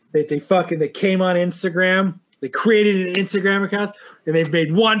 They came on Instagram, they created an Instagram account, and they've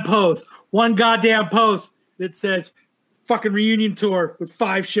made one goddamn post that says fucking reunion tour with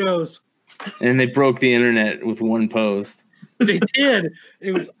 5 shows. And they broke the internet with one post. They did.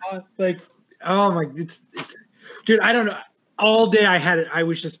 It was like, oh my, dude, I don't know. All day I had it. I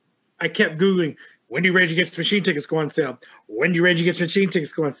kept Googling, when do Rage Against the Machine tickets go on sale? When do Rage Against the Machine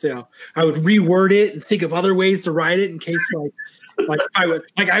tickets go on sale? I would reword it and think of other ways to write it in case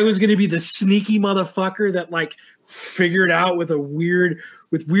I was going to be the sneaky motherfucker that like figured out with weird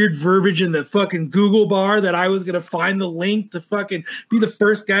verbiage in the fucking Google bar that I was going to find the link to fucking be the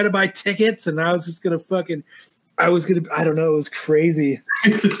first guy to buy tickets. And I was just going to I don't know. It was crazy.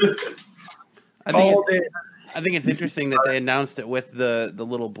 I think it's interesting that they announced it with the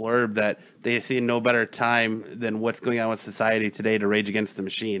little blurb that they see no better time than what's going on with society today to rage against the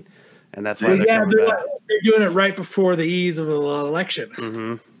machine. And that's why they're coming back. They're doing it right before the ease of the election.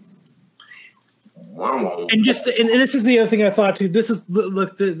 Mm-hmm. wow. And this is the other thing I thought too. This is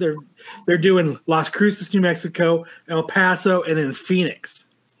look, they're doing Las Cruces, New Mexico, El Paso, and then Phoenix.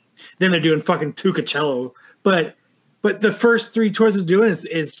 Then they're doing fucking Coachella. But the first 3 tours they're doing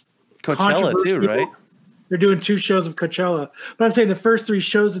is Coachella too, right? They're doing 2 shows of Coachella. But I'm saying the first 3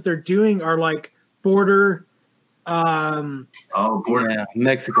 shows that they're doing are like border. Border.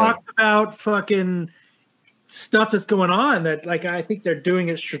 Mexico. Talk about fucking stuff that's going on that like I think they're doing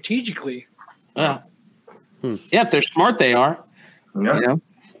it strategically. Yeah, if they're smart, they are. Yeah.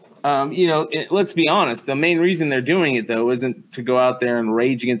 Let's be honest. The main reason they're doing it though isn't to go out there and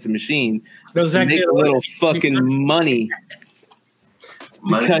rage against the machine. Those To make a little fucking money.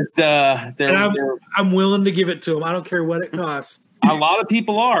 Because I'm willing to give it to them. I don't care what it costs. a lot of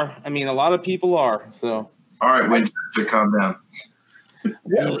people are. So All right, Winchester, calm down.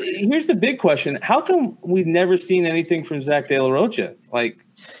 Well, here's the big question: how come we've never seen anything from Zach De La Rocha? Like,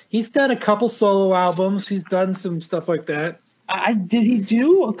 He's done a couple solo albums. He's done some stuff like that. Did he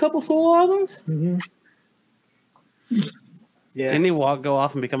do a couple solo albums? Mm-hmm. Yeah. Didn't he go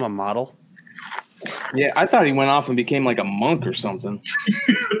off and become a model? Yeah, I thought he went off and became like a monk or something.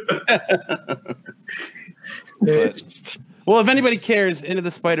 But, well, if anybody cares, Into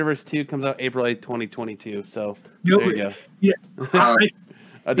the Spider-Verse 2 comes out April 8th, 2022. So there you go. Yeah.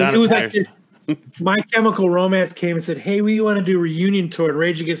 Adonis It was like Harris. this. My Chemical Romance came and said, "Hey, we want to do a reunion tour." And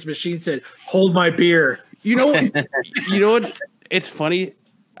Rage Against the Machine said, "Hold my beer." You know what? It's funny.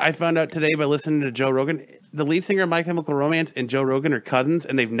 I found out today by listening to Joe Rogan. The lead singer of My Chemical Romance and Joe Rogan are cousins,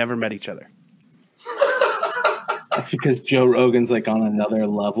 and they've never met each other. That's because Joe Rogan's like on another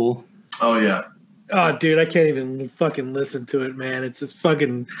level. Oh yeah. Oh, dude, I can't even fucking listen to it, man. It's this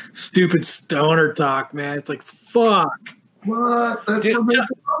fucking stupid stoner talk, man. It's like, fuck. What? That's Dude, what makes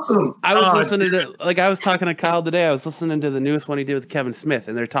it awesome. I was listening to, I was talking to Kyle today. I was listening to the newest one he did with Kevin Smith,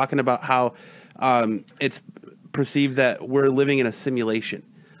 and they're talking about how it's perceived that we're living in a simulation,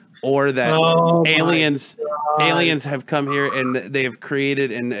 or that aliens have come here and they have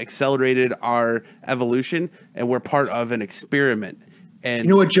created and accelerated our evolution, and we're part of an experiment. And you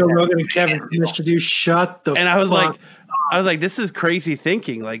know what Joe Rogan and Kevin Smith should do? Shut the. And I was fuck. like, this is crazy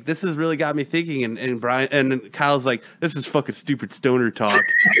thinking. Like, this has really got me thinking. And Brian and Kyle's like, this is fucking stupid stoner talk.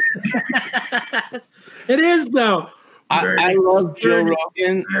 It is though. I love Joe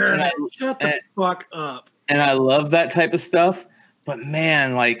Rogan. Shut the fuck up. And I love that type of stuff. But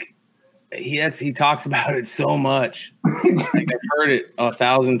man, like he talks about it so much. Like I've heard it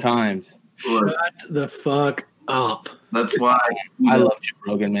 1,000 times. Shut the fuck up. That's why I love Joe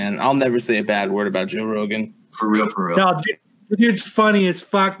Rogan, man. I'll never say a bad word about Joe Rogan. For real. No, the dude's funny as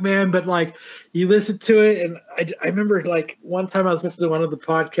fuck, man. But like, you listen to it, and I remember like one time I was listening to one of the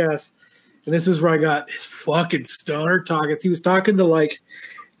podcasts, and this is where I got his fucking stoner talk. He was talking to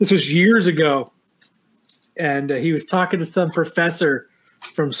this was years ago, and he was talking to some professor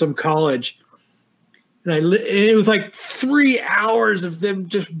from some college, and it was like 3 hours of them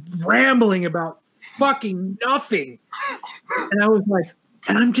just rambling about fucking nothing. And I was like,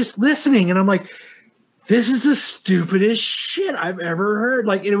 and I'm just listening, and I'm like, this is the stupidest shit I've ever heard.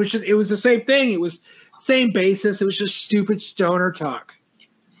 Like, it was the same thing. It was same basis. It was just stupid stoner talk.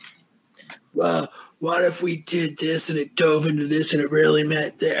 What if we did this and it dove into this and it really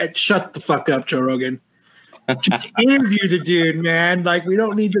meant that? Shut the fuck up, Joe Rogan. Just interview the dude, man. Like, we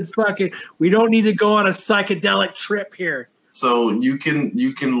don't need to go on a psychedelic trip here. So you can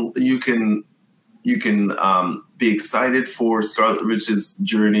be excited for Scarlet Witch's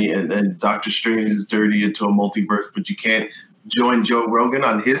journey and Doctor Strange's journey into a multiverse, but you can't join Joe Rogan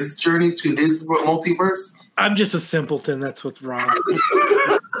on his journey to his multiverse. I'm just a simpleton. That's what's wrong.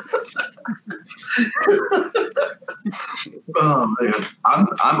 Oh man,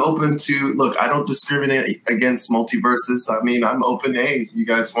 I'm open to look. I don't discriminate against multiverses. I mean, I'm open. Hey, you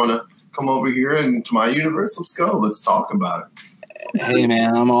guys want to come over here and to my universe? Let's go. Let's talk about it. Hey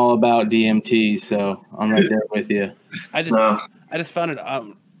man, I'm all about DMT, so I'm right there with you. I just found it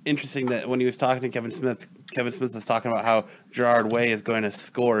interesting that when he was talking to Kevin Smith was talking about how Gerard Way is going to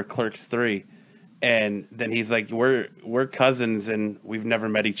score Clerks 3, and then he's like, "We're cousins and we've never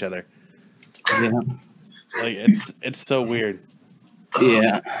met each other." Yeah, like it's so weird.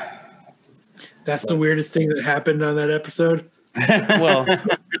 Yeah, that's the weirdest thing that happened on that episode. Well,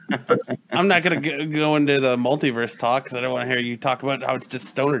 I'm not going to go into the multiverse talk because I don't want to hear you talk about how it's just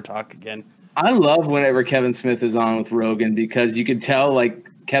stoner talk again. I love whenever Kevin Smith is on with Rogan because you can tell like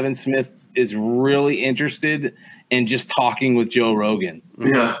Kevin Smith is really interested in just talking with Joe Rogan.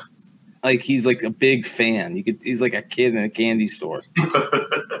 Yeah. Like he's like a big fan. He's like a kid in a candy store.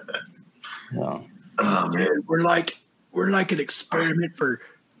 So. Oh man, we're like an experiment for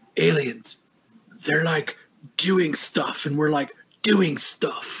aliens. They're like doing stuff, and we're like doing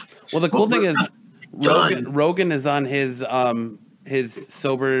stuff. Well, the cool thing is Rogan is on his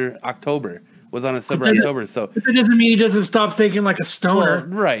sober October. Was on a sober October, so it doesn't mean he doesn't stop thinking like a stoner.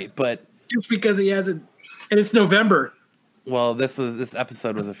 Well, right, but just because he hasn't, and it's November. Well, this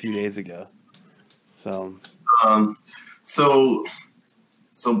episode was a few days ago, so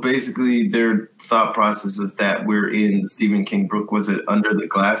so basically their thought process is that we're in the Stephen King book. Was it Under the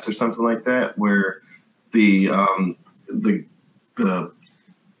Glass or something like that, where the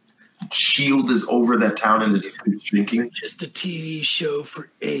shield is over that town and it just keeps shrinking? Just a TV show for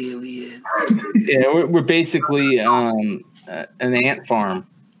aliens. Yeah, we're basically an ant farm.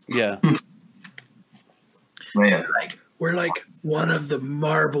 Yeah. Man. We're like one of the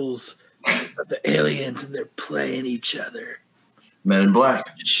marbles of the aliens, and they're playing each other. Men in Black.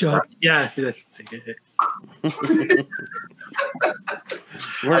 Shut. Yeah. We're I just,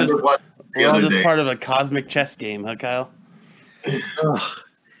 just watched it the we're all other just day. part of a cosmic chess game, huh, Kyle? Ugh.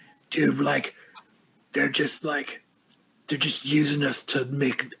 Dude, like, they're just using us to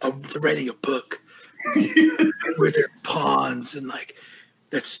they're writing a book. We're their pawns, and like,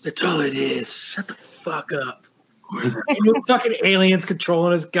 that's all it is. Shut the fuck up. No fucking aliens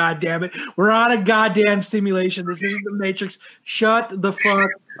controlling us, goddamn it. We're on a goddamn simulation. This isn't the Matrix. Shut the fuck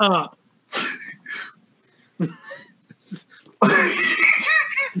up.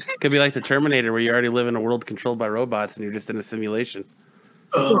 Could be like the Terminator, where you already live in a world controlled by robots and you're just in a simulation.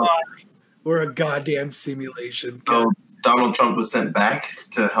 We're a goddamn simulation. So Donald Trump was sent back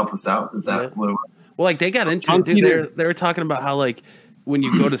to help us out. Is that what it was? Well, like they got into it, dude. They were talking about how like when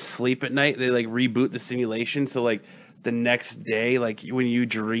you go to sleep at night, they like reboot the simulation. So like the next day, like when you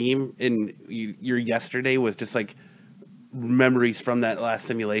dream and your yesterday was just like memories from that last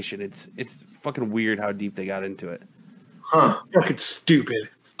simulation. It's fucking weird how deep they got into it. Huh. Fucking stupid.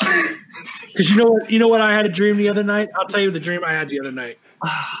 Because you know what I had a dream the other night? I'll tell you the dream I had the other night.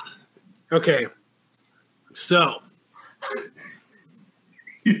 Okay. So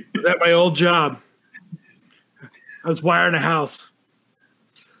at my old job, I was wiring a house.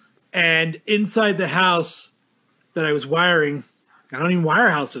 And inside the house that I was wiring, I don't even wire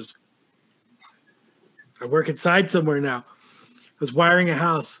houses. I work inside somewhere now. I was wiring a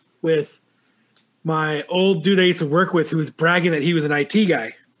house with my old dude I used to work with who was bragging that he was an IT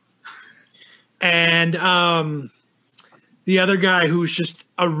guy. And the other guy who's just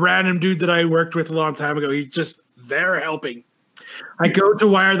a random dude that I worked with a long time ago, he's just there helping. I go to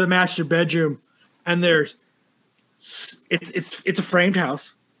wire the master bedroom, and it's a framed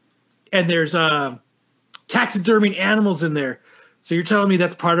house, and there's taxidermy animals in there. So you're telling me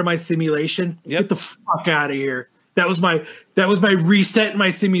that's part of my simulation? Yep. Get the fuck out of here. That was my reset in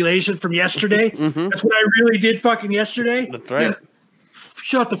my simulation from yesterday. Mm-hmm. That's what I really did fucking yesterday. That's right. Yes.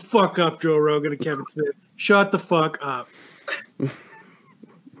 Shut the fuck up, Joe Rogan and Kevin Smith. Shut the fuck up.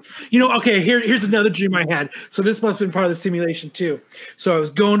 Okay, here's another dream I had. So this must have been part of the simulation too. So I was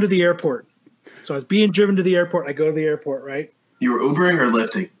going to the airport. So I was being driven to the airport. I go to the airport, right? You were Ubering or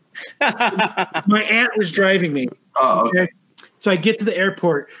lifting? My aunt was driving me. Oh, okay. So I get to the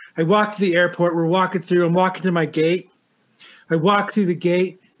airport. I walk to the airport. We're walking through. I'm walking to my gate. I walk through the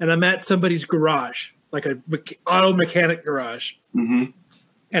gate, and I'm at somebody's garage, like a auto mechanic garage. Mm-hmm.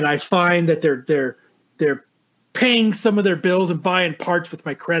 And I find that they're paying some of their bills and buying parts with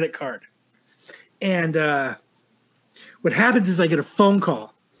my credit card. And what happens is I get a phone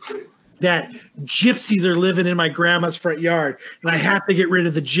call that gypsies are living in my grandma's front yard, and I have to get rid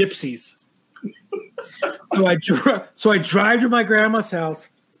of the gypsies. So I drive to my grandma's house,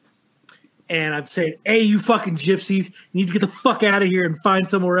 and I'm saying, "Hey, you fucking gypsies, you need to get the fuck out of here and find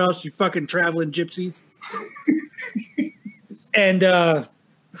somewhere else, you fucking traveling gypsies." And I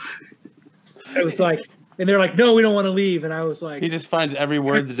was like, and they're like, "No, we don't want to leave." And I was like, He just finds every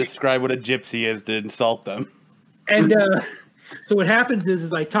word to describe what a gypsy is to insult them. and so what happens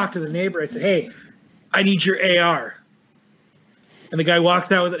is I talk to the neighbor. I say, "Hey, I need your AR." And the guy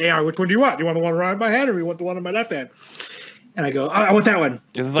walks out with an AR. Which one do you want? Do you want the one right in my hand, or do you want the one in my left hand? And I go, I want that one.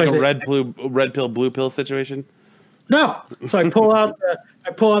 Is this So like I a say, red pill, blue pill situation? No. So I pull out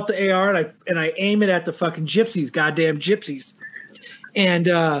the AR and I aim it at the fucking gypsies, goddamn gypsies. And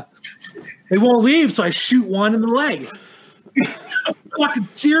they won't leave, so I shoot one in the leg. I'm fucking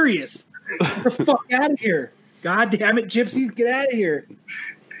serious. Get the fuck out of here. God damn it, gypsies, get out of here.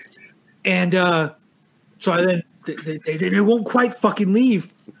 And so I then they won't quite fucking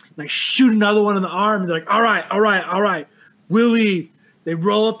leave. And I shoot another one in the arm, and they're like, all right, we'll leave. They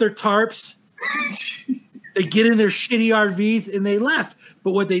roll up their tarps. They get in their shitty RVs, and they left.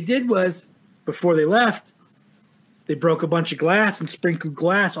 But what they did was, before they left, they broke a bunch of glass and sprinkled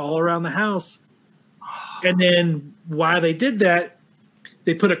glass all around the house. And then while they did that,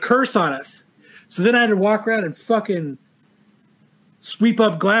 they put a curse on us. So then I had to walk around and fucking sweep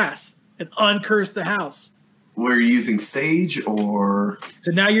up glass and uncurse the house. Were you using Sage or?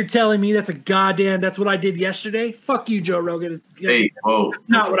 So now you're telling me that's what I did yesterday? Fuck you, Joe Rogan. Hey, whoa.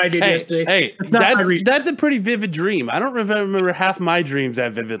 Not what I did yesterday. Hey, That's not my reason. that's a pretty vivid dream. I don't remember half my dreams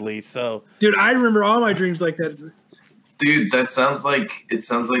that vividly. So, Dude, I remember all my dreams like that. Dude, it sounds like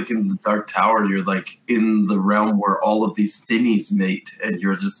in the Dark Tower, you're like in the realm where all of these thinnies mate, and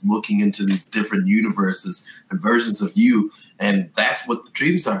you're just looking into these different universes and versions of you, and that's what the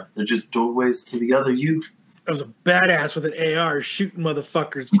dreams are. They're just doorways to the other you. I was a badass with an AR shooting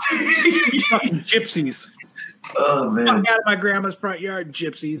motherfuckers. Fucking gypsies. Oh man! Out of my grandma's front yard,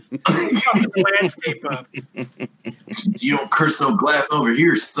 gypsies. Fuck the landscape up. You don't curse no glass over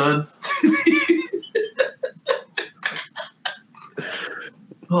here, son.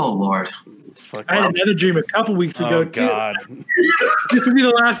 Oh Lord! Fuck. I had another dream a couple weeks ago Oh too. God. This will be the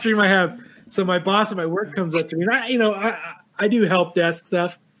last dream I have. So my boss at my work comes up to me, and I do help desk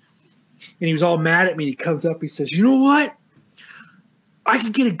stuff, and he was all mad at me. He comes up, he says, "You know what? I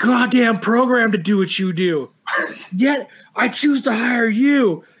can get a goddamn program to do what you do. Yet I choose to hire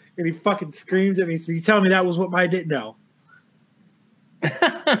you." And he fucking screams at me. So he's telling me that was what I didn't know.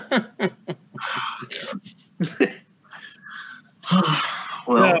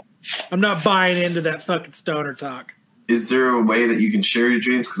 Well, No, I'm not buying into that fucking stoner talk. is there a way that you can share your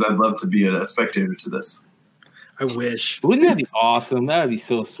dreams? Because I'd love to be a spectator to this. I wish. Wouldn't that be awesome? That would be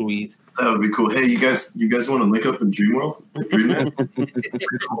so sweet. That would be cool. Hey, you guys want to link up in Dreamworld? Dreamland?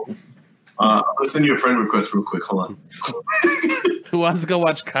 Cool. I'm gonna send you a friend request real quick. Hold on. Who wants to go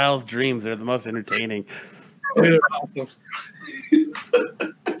watch Kyle's dreams? They're the most entertaining.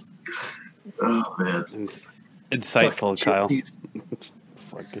 Oh man, Insightful, Fucking Kyle. gypsies.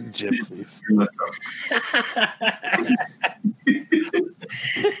 Fucking gypsies.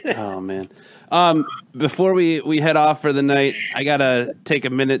 Oh man. Before we head off for the night, I gotta take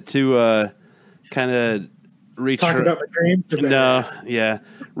a minute to kind of Talk about my dreams.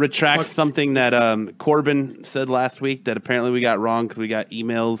 retract something that Corbin said last week that apparently we got wrong because we got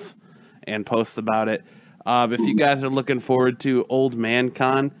emails and posts about it. If you guys are looking forward to Old Man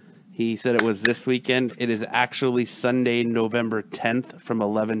Con, he said it was this weekend. It is actually Sunday, November 10th from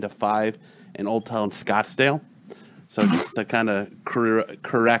 11 to 5 in Old Town Scottsdale. So just to kind of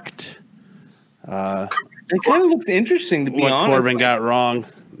correct It kind of looks interesting, to be what honest. Corbin got wrong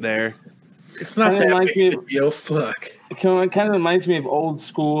there. It's not Kinda that reminds big me of a deal. Fuck. It kind of reminds me of old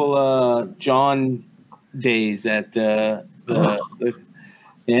school John days at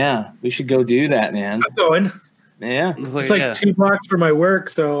yeah, we should go do that, man. I'm going. Yeah. It's like 2 blocks from my work,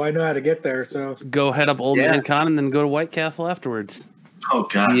 so I know how to get there. So Go head up Old Yeah. Man Con and then go to White Castle afterwards. Oh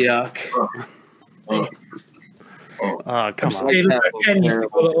god. Yuck. Oh. Oh, come on. saving my pennies to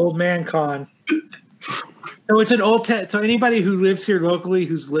go to Old Man Con. So it's an so anybody who lives here locally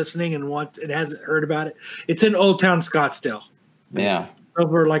who's listening and hasn't heard about it, it's in Old Town Scottsdale. Yeah.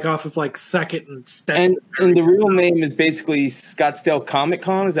 Over like off of like Second and Stetson. And the real name is basically Scottsdale Comic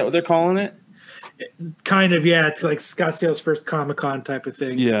Con. Is that what they're calling it? Kind of, yeah. It's like Scottsdale's first Comic Con type of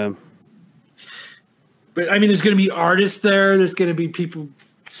thing. Yeah. But I mean, there's going to be artists there. There's going to be people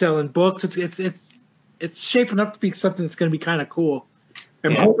selling books. It's shaping up to be something that's going to be kind of cool.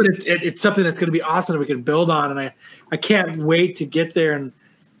 I'm hoping it's something that's going to be awesome that we can build on. And I can't wait to get there. And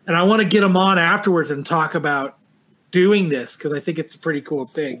I want to get them on afterwards and talk about doing this because I think it's a pretty cool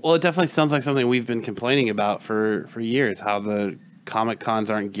thing. Well, it definitely sounds like something we've been complaining about for years, how the comic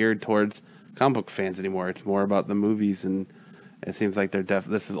cons aren't geared towards comic book fans anymore. It's more about the movies, and it seems like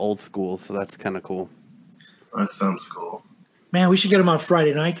this is old school, so that's kind of cool. That sounds cool. Man, we should get them on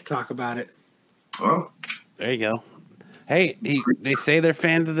Friday night to talk about it. Well, There you go. Hey, they say they're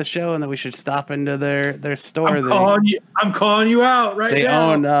fans of the show and that we should stop into their store. I'm calling you out right They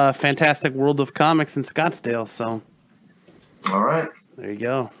now. own Fantastic World of Comics in Scottsdale, so all right. there you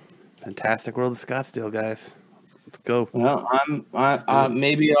go. Fantastic World of Scottsdale, guys. Let's go. Well,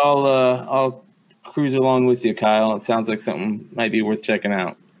 maybe I'll cruise along with you, Kyle. It sounds like something might be worth checking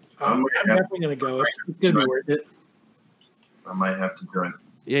out. I'm definitely going to go. It's going to be worth it. I might have to join.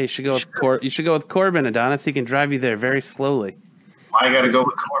 Yeah, you should go with you should go with Corbin, Adonis. He can drive you there very slowly. I got to go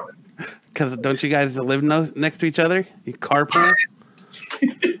with Corbin. Because don't you guys live next to each other? You carpool?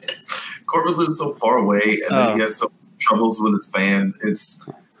 Corbin lives so far away, and then he has some troubles with his van. It's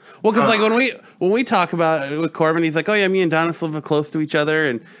well, because like when we talk about it with Corbin, he's like, "Oh yeah, me and Adonis live close to each other,"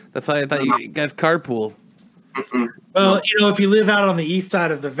 and that's why I thought you guys carpool. Well, if you live out on the east side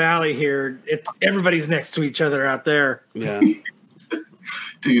of the valley here, everybody's next to each other out there. Yeah.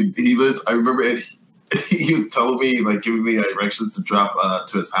 Dude, he lives. I remember he would tell me, like, giving me directions to drop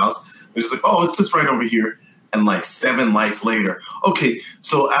to his house. He's just like, "Oh, it's just right over here." And like 7 lights later, okay.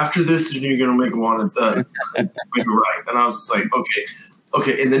 So after this, you're gonna make a right. And I was just like,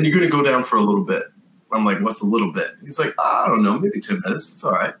 okay. And then you're gonna go down for a little bit. I'm like, what's a little bit? He's like, I don't know, maybe 10 minutes. It's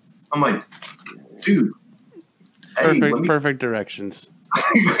all right. I'm like, dude, Perfect directions.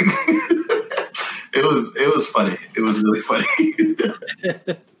 It was funny. It was really funny.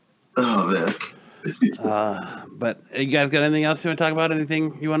 Oh man. But you guys got anything else you want to talk about?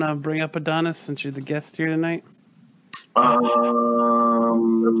 Anything you want to bring up, Adonis, since you're the guest here tonight? Plug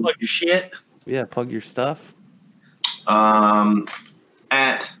your shit. Yeah, plug your stuff.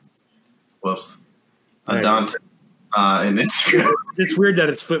 Adante and Instagram. It's weird that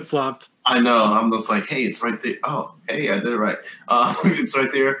it's flip flopped. I know. I'm just like, hey, it's right there. Oh, hey, I did it right. It's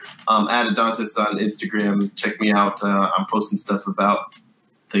right there. At Adantis on Instagram. Check me out. I'm posting stuff about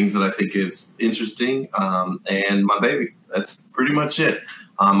things that I think is interesting. And my baby. That's pretty much it.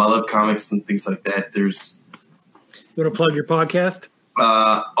 I love comics and things like that. There's. You want to plug your podcast?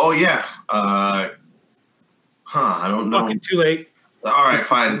 Oh yeah. I don't know. Fucking too late. All right,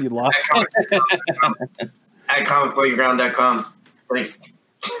 fine. You lost. At comicplayground.com. Thanks.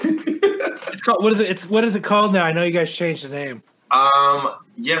 It's called, what is it called now? I know you guys changed the name.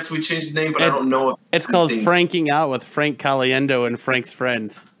 Yes, we changed the name, but I don't know. It's called Franking Out with Frank Caliendo and Frank's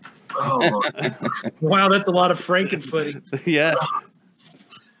friends. Oh, Wow, that's a lot of Frankenfooting. Yeah.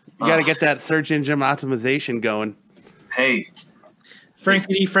 You got to get that search engine optimization going. hey,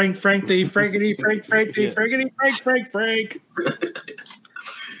 Frankity, Frank, Frankity, Frankity, Frank, Frankity, Frankity, Frank.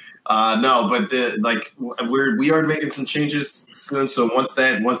 No, but we are making some changes soon. So once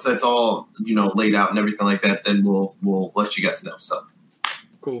that's all laid out and everything like that, then we'll let you guys know. So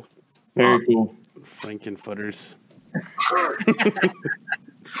Cool. Very cool. Frankenfooters.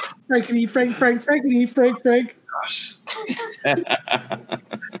 Frankity, Frank, Frankity, Frank. gosh.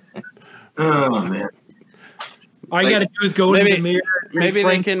 Oh man. All you got to do is go in the mirror. And Maybe they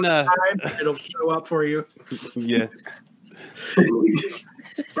Frank can. it'll show up for you. Yeah. Turn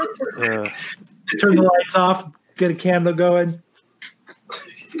the lights off. Get a candle going.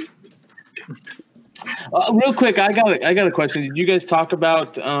 Real quick, I got a question. Did you guys talk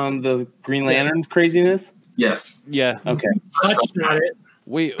about the Green Lantern craziness? Yes. Yeah. Okay. Touched on it.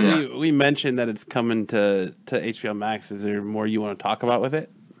 We mentioned that it's coming to HBO Max. Is there more you want to talk about with it?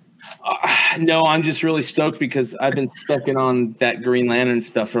 No, I'm just really stoked because I've been stucking on that Green Lantern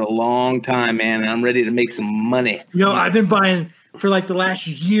stuff for a long time, man, and I'm ready to make some money. I've been buying for like the last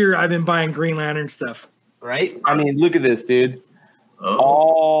year. I've been buying Green Lantern stuff. Right? I mean, look at this, dude.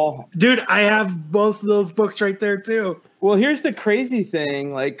 Oh. Dude, I have both of those books right there too. Well, here's the crazy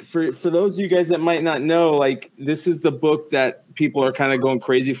thing. Like for those of you guys that might not know, like this is the book that people are kind of going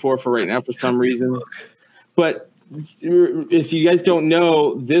crazy for right now for some reason. But if you guys don't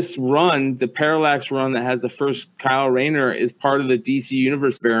know, this run, the Parallax run that has the first Kyle Rayner, is part of the DC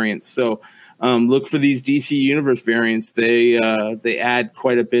Universe variants. So look for these DC Universe variants. They add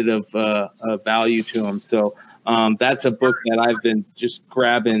quite a bit of value to them. So that's a book that I've been just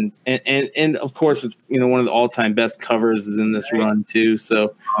grabbing, and of course it's one of the all-time best covers is in this run too.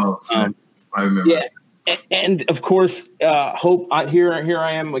 So I remember. Yeah. And of course, hope here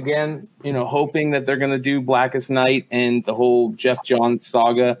I am again, hoping that they're going to do Blackest Night and the whole Jeff Johns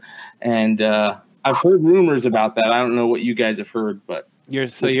saga. And I've heard rumors about that. I don't know what you guys have heard, but You're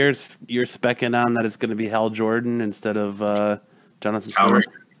specking on that it's going to be Hal Jordan instead of Jonathan Stewart.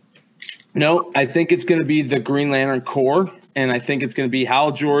 No, I think it's going to be the Green Lantern Corps, and I think it's going to be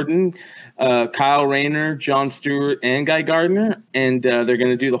Hal Jordan, Kyle Rayner, John Stewart, and Guy Gardner, and they're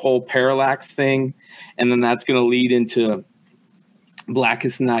going to do the whole Parallax thing, and then that's going to lead into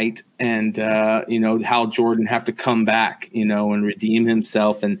Blackest Night, and Hal Jordan have to come back, and redeem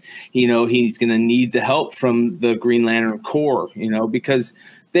himself, and he's going to need the help from the Green Lantern Corps, because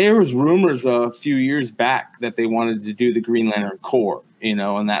there was rumors a few years back that they wanted to do the Green Lantern Corps,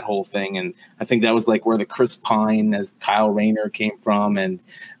 and that whole thing. And I think that was like where the Chris Pine as Kyle Rayner came from, and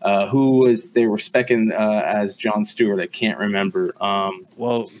they were specking as John Stewart. I can't remember.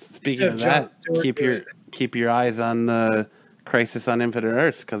 Well, speaking of that, keep your eyes on the Crisis on Infinite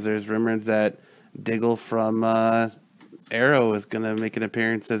Earths, because there's rumors that Diggle from Arrow is going to make an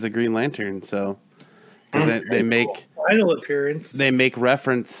appearance as a Green Lantern. So they make final appearance. They make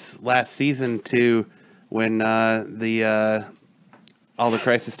reference last season to when all the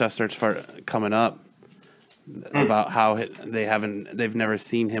Crisis stuff starts coming up about how they've never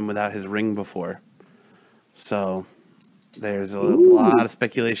seen him without his ring before. So there's a lot of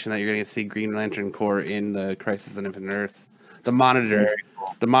speculation that you're going to see Green Lantern Corps in the Crisis on Infinite Earths. The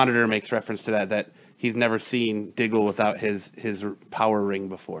Monitor makes reference to that he's never seen Diggle without his power ring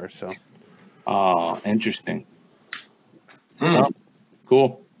before. So, interesting. Oh,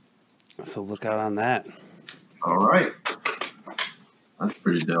 cool. So look out on that. All right. That's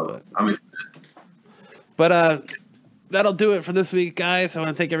pretty dope. I'm excited. But that'll do it for this week, guys. I want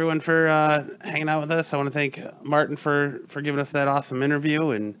to thank everyone for hanging out with us. I want to thank Martin for giving us that awesome interview.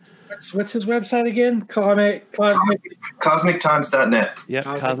 And what's his website again? CosmicTimes.net. Yep,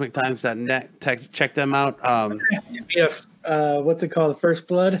 CosmicTimes.net. Check them out. What's it called? The First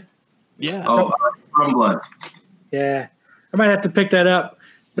Blood? Yeah. From Blood. Yeah. I might have to pick that up,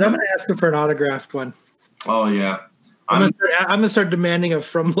 but I'm going to ask him for an autographed one. Oh, yeah. I'm going to start demanding a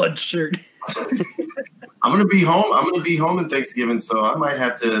From Blood shirt. I'm gonna be home. I'm gonna be home in Thanksgiving, so I might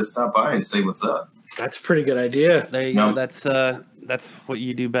have to stop by and say what's up. That's a pretty good idea. There you go. That's what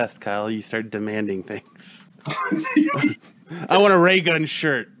you do best, Kyle. You start demanding things. I want a Ray Gun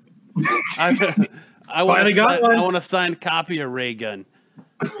shirt. I want a signed copy of Ray Gun.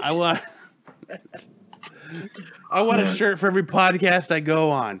 I want a shirt for every podcast I go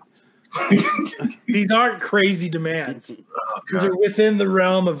on. These aren't crazy demands. These are within the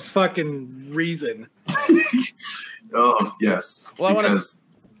realm of fucking reason. Oh, yes. Well, go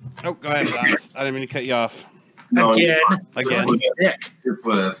ahead, Donis. I didn't mean to cut you off. No, Again. It's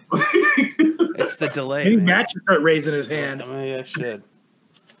for us. It's the delay. Maybe Matt should start raising his hand. Maybe I should.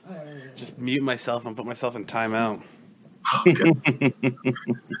 Just mute myself and put myself in timeout. Okay.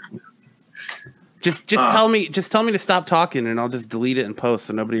 Just tell me to stop talking and I'll just delete it and post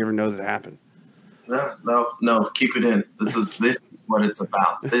so nobody ever knows it happened. No, keep it in. This is what it's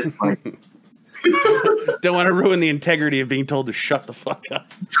about. This like don't want to ruin the integrity of being told to shut the fuck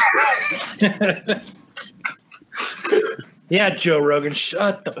up. Yeah, Joe Rogan,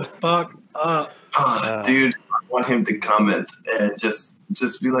 shut the fuck up. Dude, I want him to comment and just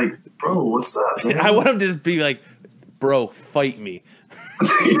be like, bro, what's up, man? I want him to just be like, bro, fight me.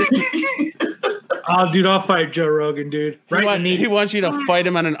 Dude, I'll fight Joe Rogan, dude. He wants you to fight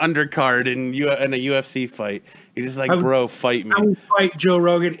him on an undercard in a UFC fight. He's just like, bro, fight me. I will fight Joe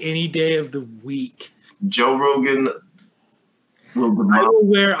Rogan any day of the week. Joe Rogan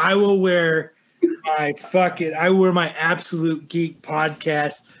I will wear my Absolute Geek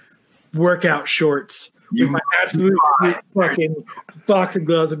podcast workout shorts with my Absolute Geek fucking boxing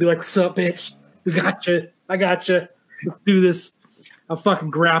gloves and be like, what's up, bitch? I gotcha. Let's do this. I'll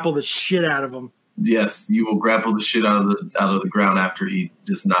fucking grapple the shit out of him. Yes, you will grapple the shit out of the ground after he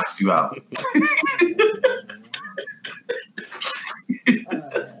just knocks you out.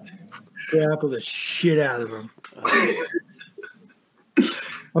 Grapple the shit out of him.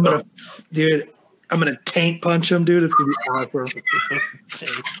 I'm gonna taint punch him, dude. It's gonna be awesome.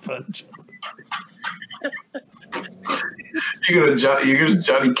 Taint punch. You're gonna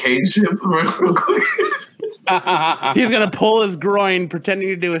Johnny Cage him real quick. He's gonna pull his groin, pretending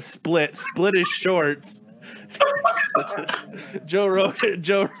to do a split his shorts. Joe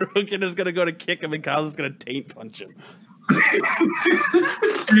Rogan is gonna go to kick him, and Kyle's is gonna taint punch him.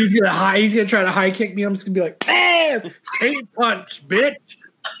 He's gonna try to high kick me. I'm just gonna be like, "Damn, taint punch, bitch."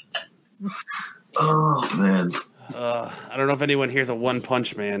 Oh man. I don't know if anyone here's a One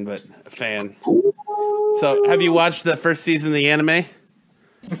Punch Man, but a fan. So, have you watched the first season of the anime?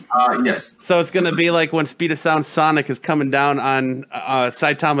 Yes. So it's gonna be like when Speed of Sound Sonic is coming down on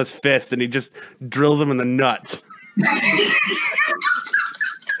Saitama's fist, and he just drills him in the nuts.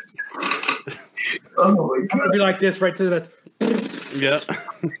 Oh my god! It'll be like this right to the nuts. Yeah.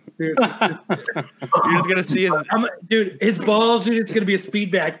 You're just gonna see his balls, dude. It's gonna be a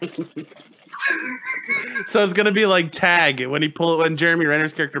speed bag. So it's gonna be like Tag when Jeremy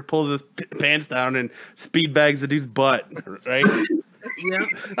Renner's character pulls his pants down and speed bags the dude's butt, right? Yeah.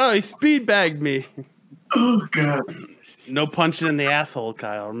 Oh, he speed bagged me. Oh god. No punching in the asshole,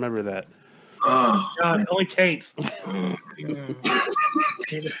 Kyle. Remember that. Oh God, only taints.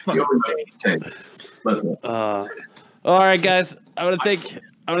 All right, guys. I want to thank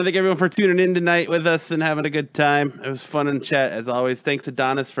everyone for tuning in tonight with us and having a good time. It was fun in chat as always. Thanks to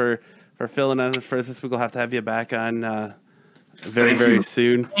Donis for filling in for us this week. We'll have to have you back on very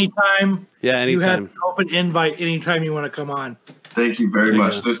soon. Anytime. Yeah, anytime. You have an open invite anytime you want to come on. Thank you very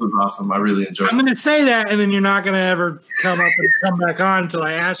much. This was awesome. I really enjoyed it. I'm going to say that, and then you're not going to ever come back on until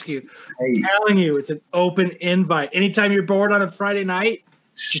I ask you. I'm telling you, it's an open invite. Anytime you're bored on a Friday night,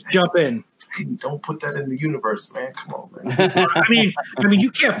 just jump in. Hey, don't put that in the universe, man. Come on, man. I mean, you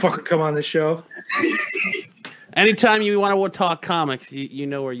can't fucking come on the show. Anytime you want to talk comics, you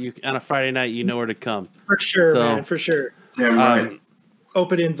know where on a Friday night, you know where to come. For sure, man. For sure. Damn right.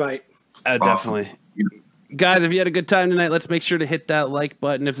 Open invite. Definitely. Guys, if you had a good time tonight, let's make sure to hit that like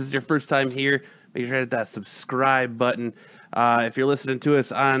button. If this is your first time here, make sure to hit that subscribe button. If you're listening to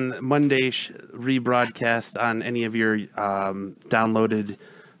us on Monday's rebroadcast on any of your downloaded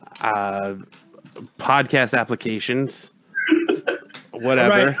podcast applications,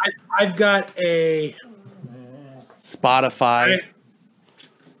 whatever. Right. I've got a Spotify.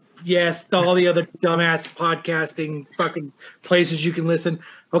 Yes, all the other dumbass podcasting fucking places you can listen.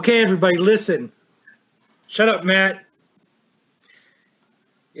 Okay, everybody, listen. Shut up, Matt.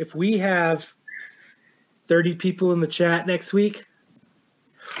 If we have 30 people in the chat next week,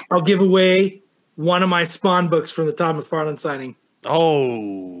 I'll give away one of my Spawn books from the Todd McFarlane signing.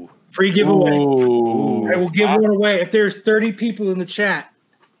 Oh. Free giveaway. Ooh. I will give one away. If there's 30 people in the chat,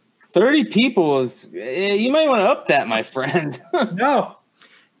 30 people is. You might want to up that, my friend. No.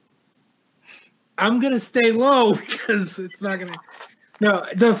 I'm going to stay low because it's not going to. No,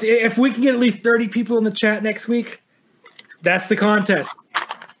 if we can get at least 30 people in the chat next week, that's the contest.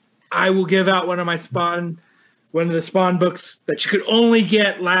 I will give out one of the Spawn books that you could only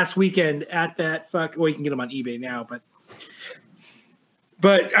get last weekend at that well, you can get them on eBay now,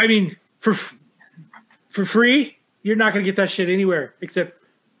 but I mean, for free, you're not going to get that shit anywhere except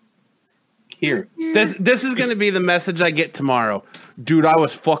here. This is going to be the message I get tomorrow. Dude, I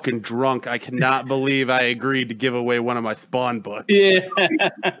was fucking drunk. I cannot believe I agreed to give away one of my Spawn books. Yeah.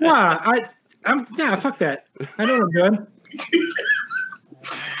 Fuck that. I know what I'm doing.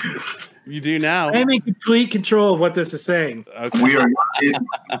 You do now. I am in complete control of what this is saying. Okay.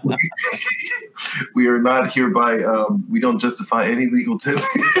 We are not hereby. We don't justify any legal tip.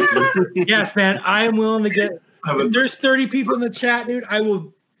 Yes, man. I am willing to get. If there's 30 people in the chat, dude, I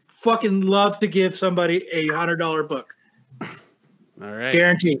will fucking love to give somebody a $100 book. All right.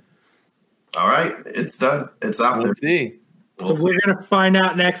 Guaranteed. All right. It's done. It's out there. Let's see. So we're going to find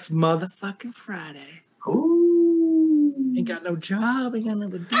out next motherfucking Friday. Ooh. Ain't got no job. Ain't got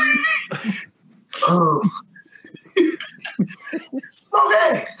nothing to do. Oh.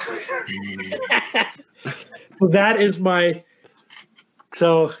 Okay. Well, that is my.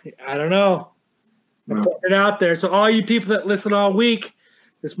 So I don't know. I'm putting it out there. So all you people that listen all week,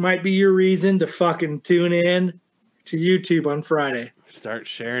 this might be your reason to fucking tune in to YouTube on Friday. Start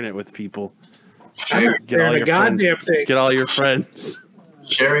sharing it with people. I'm not sharing a goddamn thing. Get all your friends.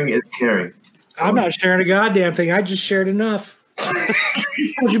 Sharing is caring. So. I'm not sharing a goddamn thing. I just shared enough.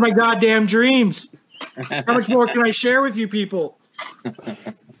 Those are my goddamn dreams. How much more can I share with you people?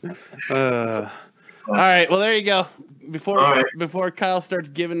 All right. Well, there you go. Before Kyle starts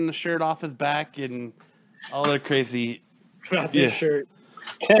giving the shirt off his back and all the crazy. Not this shirt.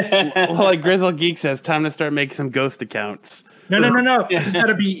 Well, like Grizzle Geek says, time to start making some ghost accounts. No. It's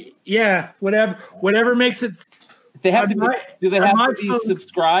gotta be whatever makes it. They have to be. Do they have to be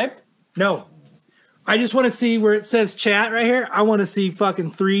subscribed? No. I just want to see where it says chat right here. I want to see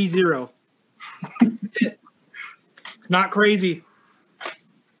fucking 30. That's it. It's not crazy.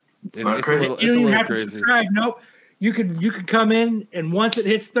 It's not crazy. You don't even have to subscribe. Nope. You could come in and once it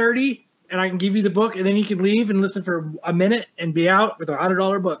hits 30, and I can give you the book, and then you can leave and listen for a minute and be out with a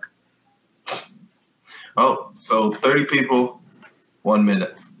 $100 book. Oh, so 30 people, 1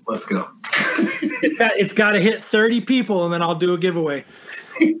 minute. Let's go. It's got to hit 30 people, and then I'll do a giveaway.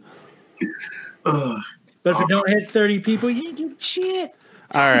 But if it don't hit 30 people, you ain't doing shit.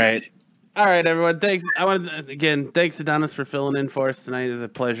 All right, everyone. Thanks. Thanks Adonis for filling in for us tonight. It was a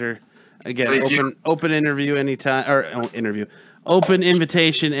pleasure. Again, open interview anytime, open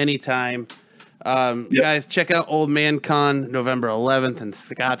invitation anytime. Guys, check out Old Man Con November 11th in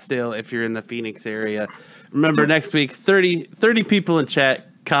Scottsdale if you're in the Phoenix area. Remember, next week, 30 people in chat.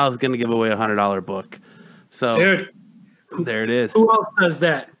 Kyle's going to give away a $100 book. So, dude, there it is. Who else does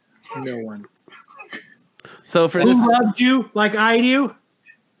that? No one. So for who this, loved you like I do?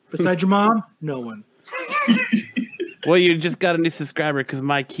 Besides your mom, no one. Well, you just got a new subscriber because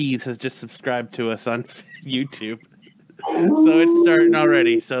Mike Keys has just subscribed to us on YouTube. So it's starting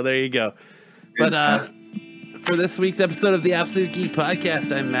already. So there you go. But for this week's episode of the Absolute Geek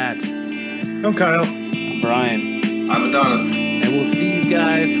Podcast, I'm Matt. I'm Kyle. I'm Brian. I'm Adonis. And we'll see you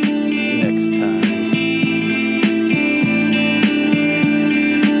guys